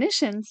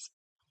definitions,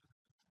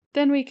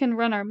 then we can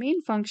run our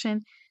main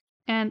function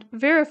and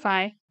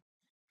verify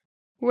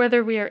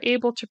whether we are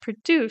able to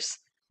produce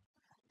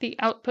the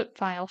output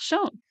file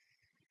shown.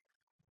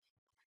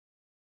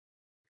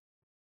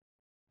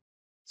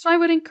 So I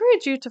would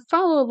encourage you to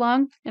follow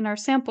along in our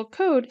sample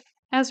code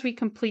as we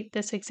complete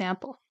this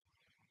example.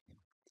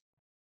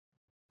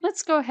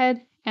 Let's go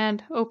ahead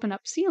and open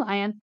up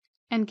CLion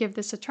and give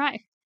this a try.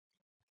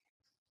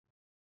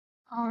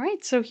 All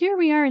right, so here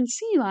we are in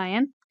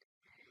CLion,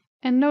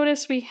 and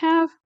notice we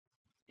have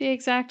the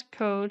exact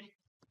code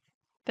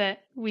that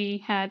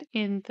we had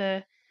in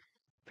the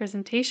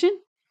presentation.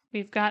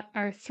 We've got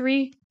our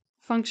 3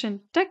 function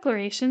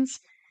declarations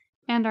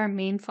and our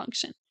main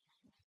function.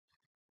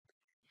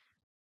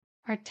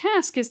 Our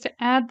task is to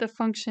add the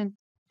function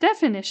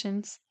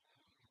definitions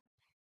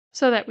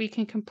so that we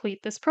can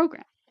complete this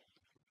program.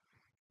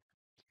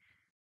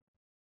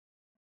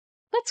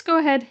 Let's go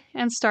ahead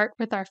and start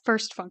with our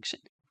first function,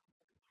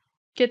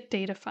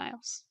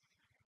 getDataFiles.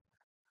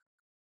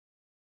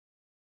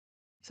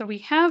 So we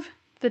have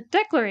the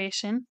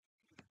declaration,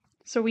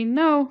 so we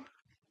know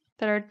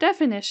that our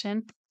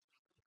definition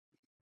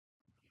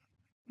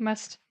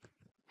must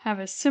have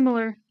a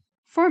similar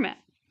format.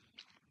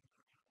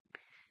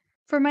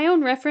 For my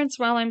own reference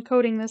while I'm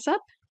coding this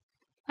up,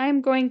 I'm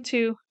going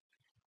to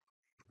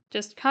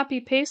just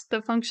copy-paste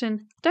the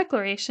function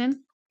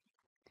declaration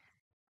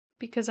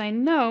because I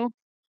know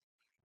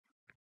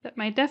that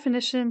my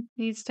definition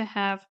needs to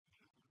have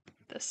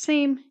the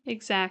same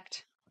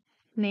exact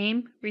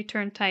name,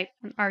 return type,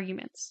 and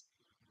arguments.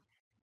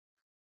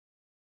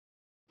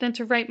 Then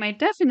to write my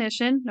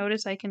definition,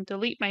 notice I can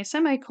delete my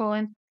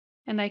semicolon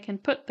and I can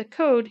put the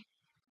code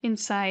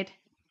inside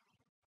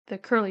the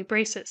curly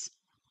braces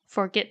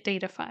for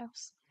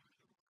getDataFiles.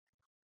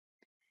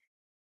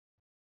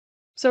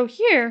 So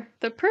here,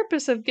 the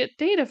purpose of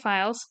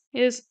getDataFiles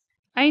is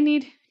I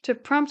need to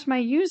prompt my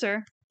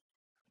user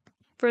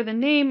for the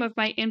name of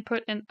my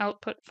input and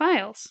output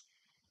files.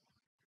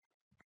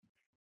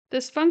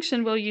 This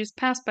function will use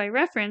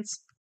passByReference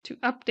to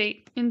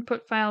update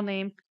input file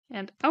name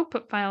and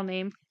output file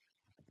name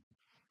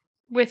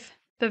with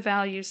the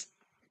values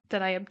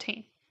that I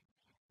obtain.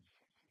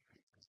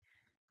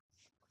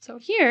 So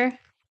here,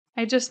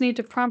 I just need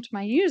to prompt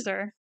my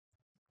user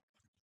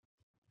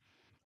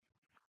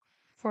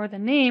for the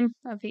name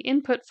of the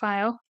input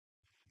file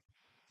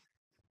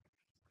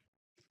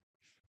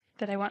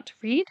that I want to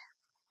read.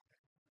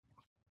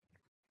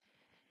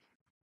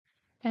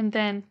 And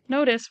then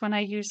notice when I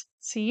use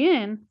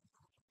cin,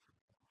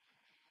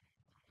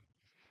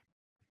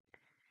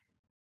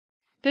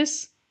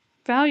 this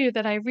value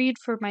that I read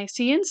for my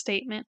cin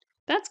statement,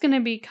 that's going to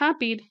be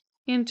copied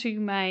into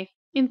my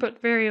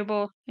input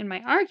variable in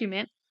my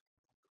argument,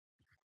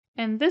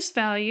 and this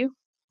value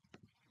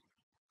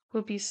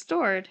will be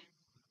stored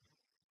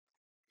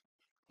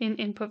in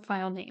input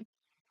file name.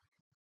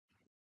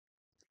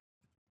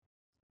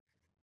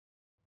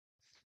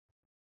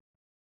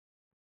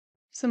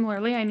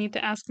 Similarly, I need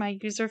to ask my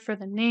user for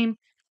the name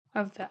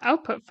of the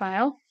output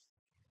file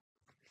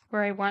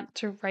where I want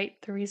to write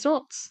the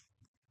results.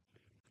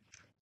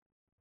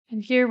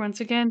 And here, once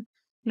again,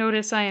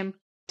 notice I am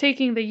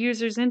taking the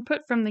user's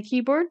input from the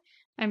keyboard,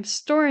 I'm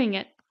storing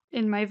it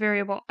in my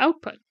variable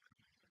output,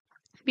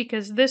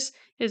 because this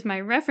is my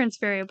reference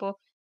variable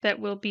that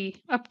will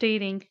be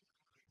updating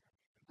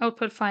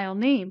output file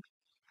name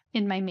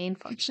in my main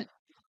function.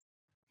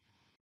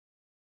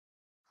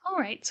 All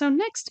right, so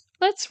next,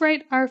 let's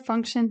write our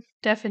function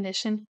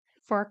definition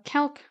for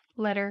calc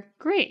letter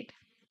grade.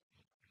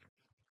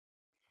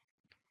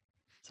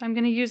 So I'm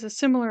going to use a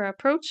similar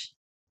approach.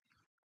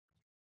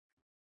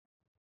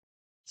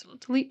 So we'll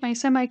delete my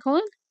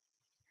semicolon.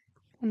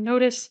 And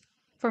notice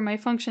for my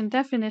function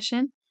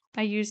definition,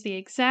 I use the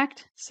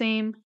exact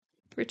same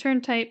return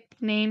type,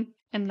 name,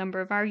 and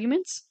number of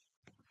arguments.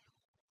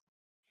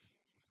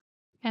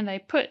 And I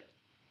put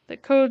the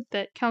code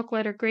that calc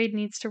letter grade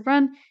needs to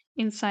run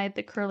inside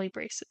the curly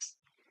braces.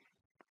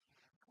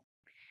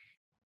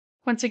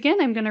 Once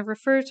again, I'm going to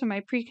refer to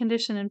my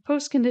precondition and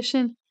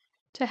postcondition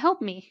to help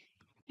me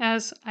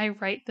as I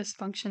write this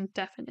function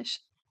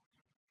definition.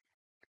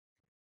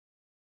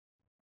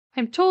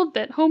 I'm told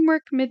that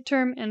homework,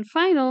 midterm, and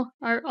final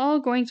are all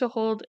going to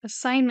hold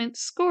assignment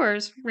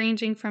scores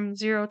ranging from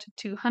 0 to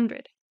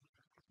 200.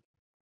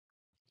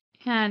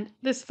 And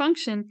this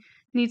function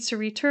needs to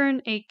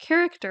return a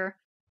character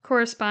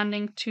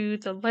corresponding to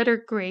the letter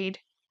grade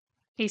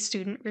a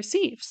student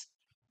receives.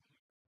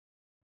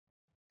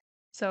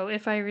 So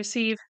if I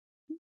receive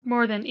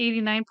more than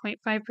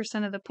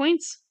 89.5% of the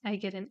points, I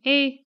get an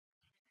A.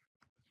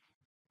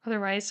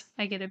 Otherwise,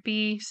 I get a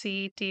B,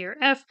 C, D, or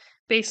F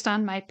based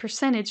on my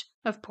percentage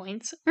of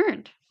points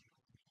earned.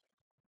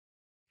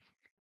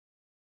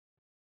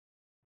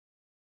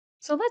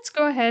 So let's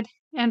go ahead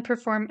and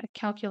perform a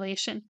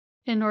calculation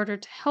in order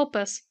to help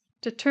us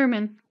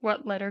determine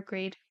what letter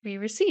grade we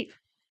receive.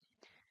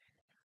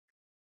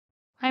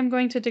 I'm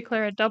going to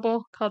declare a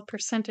double called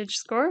percentage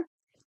score,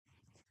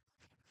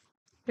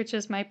 which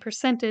is my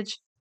percentage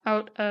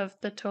out of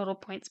the total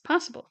points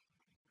possible.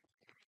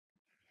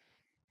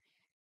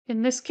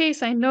 In this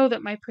case, I know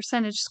that my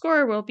percentage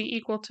score will be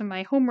equal to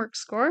my homework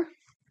score.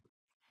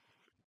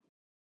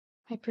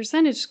 My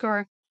percentage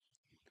score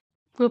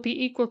will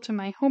be equal to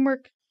my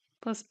homework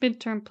plus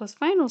midterm plus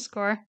final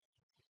score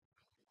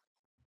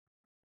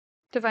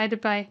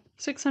divided by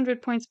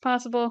 600 points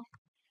possible.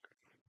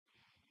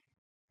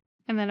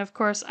 And then, of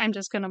course, I'm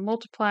just going to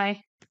multiply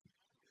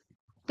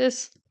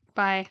this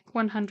by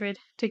 100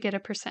 to get a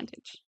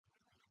percentage.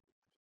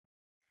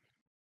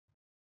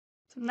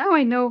 So now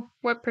I know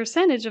what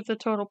percentage of the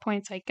total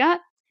points I got.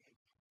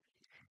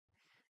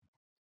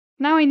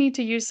 Now I need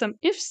to use some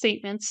if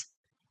statements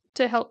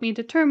to help me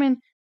determine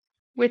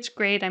which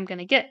grade I'm going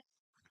to get.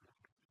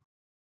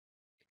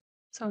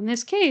 So in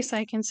this case,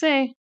 I can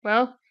say,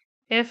 well,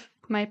 if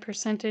my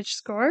percentage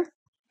score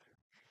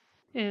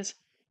is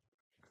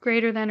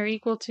greater than or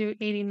equal to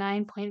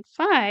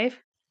 89.5,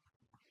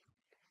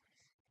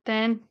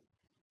 then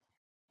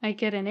I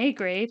get an A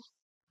grade.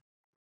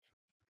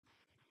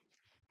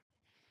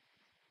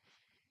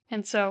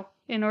 And so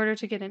in order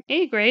to get an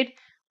A grade,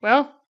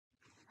 well,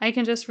 I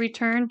can just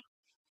return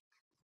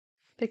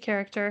the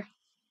character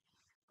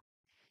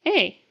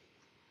A.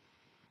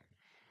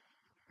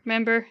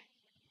 Remember,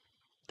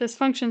 this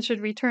function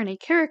should return a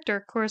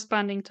character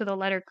corresponding to the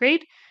letter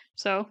grade.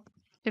 So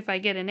if I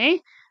get an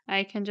A,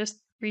 I can just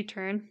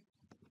return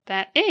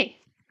that A.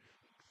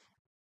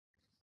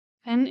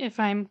 Then if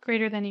I'm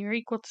greater than or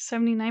equal to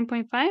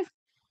 79.5,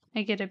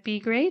 I get a B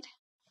grade.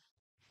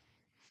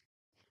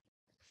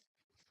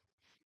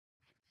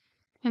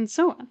 And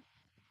so on.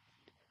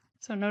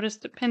 So notice,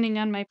 depending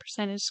on my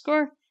percentage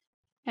score,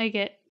 I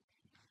get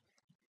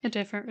a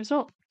different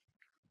result.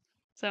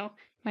 So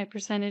my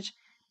percentage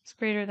is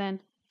greater than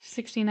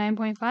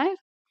 69.5,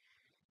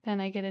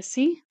 then I get a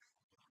C.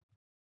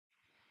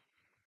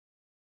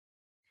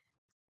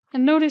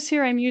 And notice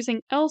here I'm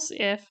using else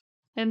if,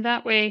 and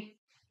that way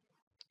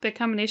the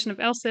combination of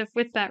else if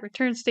with that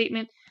return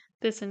statement,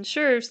 this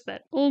ensures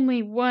that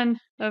only one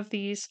of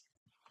these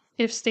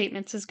if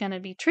statements is going to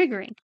be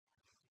triggering.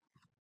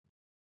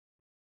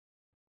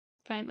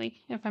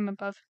 Finally, if I'm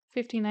above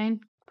 59.5,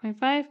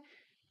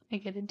 I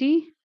get a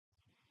D.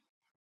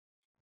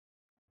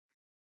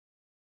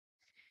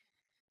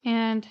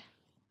 And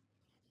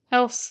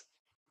else,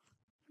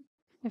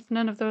 if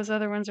none of those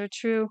other ones are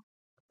true,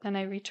 then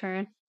I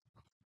return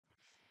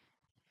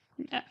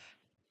an F.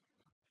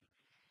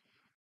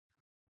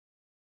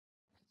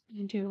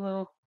 And do a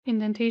little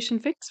indentation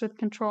fix with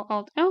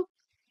Control-Alt-L.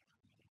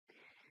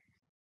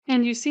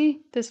 And you see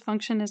this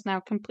function is now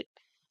complete.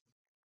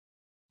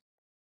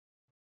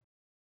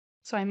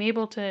 So I'm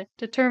able to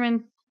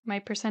determine my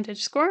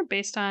percentage score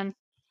based on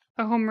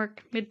a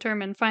homework,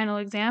 midterm, and final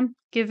exam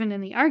given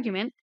in the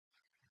argument.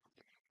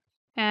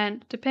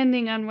 And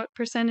depending on what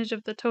percentage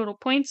of the total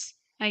points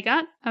I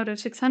got out of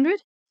 600,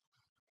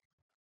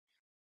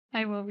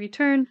 I will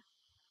return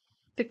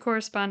the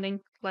corresponding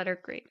letter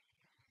grade.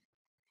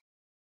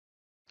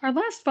 Our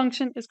last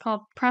function is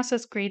called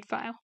process grade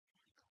file.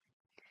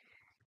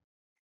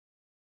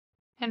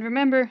 And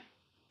remember,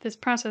 this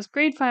process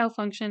grade file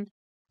function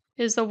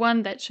is the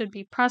one that should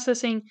be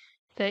processing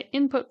the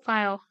input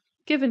file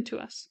given to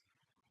us.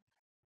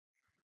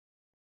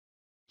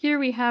 here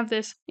we have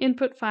this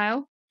input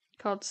file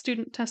called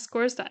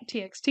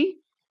studenttestscores.txt,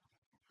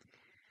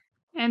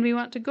 and we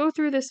want to go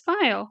through this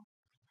file,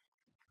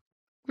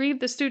 read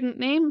the student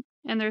name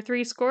and their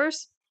 3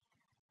 scores,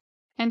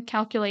 and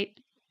calculate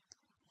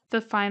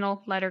the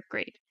final letter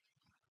grade.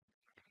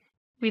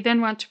 We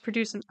then want to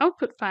produce an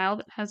output file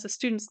that has the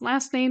student's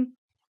last name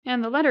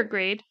and the letter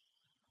grade,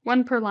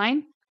 1 per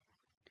line,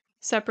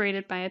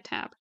 separated by a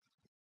tab.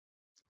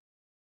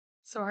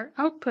 So our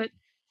output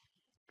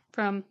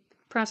from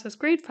process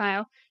grade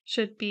file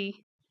should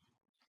be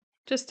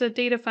just a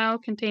data file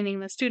containing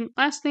the student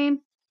last name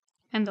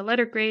and the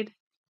letter grade,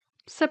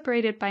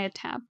 separated by a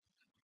tab.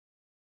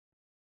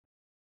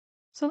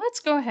 So let's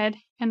go ahead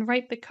and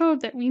write the code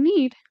that we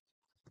need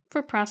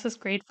for process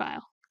grade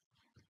file.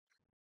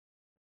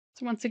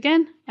 So once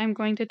again, I'm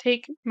going to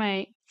take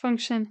my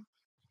function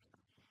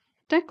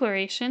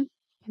declaration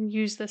and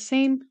use the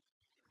same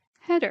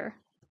header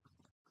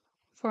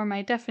for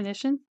my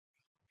definition,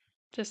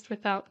 just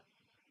without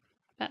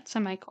that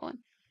semicolon.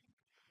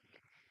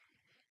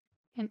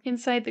 And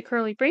inside the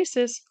curly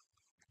braces,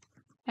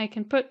 I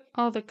can put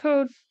all the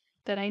code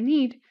that I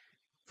need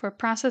for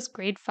process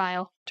grade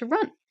file to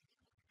run.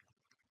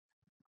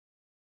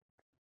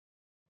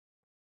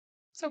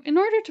 So in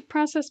order to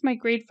process my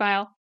grade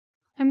file,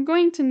 I'm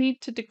going to need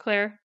to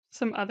declare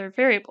some other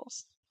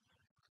variables.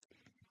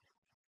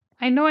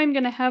 I know I'm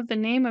going to have the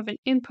name of an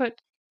input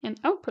and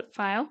output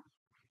file,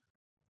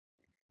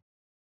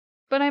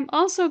 but I'm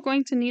also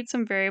going to need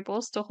some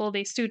variables to hold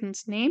a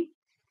student's name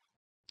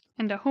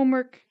and a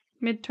homework,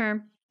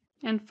 midterm,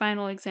 and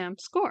final exam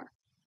score.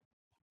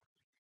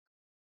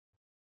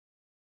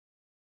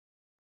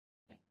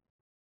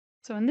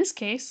 So in this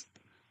case,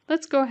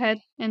 let's go ahead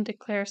and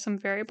declare some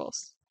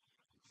variables.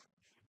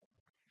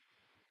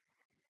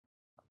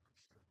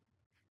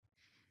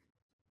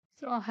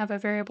 So I'll have a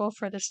variable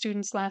for the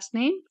student's last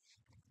name.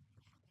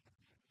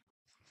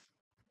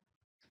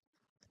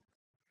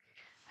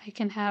 I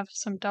can have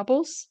some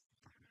doubles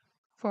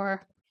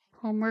for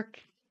homework,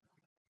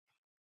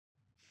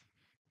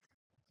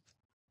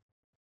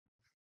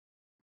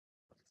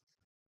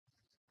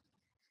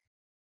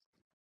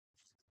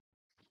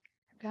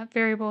 I've got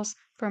variables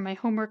for my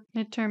homework,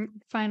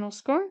 midterm, final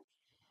score.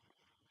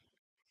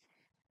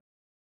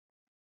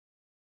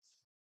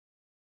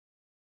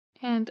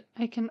 And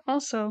I can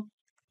also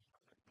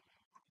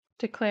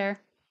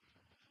declare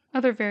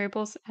other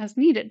variables as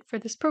needed for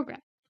this program.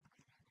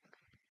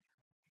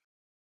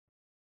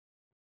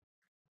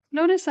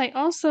 Notice I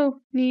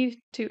also need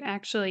to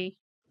actually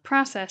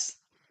process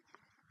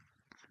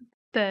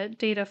the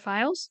data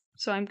files,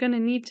 so I'm going to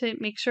need to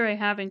make sure I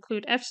have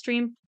include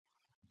fstream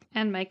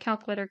and my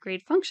calculator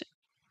grade function.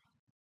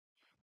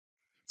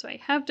 So I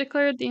have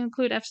declared the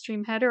include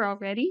fstream header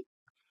already.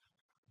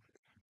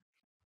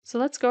 So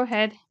let's go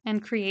ahead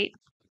and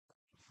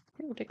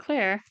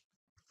declare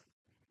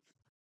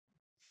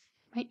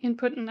my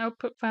input and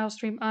output file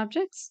stream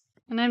objects,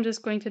 and I'm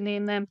just going to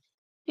name them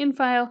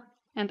infile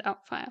and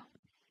outfile.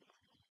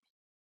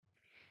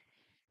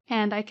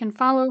 And I can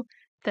follow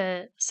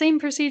the same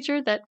procedure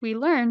that we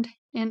learned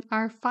in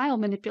our file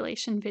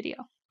manipulation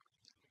video.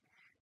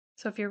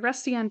 So if you're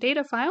rusty on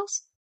data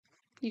files,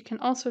 you can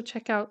also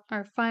check out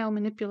our file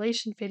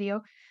manipulation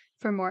video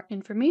for more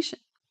information.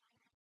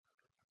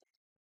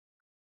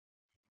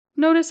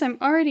 Notice I'm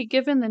already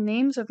given the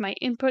names of my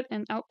input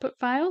and output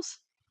files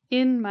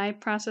in my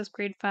process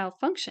grade file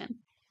function.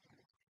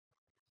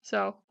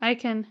 So I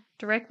can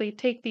directly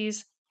take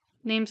these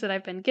names that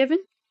I've been given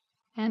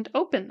and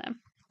open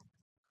them.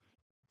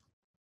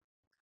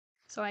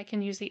 So I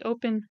can use the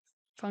open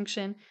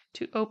function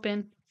to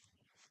open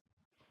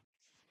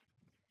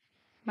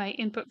my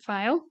input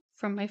file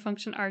from my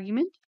function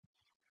argument.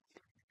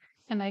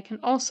 And I can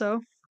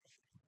also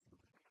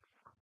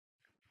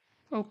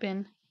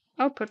open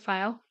output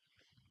file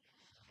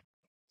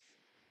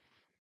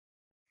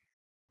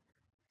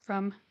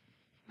from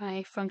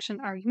my function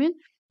argument.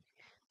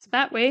 So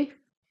that way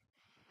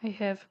I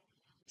have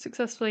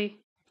successfully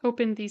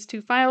opened these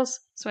two files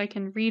so I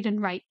can read and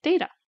write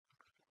data.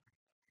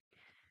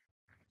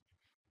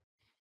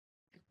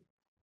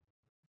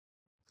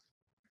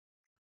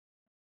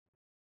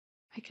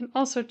 I can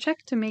also check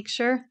to make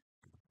sure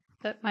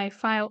that my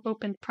file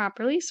opened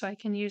properly, so I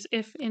can use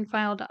if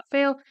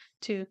infile.fail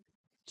to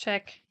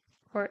check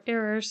for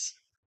errors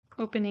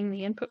opening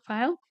the input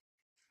file.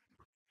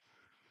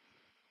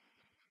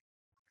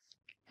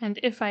 And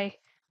if I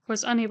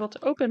was unable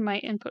to open my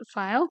input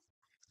file,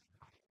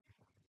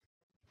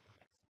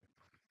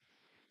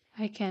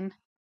 I can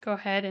go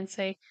ahead and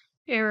say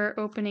error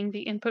opening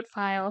the input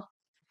file.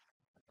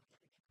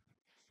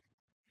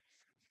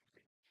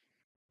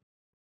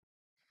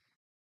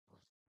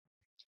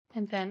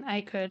 And then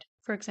I could,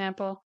 for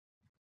example,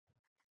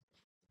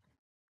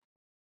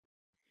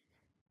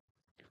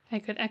 I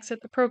could exit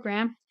the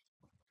program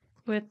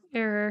with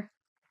error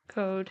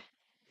code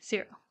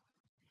 0.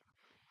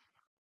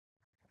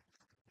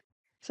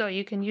 So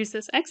you can use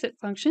this exit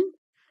function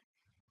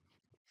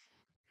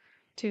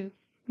to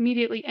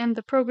immediately end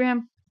the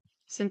program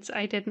since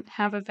I didn't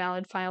have a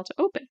valid file to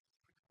open.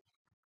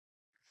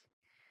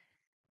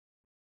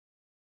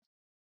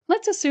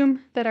 let's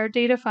assume that our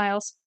data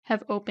files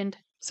have opened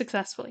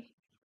successfully.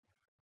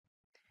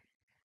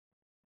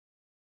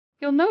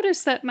 You'll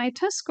notice that my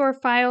test score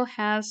file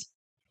has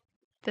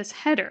this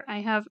header.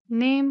 I have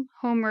name,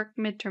 homework,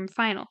 midterm,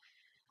 final.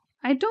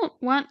 I don't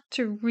want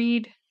to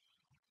read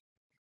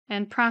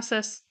and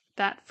process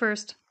that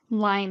first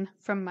line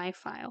from my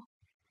file.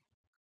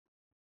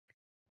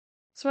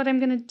 So what I'm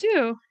going to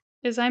do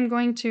is I'm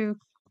going to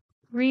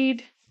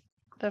read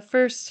the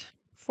first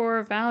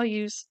 4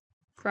 values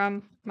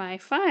from my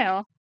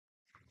file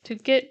to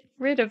get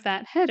rid of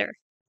that header.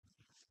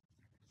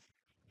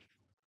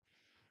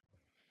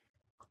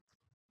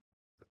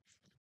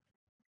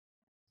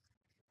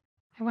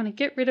 I want to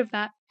get rid of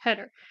that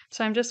header.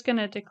 So I'm just going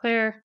to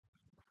declare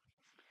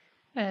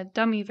a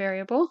dummy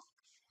variable.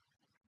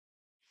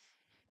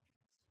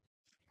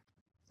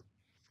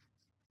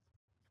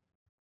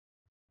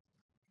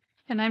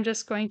 And I'm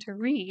just going to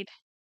read.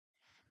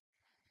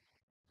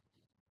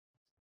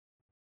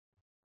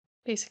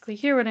 Basically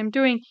here what I'm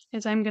doing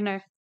is I'm going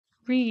to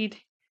read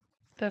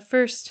the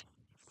first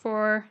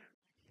 4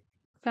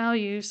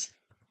 values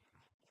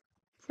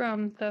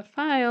from the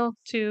file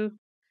to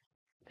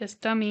this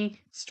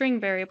dummy string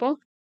variable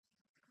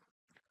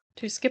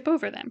to skip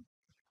over them.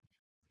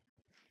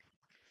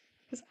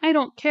 Because I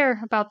don't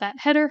care about that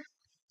header.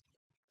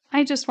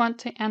 I just want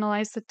to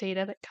analyze the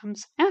data that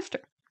comes after.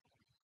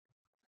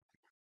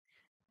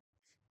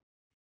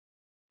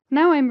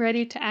 Now I'm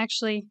ready to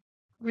actually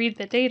read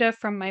the data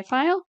from my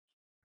file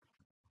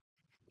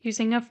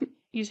using a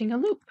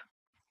loop.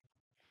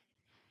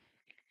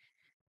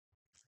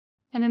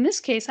 And in this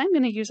case, I'm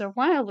going to use a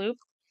while loop.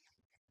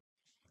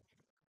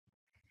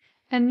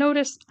 And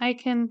notice I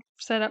can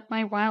set up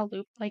my while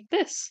loop like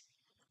this.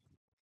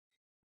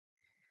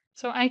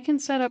 So I can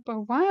set up a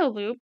while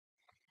loop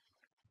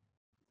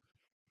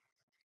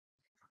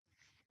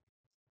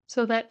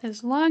so that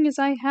as long as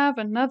I have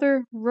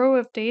another row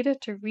of data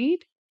to read,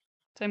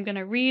 so I'm going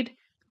to read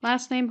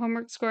last name,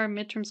 homework score,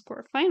 midterm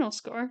score, final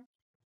score,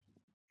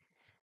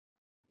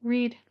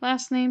 read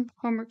last name,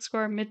 homework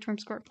score, midterm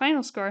score,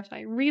 final score. So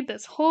I read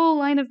this whole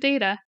line of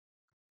data.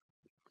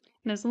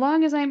 And as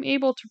long as I'm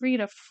able to read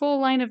a full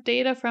line of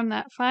data from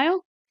that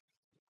file,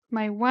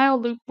 my while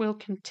loop will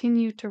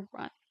continue to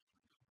run.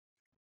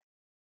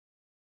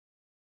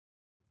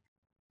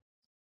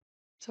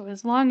 So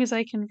as long as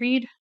I can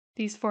read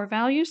these 4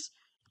 values,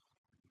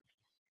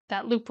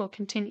 that loop will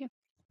continue.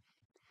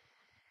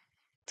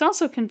 It's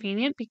also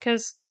convenient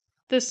because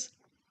this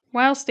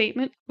while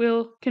statement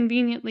will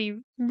conveniently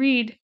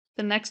read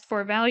the next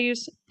 4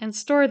 values and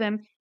store them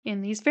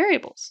in these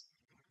variables.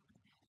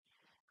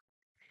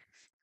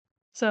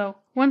 So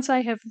once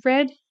I have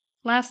read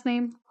last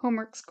name,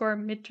 homework score,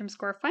 midterm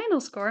score,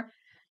 final score,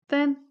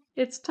 then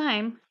it's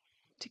time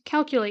to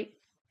calculate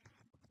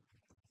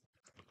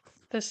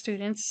the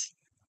student's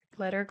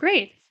letter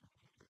grade.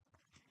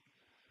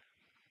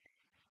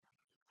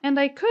 And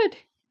I could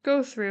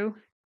go through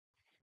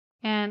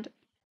and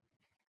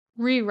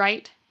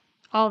rewrite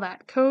all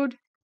that code,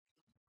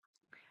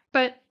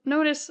 but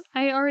notice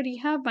I already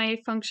have my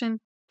function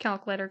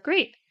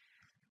calcLetterGrade.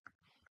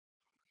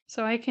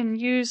 So I can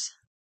use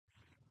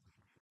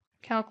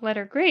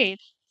calcLetterGrade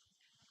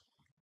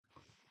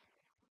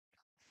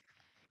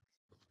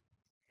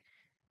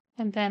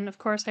and then of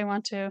course I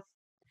want to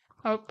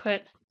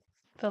output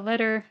the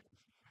letter,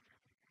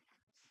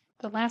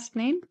 the last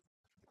name,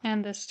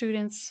 and the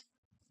student's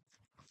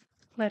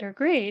letter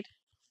grade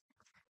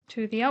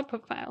to the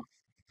output file.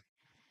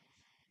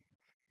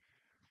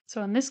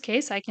 So in this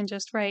case, I can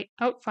just write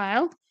out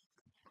file,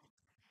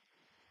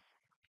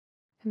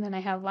 and then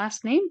I have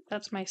last name,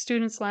 that's my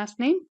student's last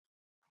name.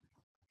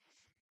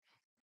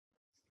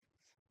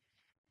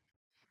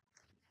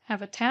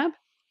 Have a tab.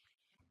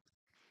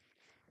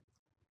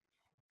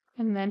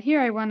 And then here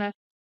I want to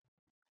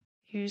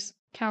use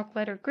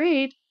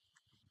calcLetterGrade.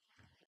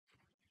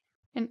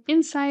 And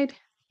inside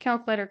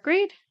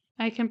calcLetterGrade,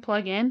 I can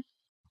plug in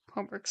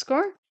homework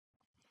score,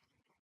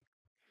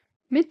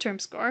 midterm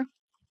score,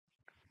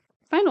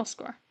 final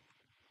score.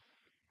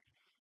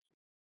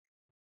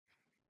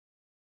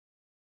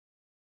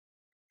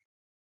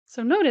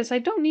 So notice I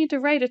don't need to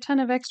write a ton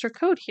of extra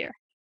code here.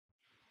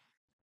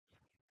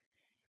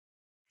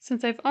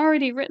 Since I've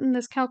already written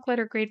this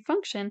calcLetterGrade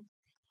function,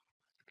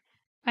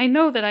 I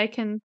know that I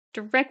can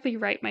directly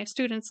write my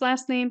student's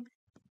last name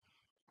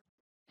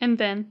and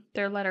then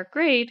their letter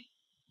grade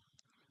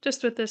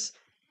just with this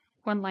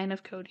one line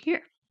of code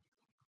here.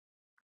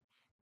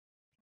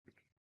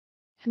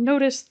 And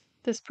notice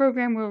this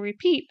program will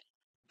repeat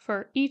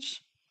for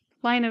each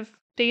line of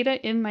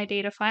data in my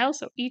data file.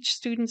 So each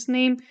student's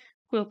name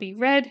will be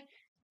read,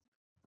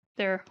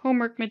 their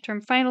homework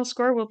midterm final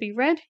score will be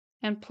read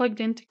and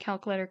plugged into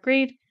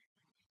calcLetterGrade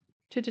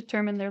to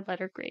determine their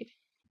letter grade.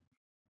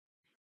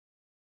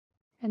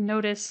 And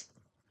notice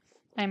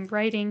I'm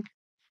writing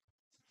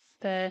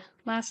the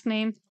last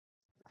name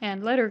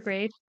and letter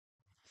grade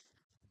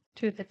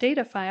to the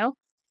data file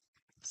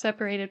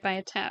separated by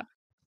a tab.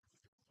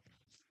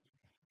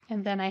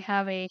 And then I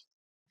have a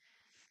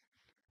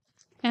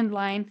end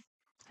line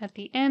at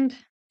the end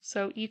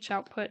so each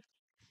output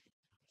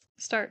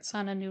starts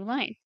on a new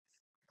line.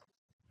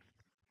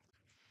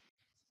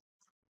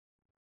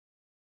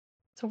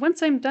 So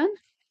once I'm done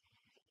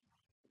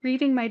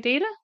reading my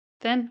data,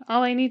 then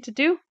all I need to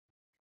do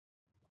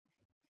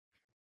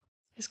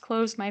is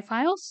close my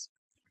files,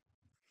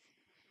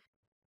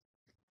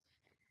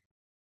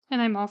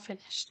 and I'm all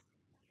finished.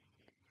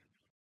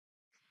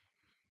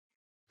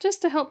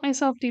 Just to help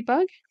myself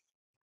debug,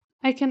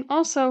 I can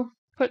also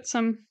put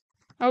some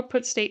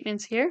output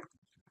statements here.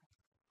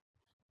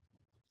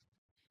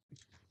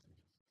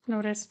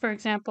 Notice, for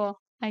example,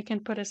 I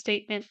can put a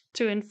statement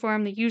to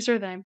inform the user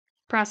that I'm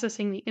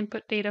processing the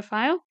input data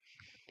file,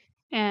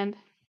 and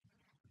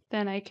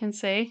then I can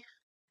say,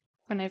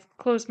 when I've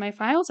closed my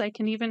files, I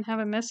can even have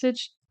a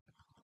message,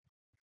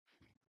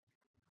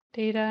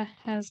 data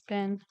has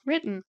been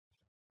written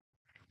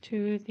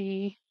to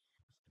the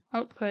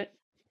output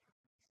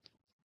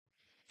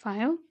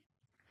file.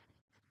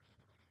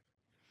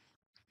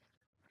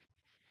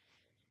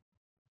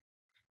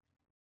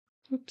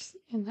 Oops,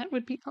 and that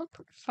would be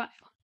output file.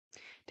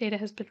 Data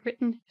has been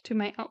written to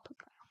my output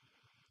file.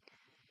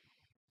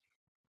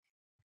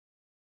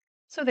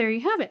 So there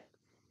you have it.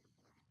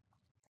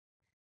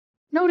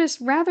 Notice,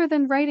 rather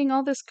than writing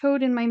all this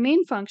code in my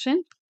main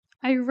function,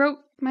 I wrote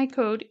my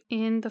code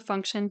in the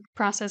function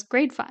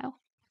process_grade file.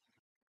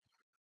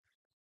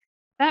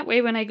 That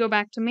way, when I go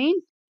back to main,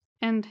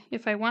 and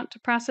if I want to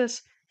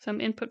process some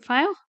input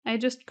file, I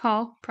just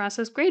call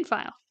process_grade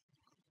file,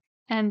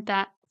 and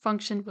that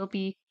function will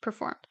be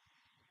performed.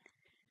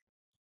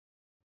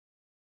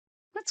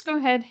 Let's go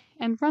ahead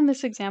and run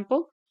this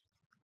example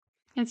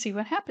and see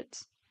what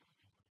happens.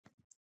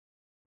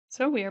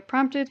 So we are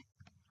prompted,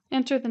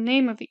 enter the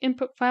name of the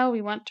input file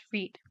we want to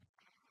read.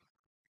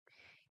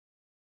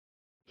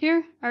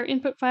 Here, our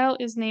input file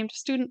is named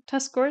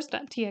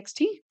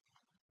studenttestscores.txt,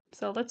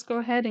 so let's go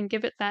ahead and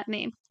give it that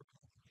name.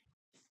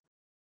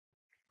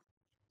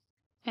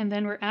 And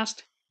then we're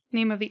asked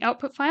name of the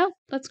output file.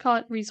 Let's call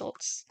it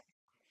results.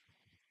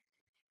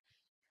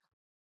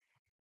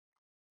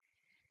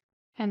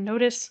 And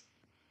notice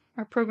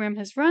our program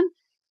has run.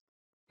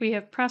 We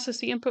have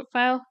processed the input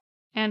file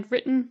and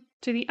written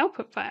to the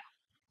output file.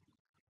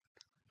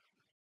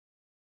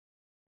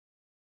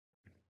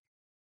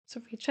 So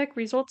if we check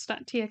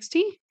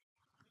results.txt,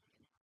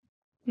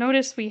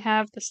 notice we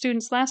have the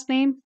student's last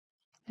name,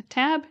 a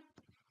tab,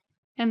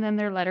 and then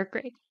their letter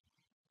grade.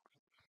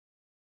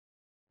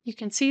 You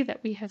can see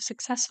that we have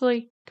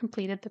successfully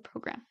completed the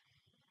program.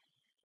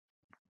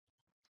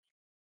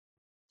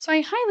 So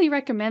I highly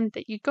recommend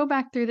that you go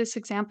back through this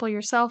example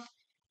yourself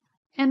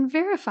and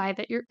verify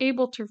that you're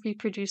able to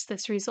reproduce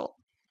this result.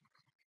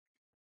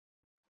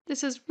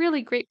 This is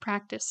really great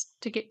practice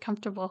to get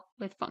comfortable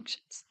with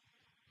functions.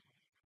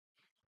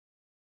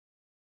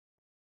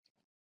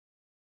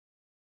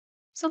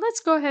 So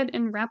let's go ahead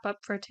and wrap up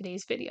for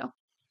today's video.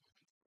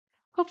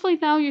 Hopefully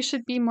now you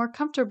should be more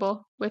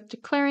comfortable with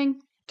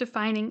declaring,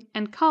 defining,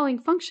 and calling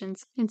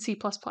functions in C++.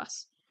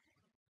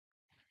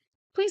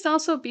 Please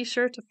also be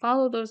sure to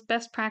follow those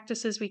best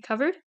practices we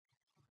covered,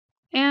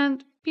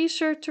 and be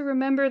sure to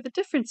remember the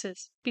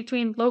differences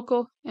between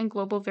local and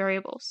global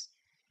variables.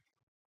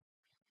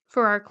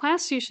 For our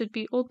class, you should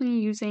be only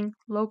using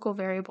local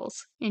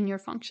variables in your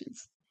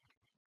functions.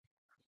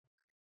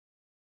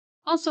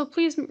 Also,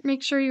 please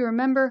make sure you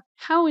remember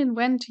how and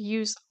when to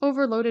use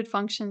overloaded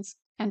functions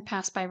and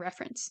pass by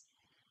reference.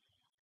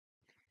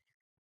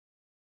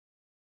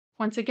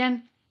 Once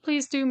again,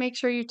 please do make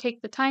sure you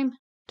take the time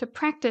to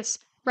practice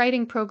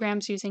writing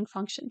programs using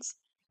functions.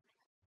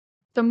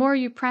 The more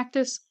you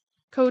practice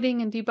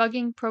coding and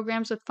debugging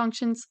programs with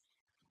functions,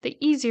 the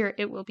easier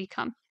it will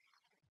become.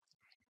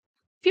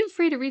 Feel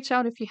free to reach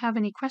out if you have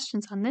any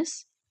questions on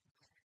this,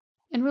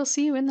 and we'll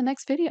see you in the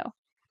next video.